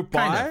saying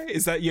goodbye? Kind of.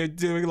 Is that you're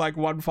doing like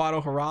one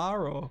final hurrah,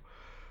 or?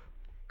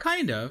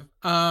 Kind of.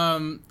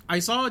 I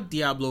saw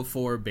Diablo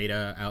 4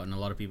 beta out and a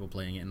lot of people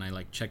playing it, and I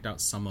like checked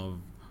out some of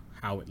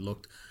how it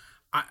looked.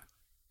 I'm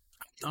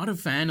not a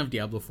fan of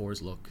Diablo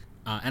 4's look.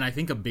 And I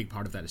think a big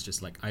part of that is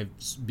just like I've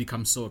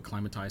become so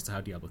acclimatized to how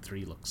Diablo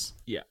 3 looks.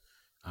 Yeah.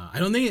 I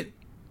don't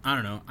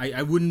know.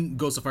 I wouldn't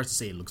go so far as to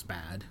say it looks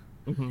bad.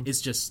 Mm-hmm. It's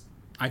just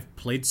I've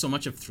played so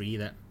much of 3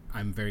 that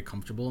I'm very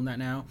comfortable in that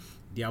now.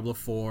 Diablo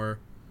 4,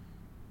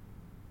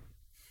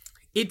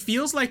 it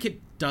feels like it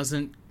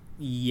doesn't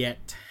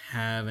yet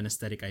have an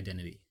aesthetic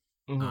identity.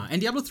 Mm-hmm.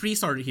 And Diablo 3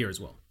 started here as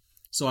well.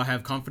 So I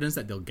have confidence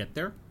that they'll get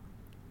there.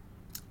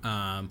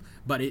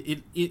 But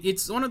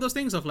it's one of those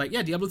things of like,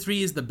 Diablo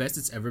 3 is the best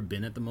it's ever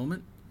been at the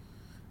moment.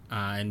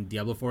 And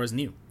Diablo 4 is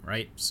new,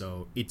 right?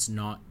 So it's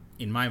not,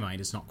 in my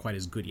mind, it's not quite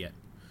as good yet.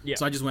 Yeah.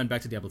 So I just went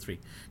back to Diablo 3.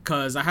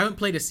 Because I haven't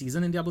played a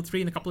season in Diablo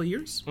 3 in a couple of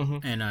years.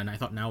 Mm-hmm. And I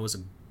thought now was a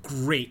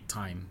great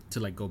time to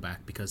like go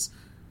back because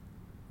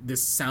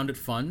this sounded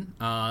fun.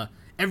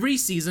 Every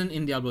season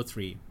in Diablo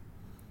 3,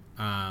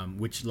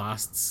 which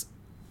lasts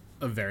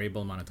a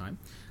variable amount of time,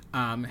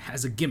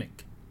 has a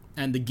gimmick.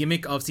 And the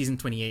gimmick of Season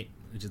 28,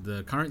 which is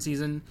the current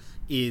season,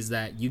 is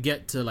that you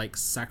get to like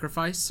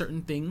sacrifice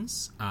certain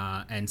things,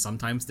 and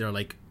sometimes they're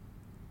like,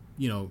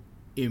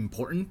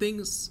 important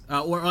things,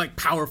 or like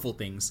powerful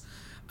things,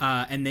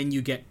 and then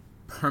you get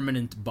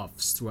permanent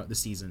buffs throughout the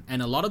season,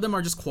 and a lot of them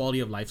are just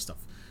quality of life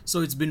stuff.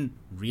 So it's been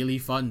really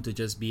fun to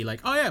just be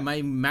like,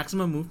 my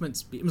maximum movement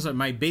speed,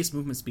 my base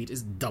movement speed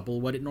is double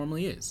what it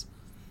normally is.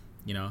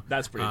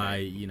 That's pretty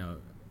neat.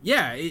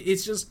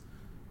 It's just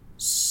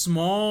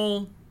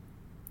small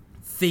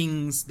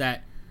things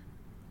that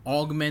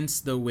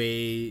augments the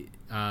way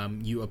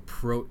you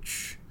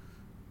approach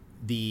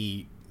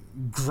the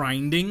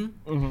grinding,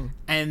 mm-hmm.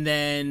 and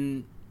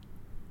then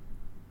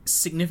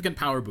significant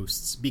power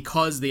boosts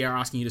because they are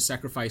asking you to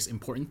sacrifice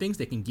important things.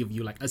 They can give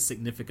you like a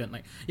significant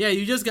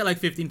you just get like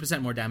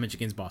 15% more damage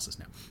against bosses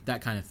now, that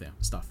kind of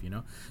stuff,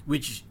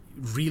 which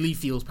really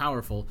feels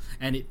powerful,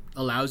 and it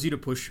allows you to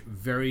push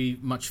very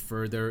much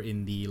further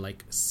in the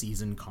like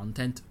season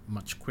content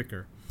much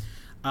quicker.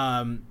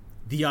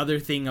 The other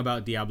thing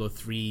about Diablo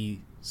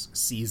 3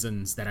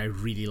 seasons that I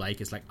really like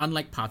is like,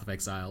 unlike Path of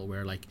Exile,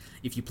 where like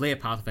if you play a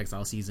Path of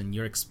Exile season,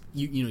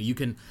 you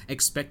can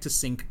expect to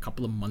sink a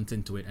couple of months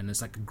into it, and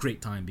it's like a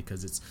great time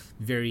because it's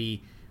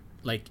very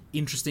like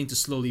interesting to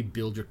slowly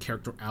build your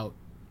character out,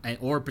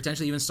 or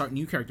potentially even start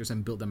new characters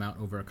and build them out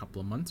over a couple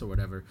of months or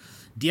whatever.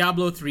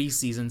 Diablo 3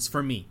 seasons,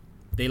 for me,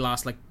 they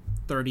last like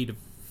 30 to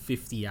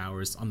 50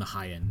 hours on the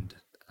high end.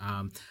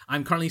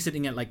 I'm currently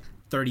sitting at like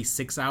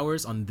 36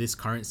 hours on this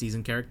current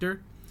season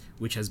character,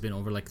 which has been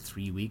over like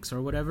 3 weeks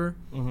or whatever.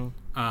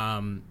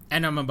 Mm-hmm.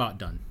 And I'm about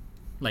done.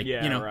 Like,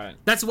 right.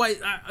 That's why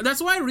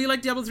I really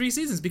like Diablo 3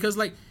 seasons, because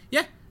like,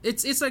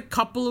 it's a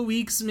couple of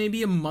weeks,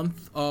 maybe a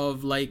month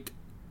of like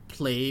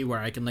play where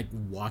I can like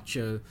watch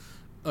a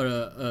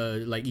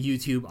like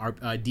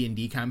YouTube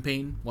D&D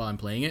campaign while I'm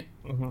playing it,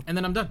 mm-hmm. and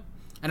then I'm done.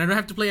 And I don't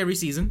have to play every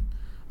season.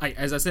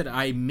 As I said,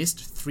 I missed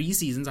 3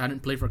 seasons. I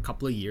hadn't played for a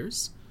couple of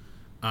years.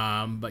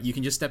 But you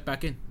can just step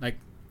back in. Like,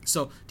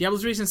 so Diablo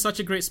 3 is in such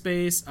a great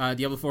space.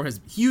 Diablo 4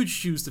 has huge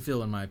shoes to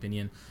fill, in my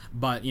opinion.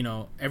 But,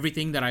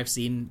 everything that I've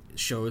seen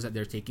shows that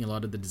they're taking a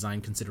lot of the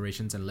design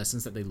considerations and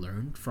lessons that they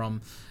learned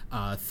from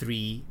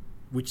 3,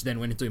 which then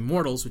went into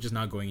Immortals, which is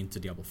now going into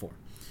Diablo 4.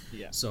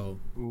 Yeah. So,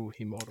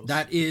 Immortals.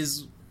 That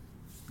is,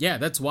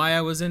 that's why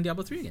I was in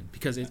Diablo 3 again.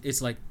 Because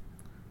it's like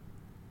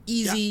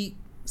easy,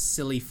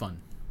 silly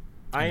fun.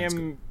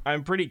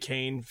 I'm pretty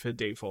keen for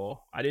D4.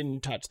 I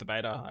didn't touch the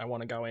beta. I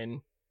want to go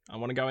in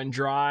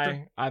dry.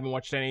 Sure. I haven't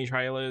watched any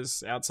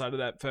trailers outside of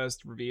that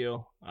first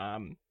reveal.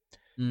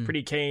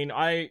 Pretty keen.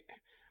 I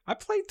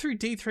played through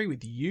D3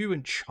 with you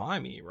and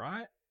Chimey,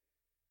 right?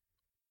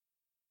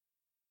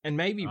 And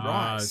maybe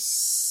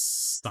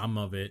Rice. Some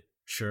of it,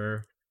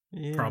 sure.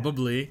 Yeah.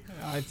 Probably.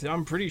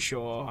 I'm pretty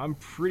sure.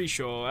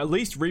 At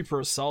least Reaper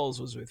of Souls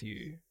was with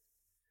you.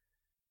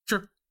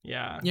 Sure.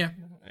 Yeah.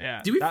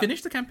 Did we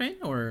finish the campaign,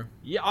 or?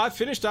 Yeah, I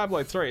finished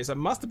Diablo 3, so it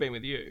must have been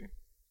with you.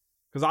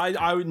 Because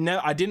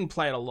I didn't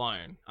play it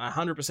alone. I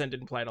 100%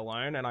 didn't play it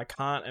alone, and I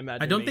can't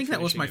imagine. I don't think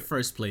that was my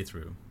first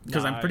playthrough.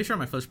 Because I'm pretty sure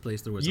my first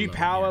playthrough was you alone,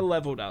 power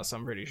leveled us,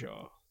 I'm pretty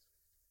sure.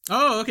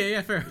 Oh, okay,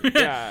 yeah, fair.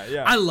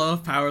 Yeah. I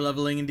love power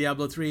leveling in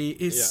Diablo 3.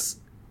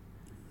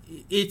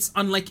 It's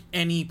unlike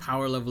any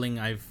power leveling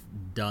I've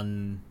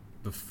done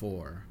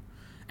before.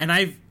 And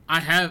I've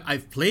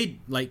played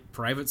like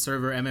private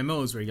server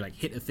MMOs where you like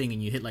hit a thing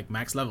and you hit like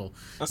max level.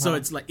 Uh-huh. So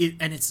it's like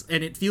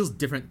it feels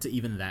different to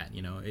even that,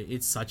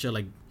 It's such a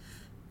like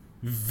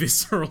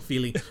visceral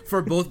feeling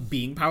for both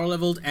being power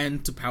leveled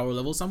and to power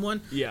level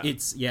someone. Yeah.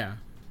 It's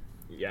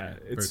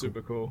it's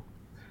super cool.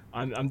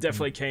 I'm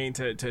definitely keen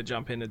to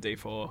jump into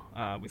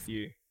D4 with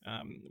you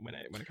when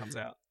it comes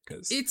out,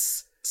 because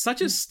it's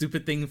such a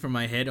stupid thing from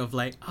my head of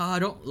like, I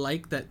don't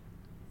like that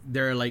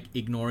they're like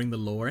ignoring the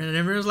lore, and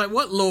everyone's like,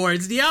 what lore?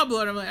 It's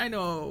Diablo. And I'm like, I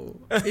know,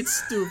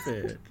 it's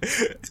stupid,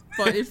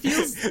 but it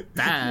feels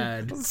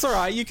bad. It's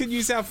alright, you can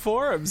use our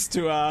forums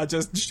to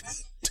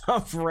just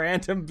dump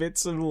random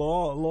bits of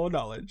lore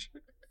knowledge.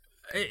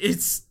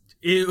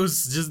 It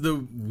was just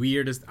the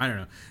weirdest. I don't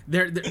know.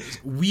 There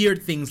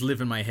weird things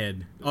live in my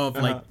head of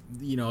like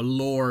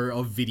lore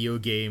of video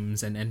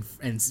games and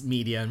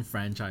media and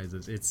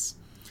franchises. It's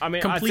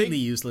completely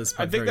useless.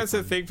 I think that's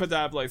the thing for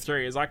Diablo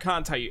 3 is I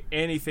can't tell you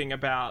anything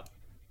about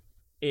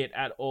it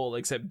at all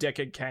except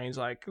Deckard Cain's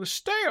like,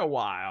 stay a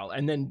while,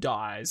 and then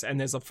dies, and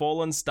there's a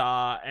fallen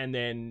star, and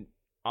then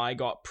I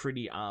got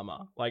pretty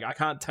armor. Like, I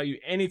can't tell you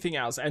anything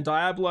else. And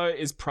Diablo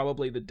is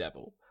probably the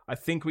devil. I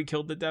think we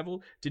killed the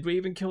devil. Did we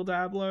even kill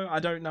Diablo? I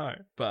don't know,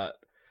 but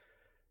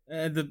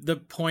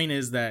the point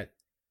is that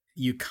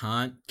you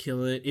can't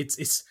kill it.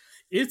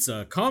 It's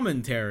a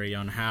commentary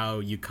on how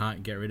you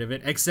can't get rid of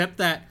it, except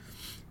that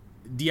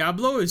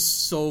Diablo is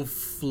so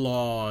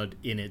flawed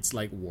in its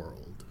like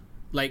world.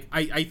 Like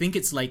I think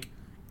it's like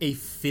a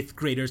fifth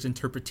grader's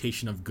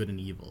interpretation of good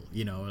and evil,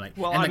 like.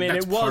 Well, and, like, I mean,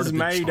 it was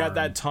made at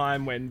that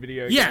time when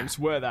video games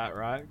were that,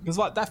 right? Because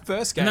like that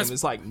first game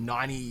is like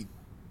 90.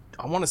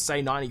 I want to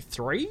say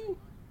 93,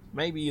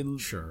 maybe.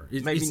 Sure,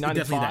 maybe it's 95.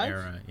 Definitely that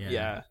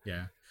era.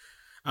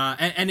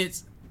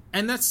 Yeah.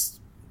 And that's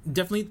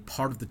definitely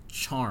part of the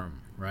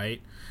charm,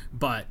 right?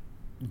 But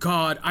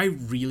God,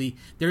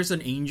 there's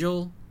an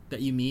angel that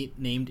you meet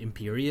named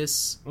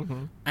Imperius,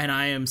 and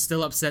I am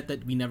still upset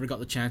that we never got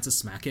the chance to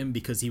smack him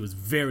because he was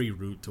very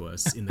rude to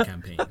us in the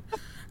campaign.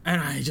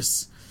 And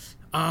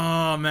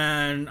oh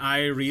man,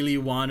 I really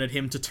wanted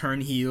him to turn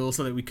heel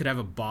so that we could have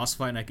a boss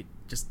fight and I could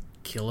just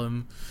kill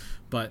him,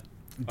 but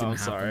it didn't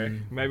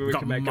happen. Maybe we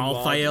can make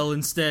Malthael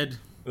instead.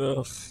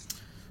 Ugh.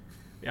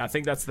 Yeah, I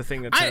think that's the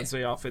thing that turns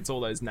me off. It's all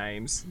those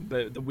names,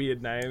 the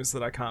weird names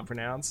that I can't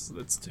pronounce.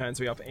 That turns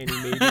me off any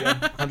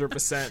media,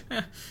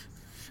 100%.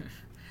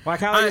 Why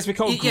can't I just be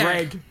called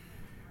Greg?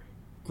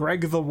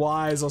 Greg the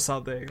Wise or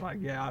something.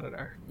 Like, I don't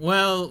know.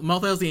 Well,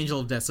 Malthael's the Angel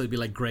of Death, so it'd be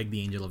like Greg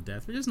the Angel of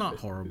Death, which is not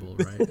horrible,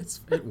 right?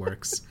 It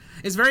works.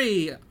 It's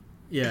very,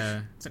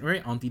 it's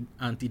very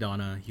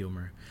anti-Donna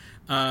humor.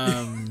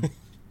 I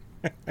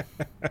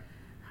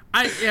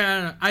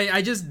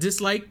just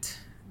disliked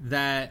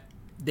that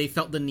they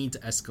felt the need to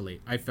escalate.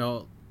 I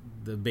felt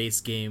the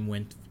base game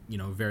went,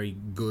 very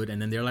good,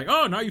 and then they're like,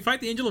 oh, now you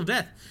fight the Angel of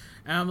Death.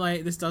 And I'm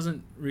like, this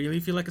doesn't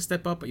really feel like a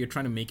step up, but you're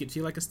trying to make it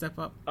feel like a step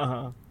up.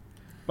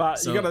 But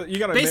so, you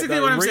gotta basically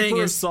admit, what I'm Reaper saying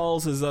of is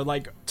Souls is a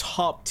like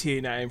top tier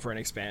name for an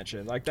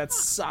expansion. Like,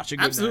 that's such a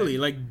good absolutely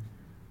name. Like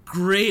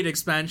great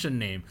expansion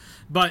name,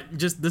 but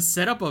just the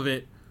setup of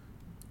it.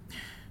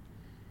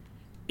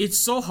 It's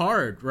so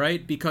hard,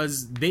 right?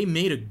 Because they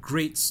made a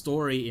great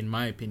story, in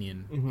my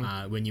opinion,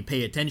 when you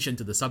pay attention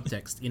to the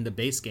subtext in the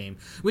base game,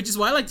 which is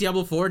why like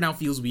Diablo 4 now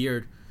feels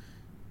weird.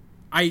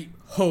 I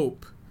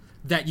hope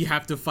that you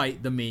have to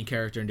fight the main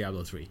character in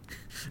Diablo 3.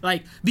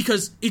 Like,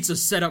 because it's a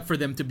setup for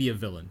them to be a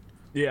villain.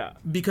 Yeah.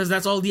 Because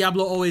that's all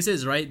Diablo always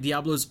is, right?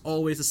 Diablo is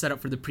always a setup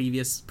for the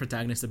previous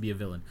protagonist to be a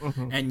villain.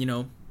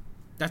 And,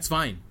 that's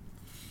fine.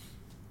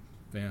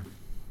 Yeah.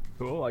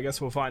 Cool, I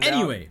guess we'll find out.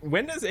 Anyway.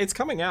 When it's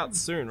coming out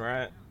soon,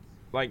 right?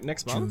 Like,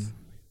 next month? June.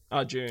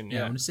 Oh, June,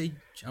 yeah. I want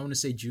to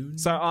say June.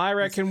 So I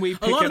reckon we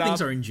pick it up. A lot of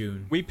things are in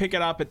June. We pick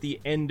it up at the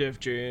end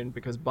of June,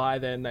 because by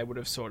then they would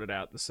have sorted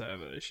out the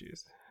server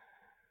issues.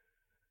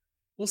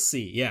 We'll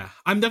see. Yeah,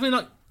 I'm definitely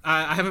not.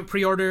 I haven't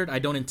pre-ordered. I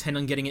don't intend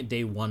on getting it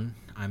day one.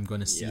 I'm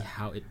going to see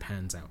how it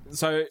pans out.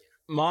 So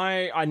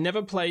I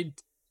played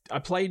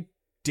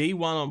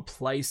D1 on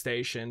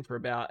PlayStation for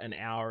about an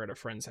hour at a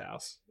friend's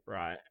house,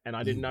 right? And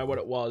I didn't know what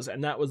it was,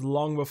 and that was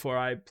long before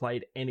I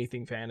played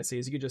anything fantasy.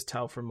 As you could just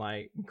tell from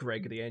my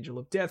Greg the Angel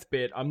of Death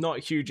bit, I'm not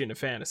huge into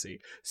fantasy,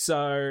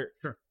 so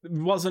it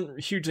wasn't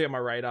hugely on my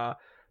radar.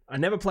 I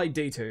never played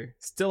D2.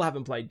 Still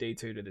haven't played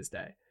D2 to this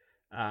day.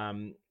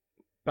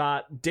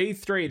 But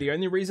D3, the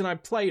only reason I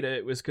played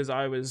it was because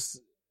it was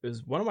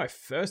one of my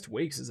first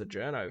weeks as a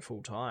journo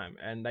full time,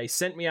 and they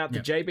sent me out to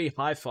JB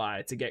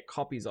Hi-Fi to get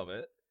copies of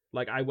it.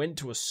 Like, I went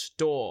to a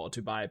store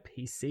to buy a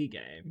PC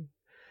game,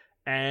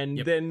 and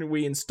then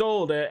we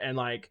installed it, and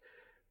like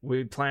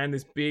we planned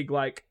this big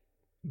like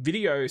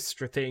video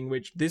thing,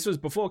 which this was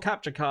before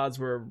capture cards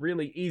were a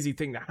really easy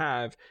thing to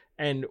have,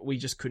 and we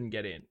just couldn't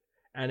get in.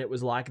 And it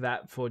was like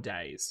that for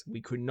days.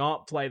 We could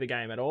not play the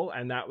game at all.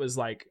 And that was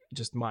like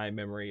just my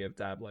memory of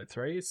Diablo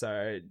 3.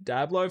 So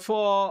Diablo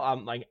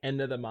 4, like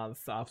end of the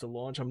month after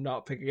launch. I'm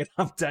not picking it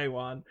up day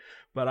one,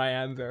 but I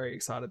am very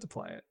excited to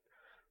play it.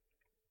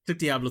 Took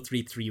Diablo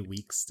 3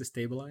 weeks to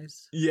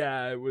stabilize.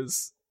 Yeah, it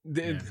was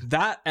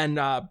that and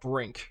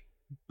Brink.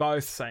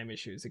 Both same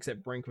issues,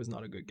 except Brink was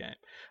not a good game.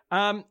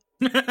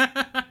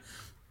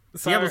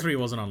 Diablo 3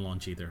 wasn't on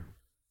launch either.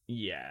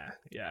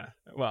 Yeah.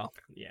 Well,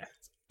 yeah,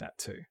 that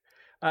too.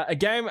 A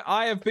game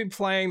I have been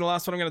playing, the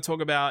last one I'm going to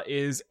talk about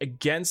is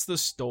Against the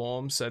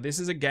Storm. So this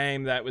is a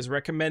game that was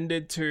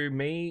recommended to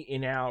me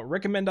in our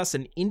Recommend Us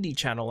an Indie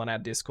channel on our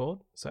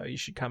Discord. So you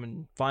should come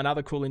and find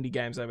other cool indie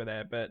games over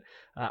there. But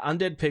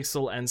Undead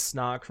Pixel and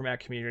Snark from our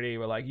community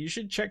were like, you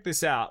should check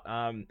this out.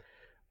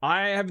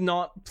 I have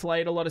not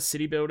played a lot of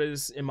city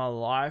builders in my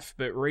life,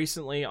 but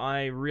recently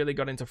I really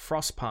got into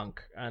Frostpunk,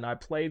 and I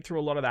played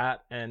through a lot of that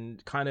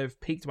and kind of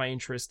piqued my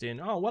interest in,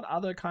 what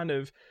other kind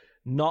of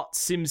not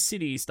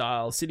SimCity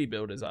style city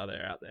builders are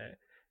there out there?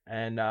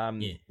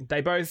 And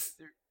they both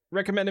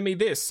recommended me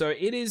this. So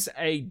it is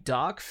a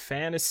dark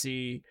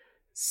fantasy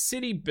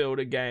city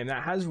builder game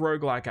that has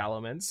roguelike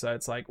elements. So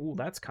it's like,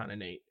 that's kind of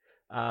neat.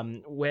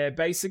 Where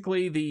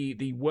basically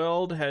the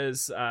world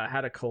has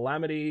had a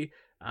calamity.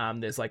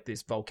 There's like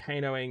this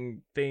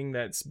volcanoing thing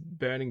that's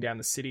burning down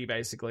the city,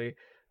 basically.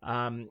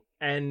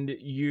 And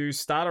you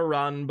start a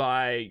run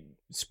by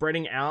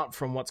spreading out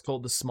from what's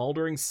called the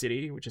Smoldering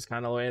City, which is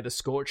kind of where the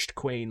Scorched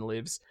Queen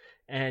lives.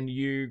 And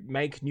you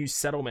make new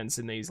settlements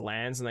in these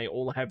lands, and they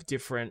all have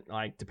different,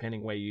 like,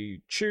 depending where you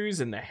choose,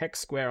 and the hex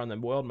square on the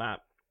world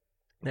map,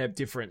 they have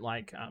different,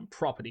 like,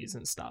 properties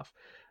and stuff.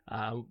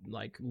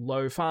 Like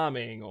low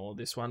farming, or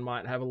this one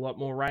might have a lot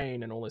more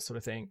rain and all this sort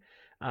of thing.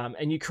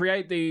 And you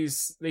create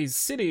these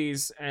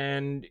cities,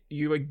 and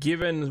you are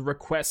given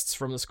requests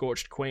from the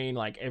Scorched Queen,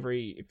 like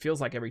it feels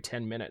like every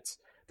 10 minutes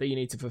that you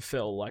need to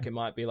fulfill. Like it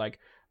might be like,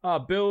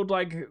 build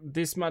like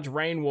this much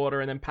rainwater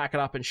and then pack it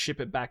up and ship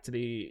it back to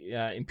the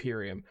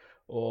Imperium.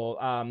 Or,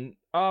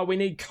 we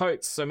need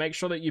coats, so make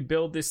sure that you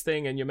build this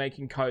thing and you're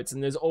making coats.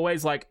 And there's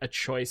always like a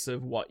choice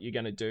of what you're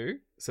going to do.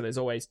 So there's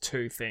always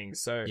two things.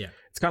 So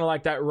it's kind of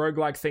like that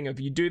roguelike thing of,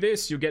 you do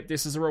this, you'll get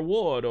this as a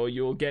reward, or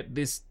you'll get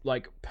this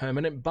like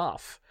permanent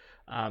buff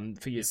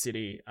for your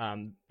city.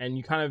 And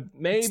you kind of,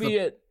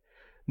 maybe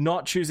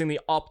not choosing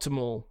the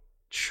optimal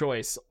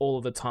choice all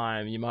of the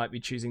time. You might be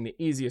choosing the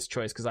easiest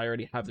choice because I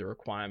already have the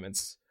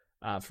requirements,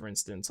 for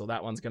instance, or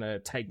that one's going to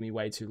take me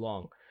way too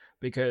long.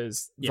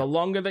 Because the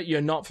longer that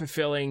you're not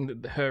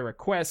fulfilling her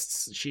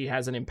requests, she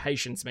has an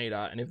impatience meter.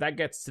 And if that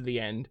gets to the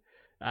end,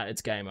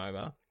 it's game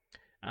over.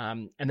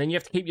 And then you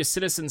have to keep your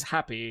citizens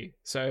happy.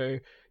 So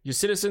your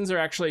citizens are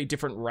actually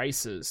different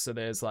races. So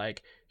there's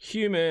like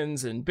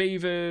humans and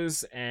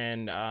beavers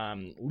and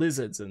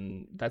lizards.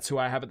 And that's who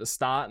I have at the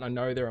start. And I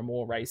know there are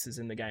more races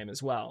in the game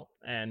as well.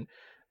 And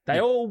they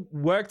all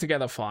work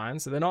together fine.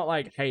 So they're not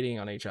like hating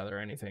on each other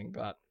or anything.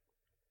 But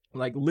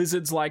like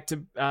lizards like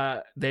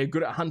to, they're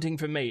good at hunting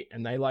for meat,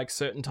 and they like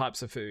certain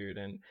types of food,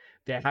 and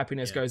their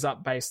happiness goes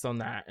up based on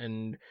that.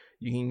 And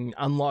you can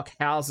unlock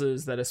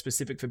houses that are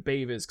specific for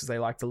beavers because they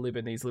like to live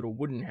in these little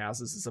wooden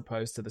houses as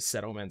opposed to the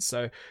settlements.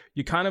 So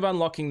you're kind of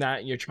unlocking that,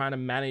 and you're trying to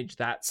manage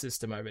that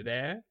system over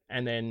there,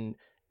 and then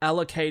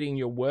allocating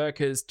your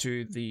workers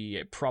to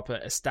the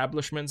proper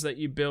establishments that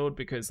you build,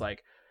 because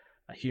like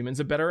humans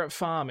are better at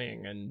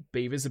farming and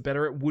beavers are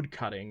better at wood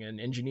cutting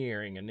and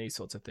engineering and these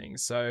sorts of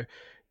things. So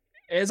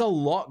there's a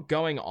lot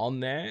going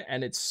on there,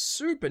 and it's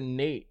super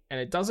neat, and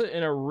it does it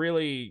in a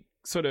really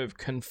sort of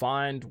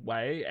confined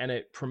way, and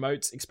it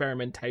promotes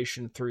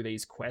experimentation through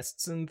these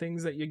quests and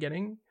things that you're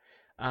getting.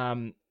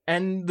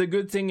 And the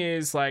good thing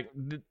is, like,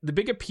 the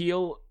big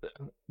appeal,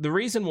 the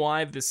reason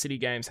why the city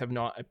games have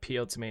not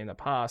appealed to me in the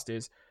past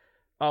is,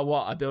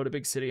 I build a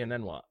big city and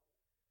then what?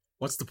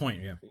 What's the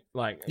point? Yeah.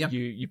 Like,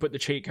 you put the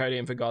cheat code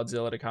in for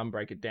Godzilla to come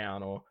break it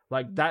down, or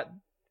like that.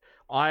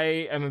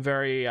 I am a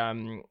very,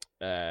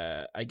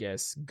 I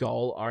guess,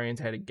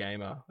 goal-orientated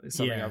gamer. It's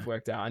something I've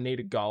worked out. I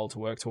need a goal to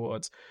work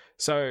towards.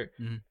 So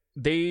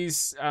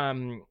these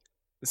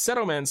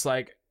settlements,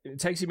 like, it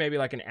takes you maybe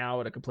like an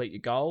hour to complete your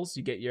goals.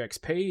 You get your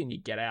XP and you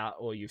get out,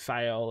 or you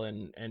fail,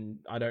 and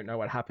I don't know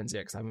what happens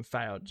yet because I haven't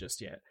failed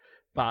just yet.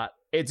 But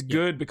it's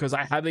good because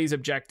I have these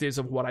objectives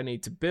of what I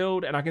need to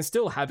build, and I can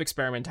still have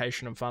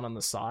experimentation and fun on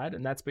the side,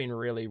 and that's been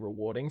really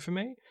rewarding for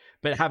me.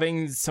 But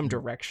having some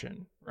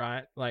direction,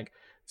 right? Like,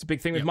 it's a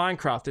big thing with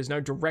Minecraft. There's no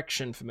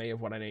direction for me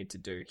of what I need to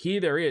do. Here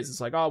there is. It's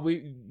like,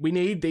 we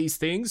need these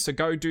things, so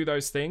go do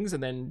those things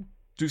and then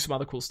do some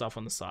other cool stuff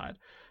on the side.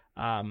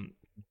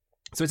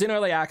 So it's in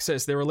early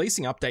access. They're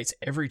releasing updates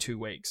every 2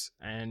 weeks,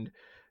 and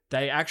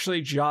they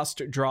actually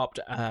just dropped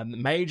a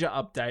major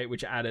update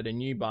which added a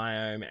new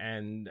biome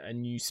and a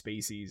new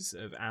species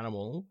of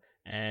animal.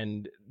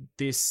 And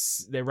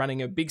they're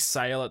running a big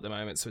sale at the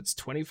moment, so it's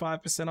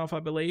 25% off, I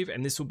believe,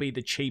 and this will be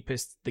the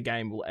cheapest the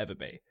game will ever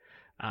be.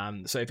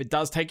 So if it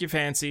does take your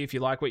fancy, if you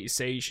like what you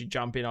see, you should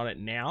jump in on it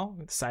now.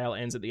 The sale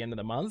ends at the end of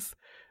the month.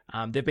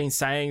 They've been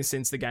saying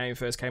since the game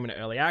first came into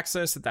early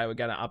access that they were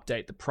going to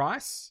update the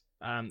price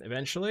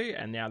eventually,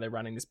 and now they're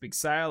running this big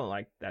sale, and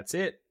like, that's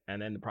it. And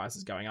then the price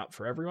is going up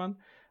for everyone.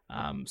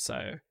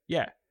 So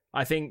yeah,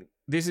 I think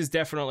this is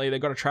definitely,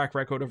 they've got a track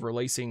record of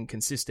releasing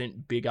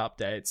consistent big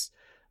updates.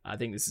 I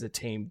think this is a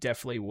team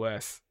definitely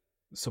worth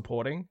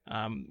supporting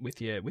with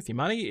your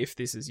money if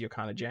this is your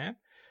kind of jam.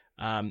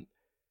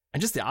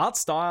 And just the art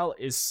style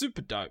is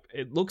super dope.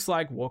 It looks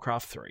like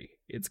Warcraft 3.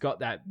 It's got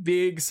that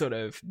big sort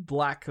of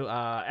black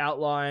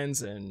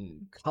outlines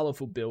and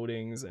colorful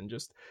buildings, and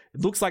just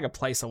it looks like a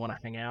place I want to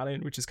hang out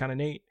in, which is kind of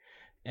neat.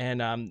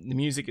 And the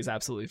music is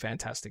absolutely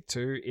fantastic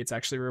too. It's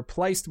actually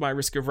replaced my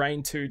Risk of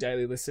Rain 2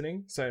 daily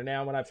listening. So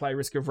now when I play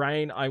Risk of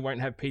Rain, I won't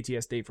have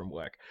PTSD from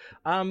work.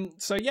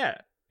 So yeah,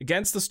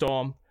 Against the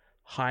Storm,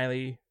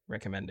 highly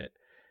recommend it.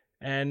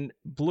 And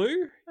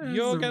Blue,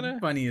 you're gonna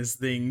funniest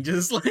thing,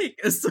 just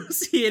like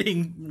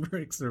associating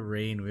Risk of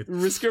Rain with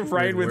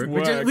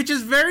work. Which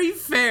is very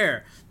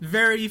fair.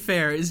 Very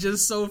fair. It's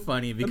just so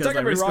funny because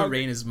like, Risk of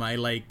Rain is my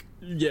like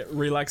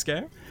relax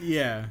game.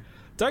 Yeah.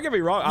 Don't get me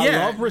wrong, I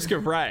love Risk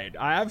of Rain.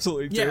 I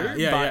absolutely do.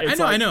 Yeah.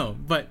 I know,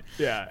 but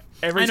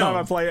every time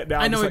I play it now,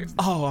 I'm just like,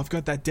 I've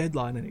got that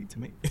deadline I need to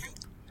meet.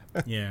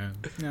 Yeah.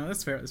 No,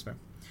 that's fair.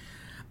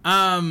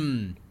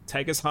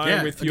 Take us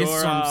home with your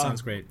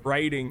sounds great.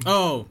 rating.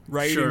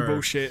 Rating sure.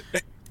 Bullshit.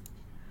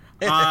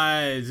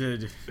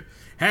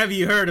 Have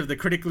you heard of the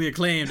critically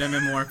acclaimed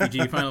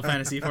MMORPG Final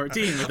Fantasy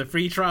XIV with a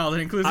free trial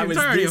that includes the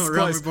entirety of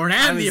Realm Reborn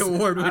and the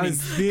award-winning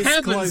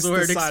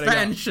Heavensward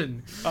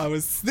expansion? I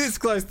was this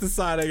close to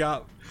signing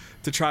up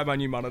to try my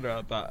new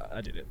monitor, but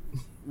I didn't.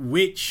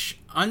 Which,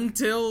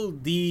 until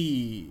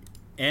the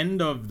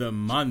end of the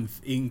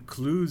month,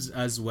 includes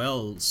as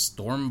well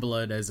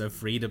Stormblood as a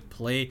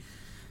free-to-play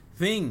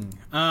thing,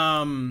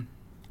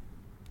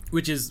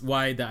 which is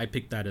why I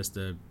picked that as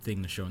the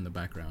thing to show in the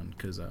background,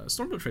 because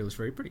Stormblood trailer is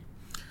very pretty.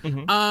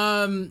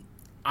 Mm-hmm.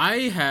 I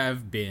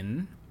have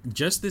been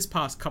just this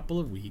past couple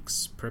of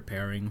weeks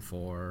preparing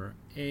for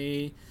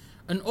an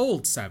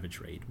old Savage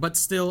Raid, but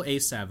still a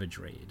Savage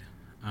Raid.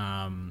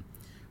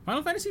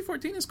 Final Fantasy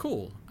XIV is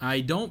cool. I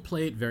don't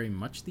play it very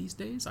much these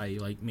days. I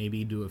like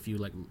maybe do a few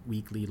like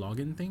weekly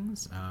login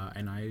things,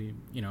 and I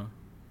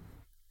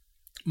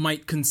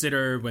might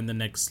consider when the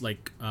next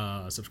like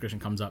subscription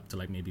comes up to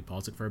like maybe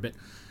pause it for a bit.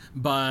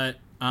 But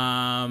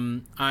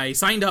I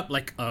signed up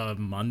like a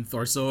month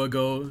or so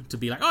ago to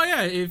be like, oh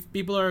yeah, if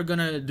people are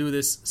gonna do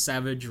this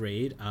Savage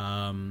Raid,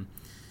 I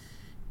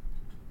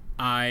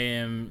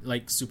am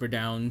like super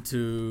down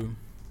to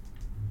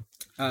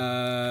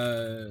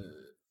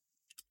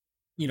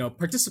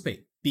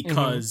participate,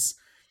 because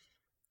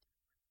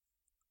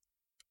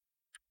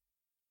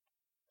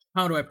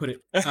how do I put it?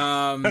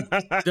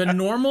 The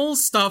normal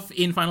stuff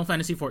in Final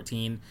Fantasy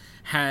XIV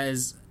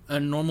has a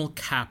normal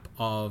cap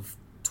of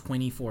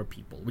 24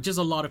 people, which is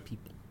a lot of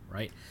people,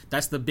 right?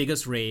 That's the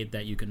biggest raid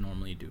that you can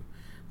normally do.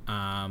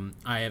 I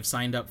have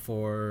signed up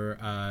for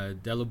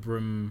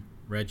Delubrum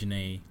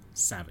Reginae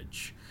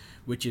Savage,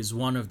 which is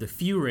one of the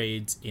few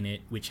raids in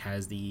it which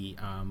has the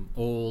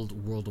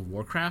old World of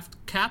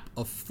Warcraft cap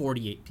of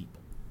 48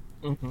 people.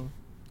 Mm-hmm.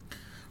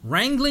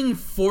 Wrangling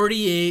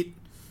 48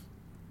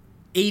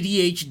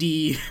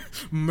 ADHD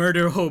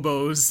murder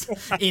hobos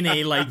in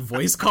a like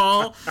voice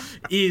call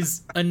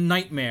is a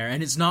nightmare,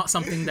 and it's not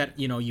something that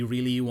you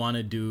really want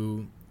to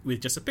do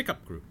with just a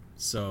pickup group.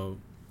 So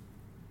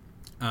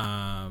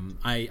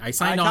I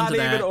signed on to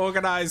that. I can't even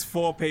organize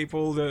 4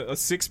 people or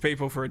 6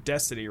 people for a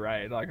Destiny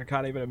raid. Like, I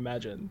can't even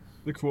imagine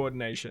the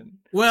coordination.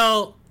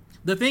 Well,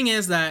 the thing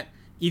is that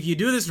if you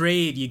do this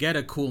raid, you get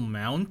a cool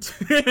mount.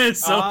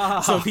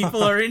 so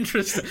people are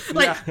interested.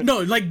 Like,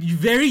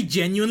 very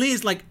genuinely,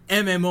 it's like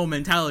MMO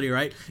mentality,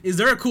 right? Is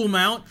there a cool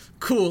mount?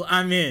 Cool,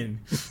 I'm in,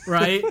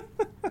 right?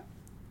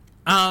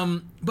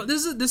 But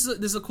this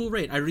is a cool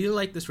raid. I really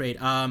like this raid.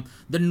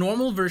 The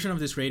normal version of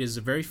this raid is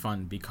very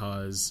fun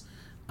because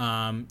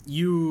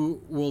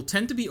you will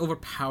tend to be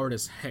overpowered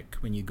as heck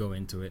when you go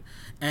into it.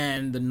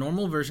 And the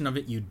normal version of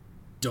it, you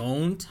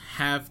don't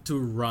have to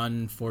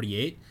run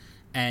 48.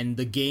 And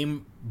the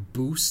game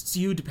boosts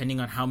you depending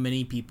on how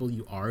many people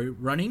you are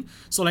running.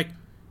 So, like,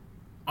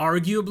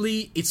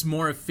 arguably, it's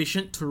more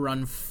efficient to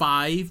run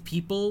 5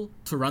 people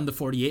to run the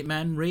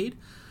 48-man raid,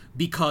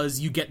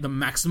 because you get the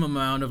maximum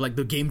amount of, like,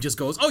 the game just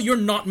goes, oh, you're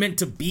not meant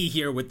to be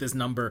here with this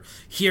number.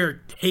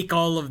 Here, take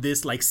all of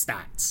this, like,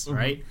 stats, mm-hmm.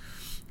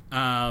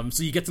 right?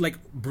 So you get to,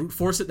 like, brute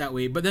force it that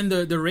way. But then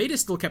the raid is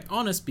still kept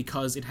honest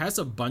because it has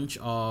a bunch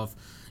of...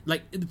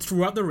 Like,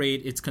 throughout the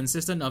raid, it's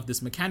consistent of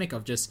this mechanic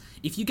of just,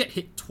 if you get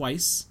hit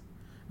twice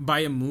by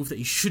a move that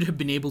you should have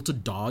been able to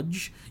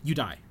dodge, you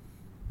die.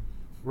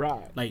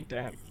 Right. Like,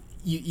 damn.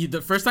 You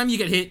the first time you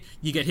get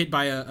hit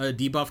by a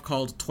debuff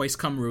called Twice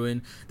Come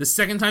Ruin. The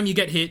second time you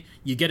get hit,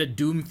 you get a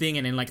doom thing,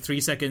 and in like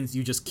 3 seconds,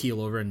 you just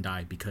keel over and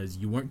die because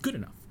you weren't good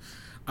enough.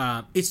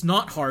 It's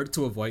not hard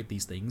to avoid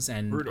these things,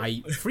 and brutal.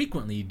 I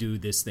frequently do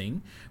this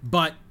thing,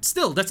 but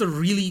still, that's a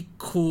really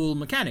cool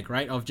mechanic,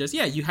 right? Of just,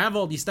 you have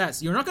all these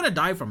stats. You're not going to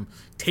die from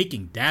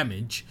taking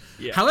damage.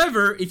 Yeah.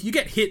 However, if you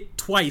get hit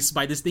twice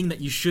by this thing that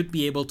you should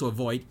be able to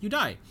avoid, you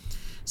die.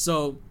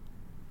 So,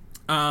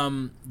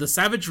 the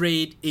Savage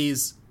Raid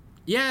is,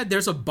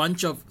 there's a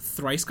bunch of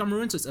Thrice Come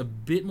Ruins, so it's a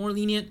bit more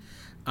lenient,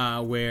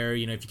 where,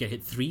 if you get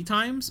hit 3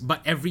 times, but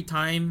every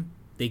time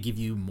they give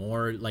you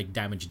more like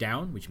damage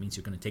down, which means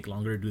you're going to take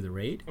longer to do the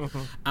raid.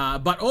 Uh-huh.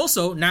 But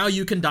also, now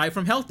you can die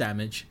from health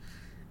damage.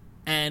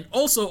 And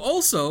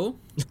also,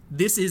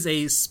 this is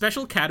a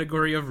special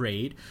category of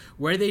raid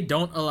where they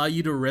don't allow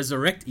you to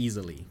resurrect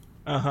easily.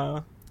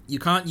 You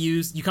can't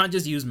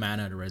just use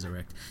mana to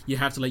resurrect. You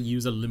have to like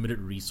use a limited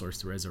resource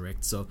to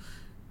resurrect. So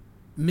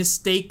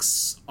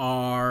mistakes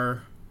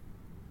are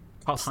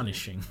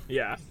punishing.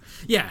 Yeah.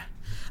 Yeah.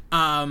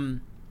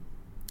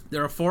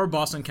 There are 4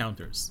 boss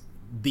encounters.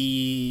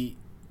 The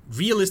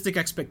realistic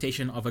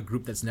expectation of a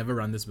group that's never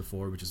run this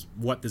before, which is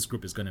what this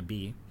group is going to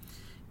be,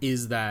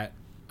 is that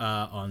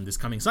on this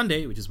coming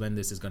Sunday, which is when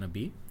this is going to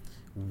be,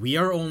 we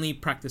are only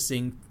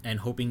practicing and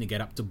hoping to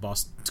get up to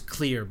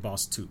clear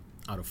boss 2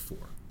 out of 4.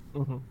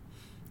 Mm-hmm.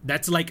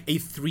 That's like a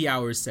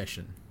 3-hour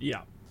session.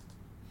 Yeah.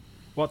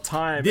 What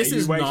time This are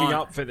you is waking not-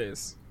 up for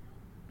this?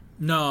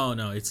 No,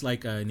 it's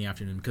like in the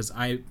afternoon because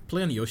I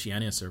play on the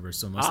Oceania server,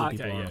 so most of the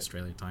people are on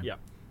Australia time. Yeah.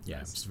 Yeah,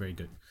 Nice. which is very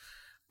good.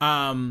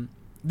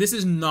 This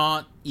is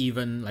not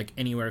even like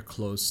anywhere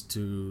close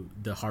to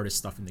the hardest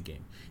stuff in the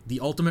game. The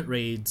ultimate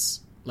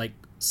raids, like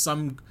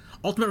some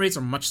ultimate raids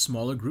are much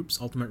smaller groups.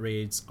 Ultimate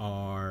raids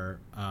are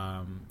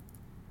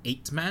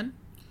 8-man,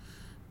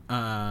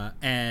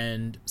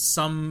 and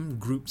some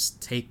groups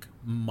take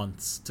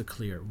months to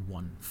clear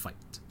one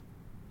fight.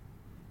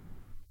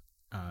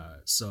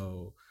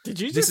 So Did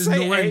you this just is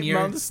say nowhere 8 near-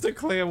 months to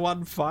clear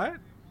one fight?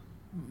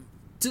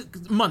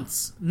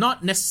 Months,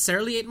 not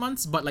necessarily 8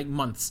 months, but like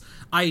months.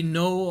 I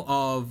know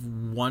of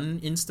one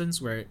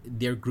instance where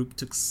their group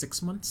took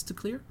 6 months to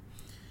clear,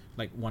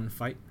 like one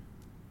fight.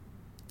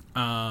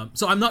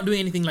 So I'm not doing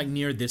anything like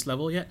near this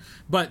level yet,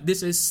 but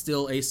this is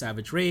still a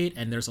savage raid,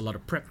 and there's a lot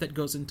of prep that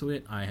goes into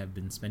it. I have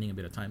been spending a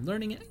bit of time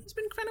learning it. It's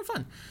been kind of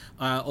fun.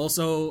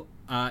 Also,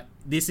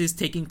 this is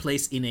taking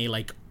place in a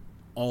like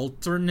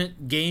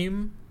alternate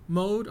game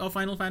mode of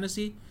Final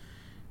Fantasy,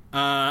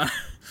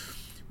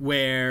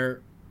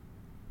 where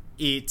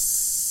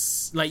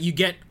it's like you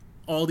get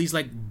all these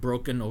like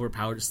broken,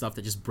 overpowered stuff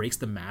that just breaks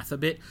the math a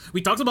bit.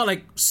 We talked about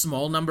like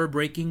small number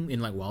breaking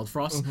in like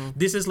Wildfrost. Mm-hmm.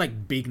 This is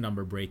like big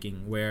number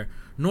breaking, where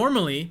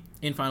normally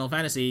in Final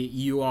Fantasy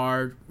you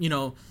are,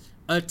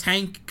 a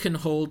tank can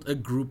hold a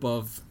group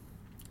of,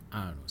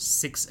 I don't know,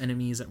 6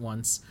 enemies at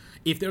once.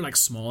 If they're like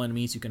small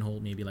enemies, you can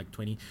hold maybe like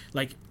 20.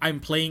 Like I'm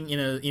playing in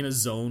a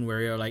zone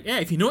where you're like,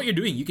 if you know what you're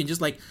doing, you can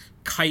just like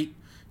kite,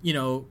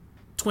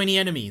 20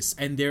 enemies,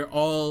 and they're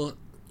all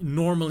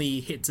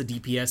normally hits a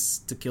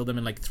DPS to kill them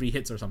in like 3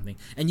 hits or something,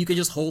 and you can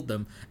just hold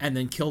them and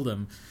then kill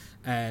them.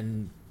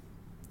 And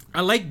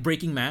I like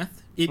breaking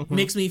math. It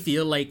makes me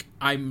feel like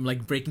I'm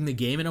like breaking the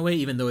game in a way,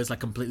 even though it's like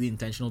completely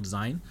intentional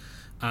design.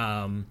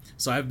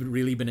 So I've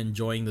really been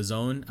enjoying the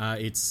zone.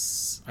 I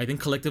think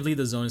collectively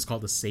the zone is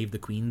called the Save the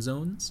Queen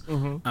zones.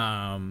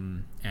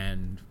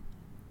 And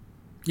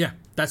yeah,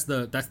 that's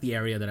the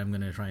area that I'm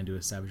going to try and do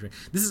a savage raid.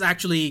 This is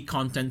actually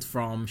content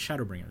from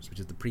Shadowbringers, which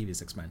is the previous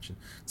expansion.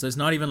 So it's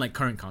not even like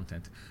current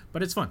content,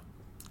 but it's fun.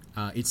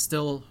 It's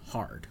still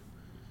hard.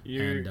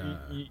 You,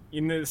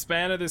 in the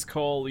span of this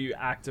call, you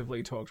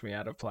actively talked me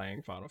out of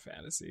playing Final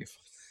Fantasy.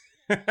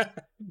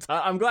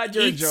 I'm glad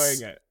you're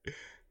enjoying it.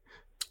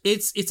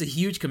 It's a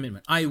huge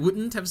commitment. I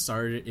wouldn't have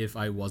started it if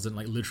I wasn't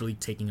like literally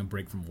taking a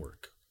break from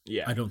work.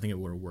 Yeah, I don't think it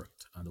would have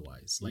worked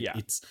otherwise. Like Yeah.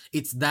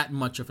 it's that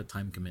much of a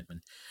time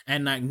commitment.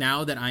 And like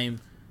now that I'm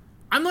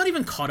not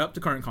even caught up to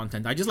current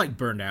content. I just like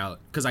burned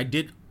out because I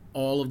did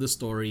all of the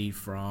story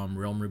from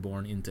Realm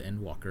Reborn into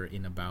Endwalker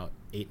in about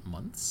 8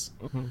 months.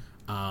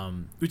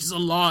 Which is a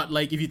lot.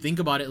 Like if you think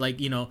about it, like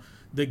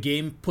the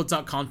game puts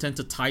out content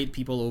to tide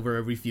people over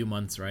every few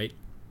months, right?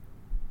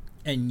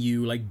 And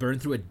you like burn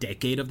through a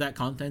decade of that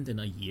content in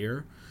a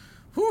year.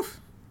 Whew,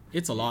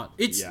 it's a lot.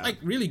 It's like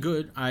really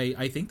good.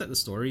 I think that the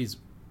story is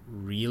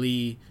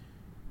really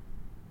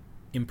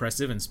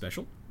impressive and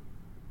special.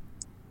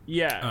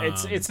 Yeah,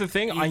 it's the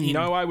thing. I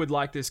know I would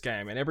like this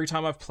game, and every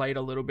time I've played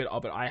a little bit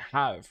of it, I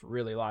have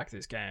really liked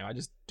this game. I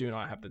just do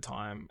not have the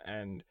time,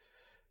 and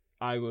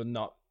I will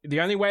not. The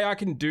only way I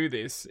can do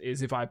this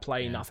is if I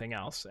play nothing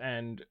else,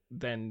 and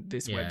then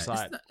this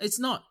website it's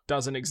not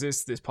doesn't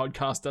exist. This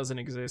podcast doesn't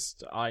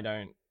exist.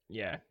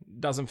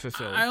 Doesn't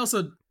fulfill.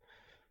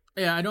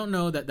 I don't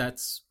know that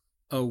that's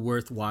a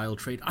worthwhile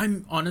trade.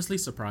 I'm honestly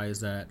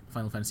surprised that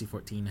Final Fantasy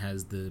XIV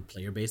has the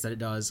player base that it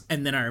does.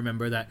 And then I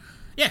remember that,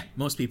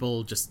 most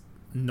people just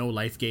know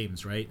life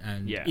games, right?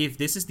 And if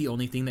this is the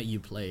only thing that you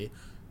play,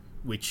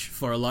 which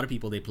for a lot of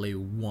people, they play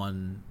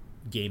one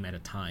game at a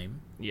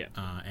time,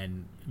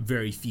 and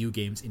very few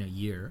games in a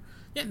year,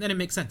 then it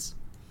makes sense,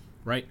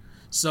 right?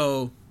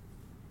 So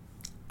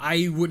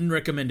I wouldn't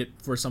recommend it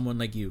for someone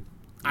like you.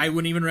 I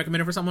wouldn't even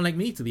recommend it for someone like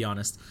me, to be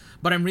honest.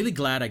 But I'm really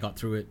glad I got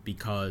through it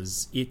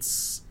because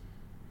it's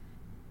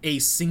a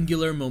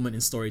singular moment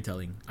in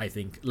storytelling, I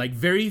think. Like,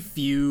 very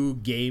few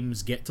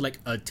games get to, like,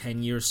 a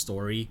 10-year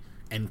story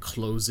and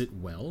close it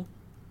well.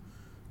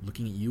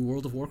 Looking at you,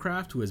 World of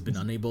Warcraft, who has been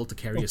unable to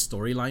carry a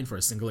storyline for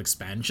a single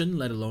expansion,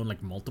 let alone,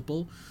 like,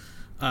 multiple.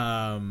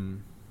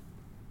 It's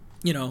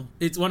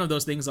one of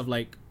those things of,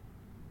 like...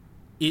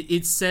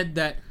 It's said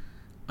that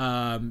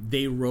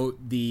they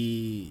wrote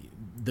the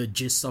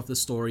gist of the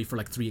story for,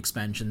 like, 3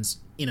 expansions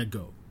in a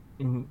go.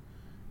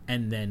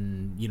 And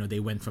then, they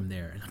went from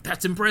there.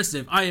 That's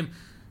impressive.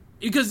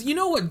 Because you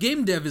know what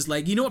game dev is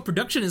like, you know what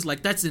production is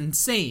like. That's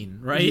insane,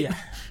 right?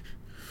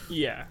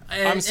 Yeah.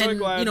 I'm so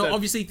glad. You know,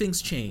 obviously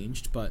things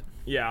changed, but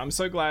yeah, I'm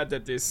so glad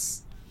that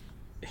this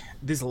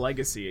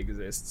legacy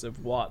exists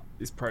of what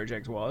this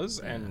project was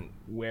and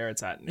where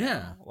it's at now.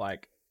 Yeah.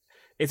 Like,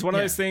 it's one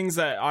of those things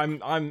that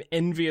I'm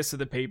envious of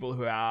the people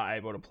who are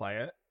able to play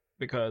it,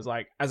 because,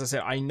 like, as I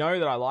said, I know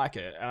that I like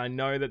it, and I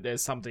know that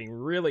there's something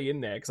really in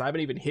there, because I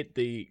haven't even hit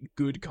the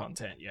good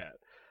content yet.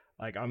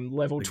 Like, I'm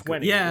level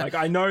 20. Yeah. Like,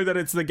 I know that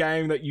it's the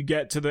game that you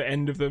get to the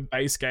end of the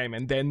base game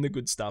and then the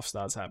good stuff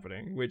starts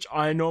happening, which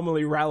I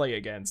normally rally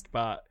against,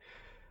 but...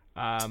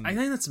 I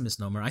think that's a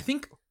misnomer. I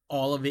think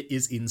all of it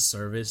is in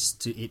service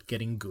to it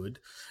getting good,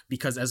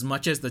 because as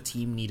much as the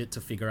team needed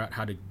to figure out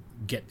how to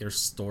get their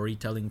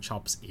storytelling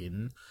chops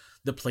in,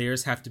 the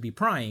players have to be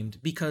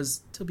primed,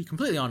 because, to be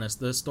completely honest,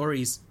 the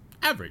story's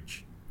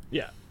average.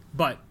 Yeah.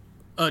 But...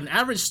 an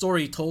average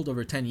story told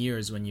over 10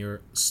 years when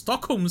you're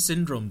Stockholm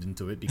syndromed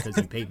into it because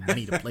you paid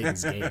money to play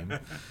this game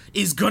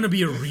is gonna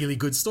be a really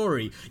good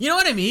story. You know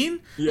what I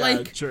mean? Yeah,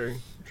 like, true.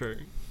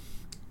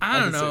 I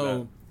don't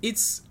know.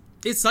 It's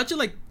such a,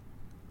 like,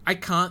 I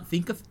can't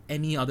think of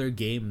any other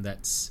game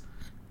that's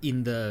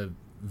in the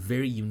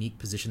very unique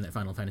position that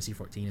Final Fantasy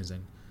XIV is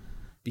in.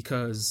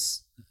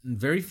 Because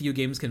very few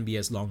games can be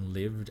as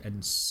long-lived,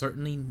 and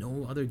certainly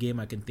no other game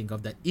I can think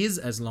of that is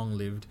as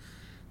long-lived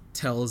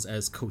tells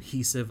as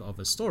cohesive of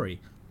a story.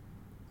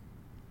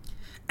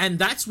 And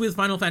that's with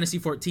Final Fantasy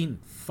XIV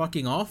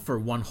fucking off for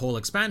one whole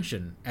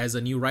expansion as a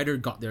new writer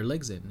got their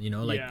legs in, you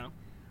know, like,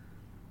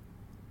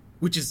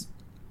 which is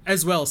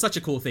as well such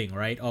a cool thing,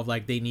 right? Of,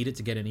 like, they needed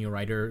to get a new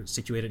writer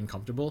situated and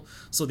comfortable,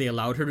 so they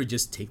allowed her to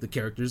just take the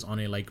characters on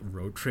a, like,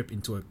 road trip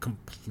into a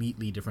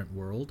completely different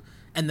world,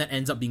 and that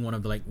ends up being one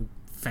of the, like,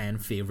 fan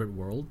favorite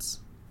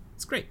worlds.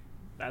 It's great.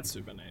 That's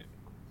super neat.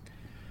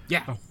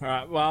 Yeah. All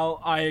right. Well,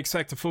 I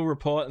expect a full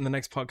report in the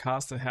next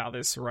podcast of how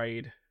this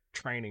raid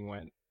training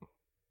went.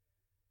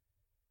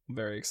 I'm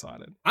very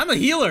excited. I'm a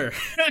healer.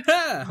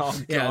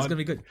 Oh, yeah, it's gonna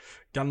be good.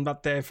 Gun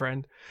butt there,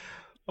 friend.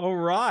 All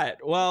right.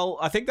 Well,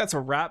 I think that's a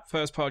wrap.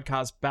 First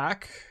podcast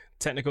back.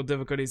 Technical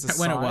difficulties aside. It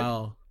went a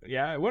while.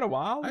 Yeah, it went a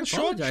while. I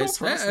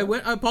apologize.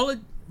 I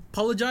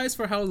apologize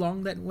for how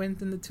long that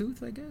went in the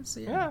tooth, I guess.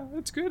 Yeah,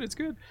 it's good.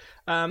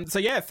 So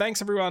yeah,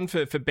 thanks everyone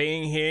for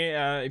being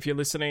here. If you're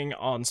listening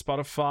on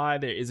Spotify,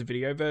 there is a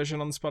video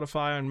version on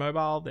Spotify and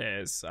mobile.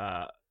 There's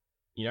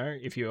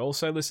if you're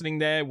also listening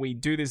there, we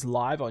do this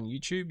live on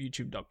YouTube,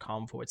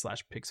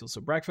 youtube.com/pixels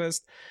for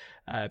breakfast.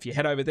 If you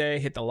head over there,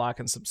 hit the like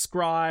and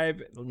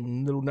subscribe,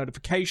 little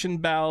notification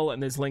bell,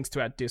 and there's links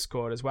to our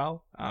Discord as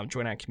well.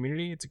 Join our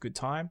community. It's a good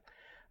time.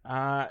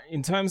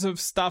 In terms of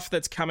stuff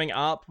that's coming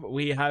up,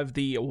 we have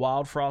the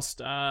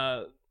Wildfrost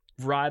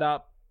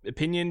write-up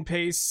opinion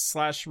piece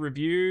 /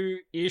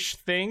 review-ish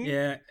thing.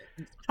 Yeah,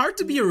 hard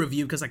to be a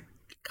review because I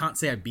can't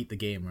say I beat the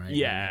game, right?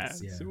 Yeah.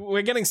 So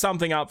we're getting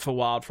something up for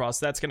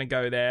Wildfrost. That's going to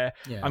go there.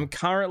 Yeah. I'm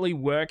currently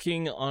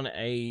working on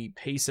a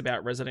piece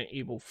about Resident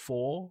Evil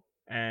 4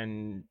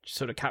 and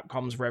sort of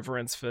Capcom's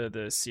reverence for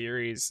the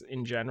series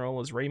in general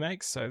as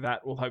remakes. So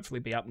that will hopefully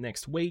be up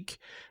next week.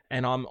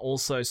 And I'm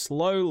also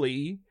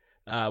slowly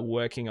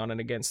working on an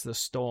Against the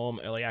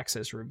Storm early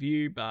access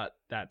review, but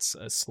that's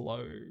a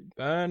slow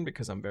burn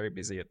because I'm very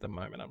busy at the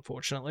moment,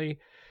 unfortunately.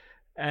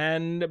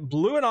 And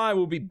Blue and I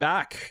will be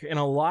back in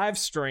a live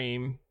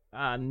stream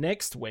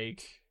next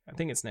week. I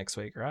think it's next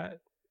week, right?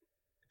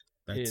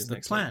 That's the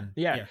plan.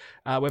 Yeah.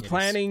 We're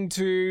planning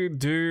to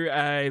do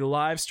a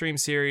live stream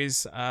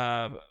series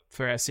for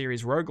our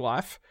series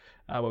Roguelife,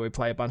 where we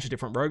play a bunch of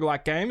different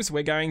roguelike games.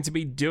 We're going to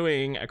be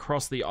doing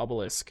Across the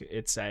Obelisk.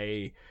 It's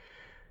a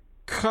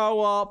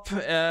co-op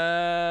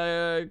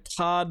card-based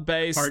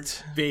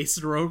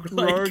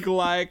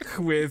roguelike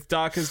with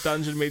Darkest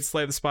Dungeon meets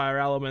Slay the Spire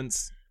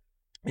elements.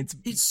 It's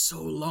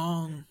so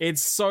long.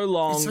 It's so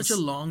long. It's such a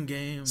long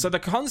game. So the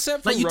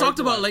concept, like you talked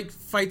about, like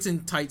fights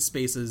in tight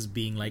spaces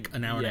being like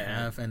an hour and a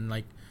half, and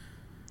like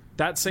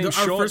that seems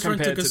short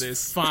compared to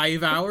this.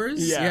 5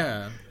 hours.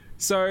 Yeah.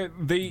 So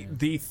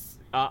the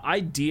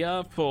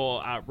idea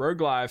for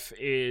Roguelife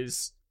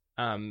is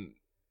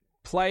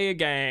play a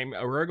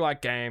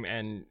roguelike game,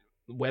 and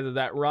whether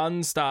that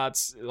run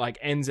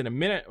ends in a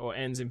minute or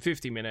ends in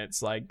 50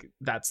 minutes, like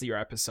that's your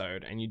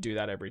episode, and you do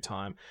that every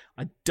time.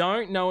 I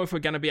don't know if we're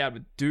going to be able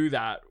to do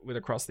that with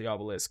Across the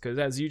Obelisk, because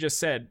as you just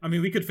said, I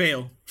mean, we could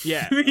fail.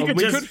 Yeah, we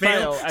could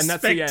fail, and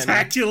that's the end.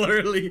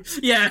 Spectacularly.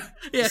 Yeah.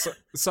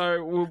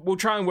 So we'll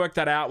try and work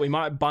that out. We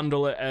might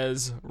bundle it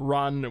as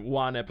run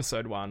 1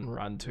 episode 1,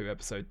 run 2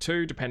 episode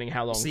 2, depending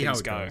how long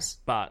things go.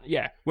 But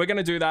yeah, we're going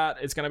to do that.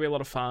 It's going to be a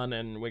lot of fun,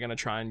 and we're going to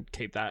try and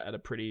keep that at a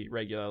pretty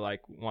regular,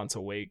 like once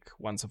a week,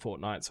 once a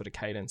fortnight sort of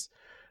cadence.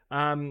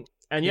 And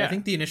I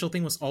think the initial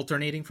thing was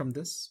alternating from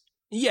this.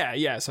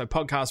 Yeah. So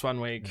podcast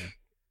 1 week,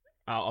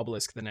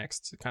 Obelisk the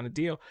next kind of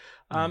deal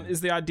is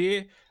the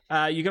idea.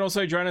 You can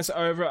also join us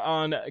over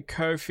on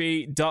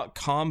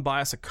Ko-fi.com.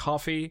 Buy us a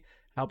coffee.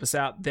 Help us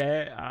out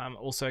there.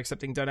 Also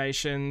accepting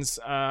donations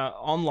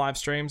on live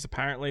streams.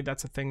 Apparently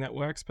that's a thing that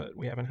works, but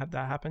we haven't had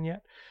that happen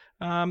yet.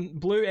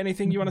 Blue,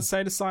 anything you want to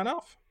say to sign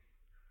off?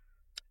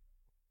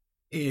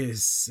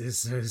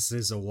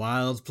 is a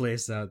wild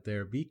place out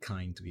there. Be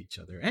kind to each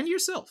other and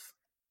yourself.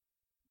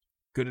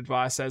 Good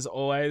advice as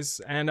always.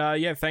 And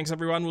yeah, thanks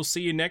everyone. We'll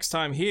see you next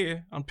time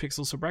here on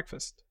Pixels for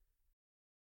Breakfast.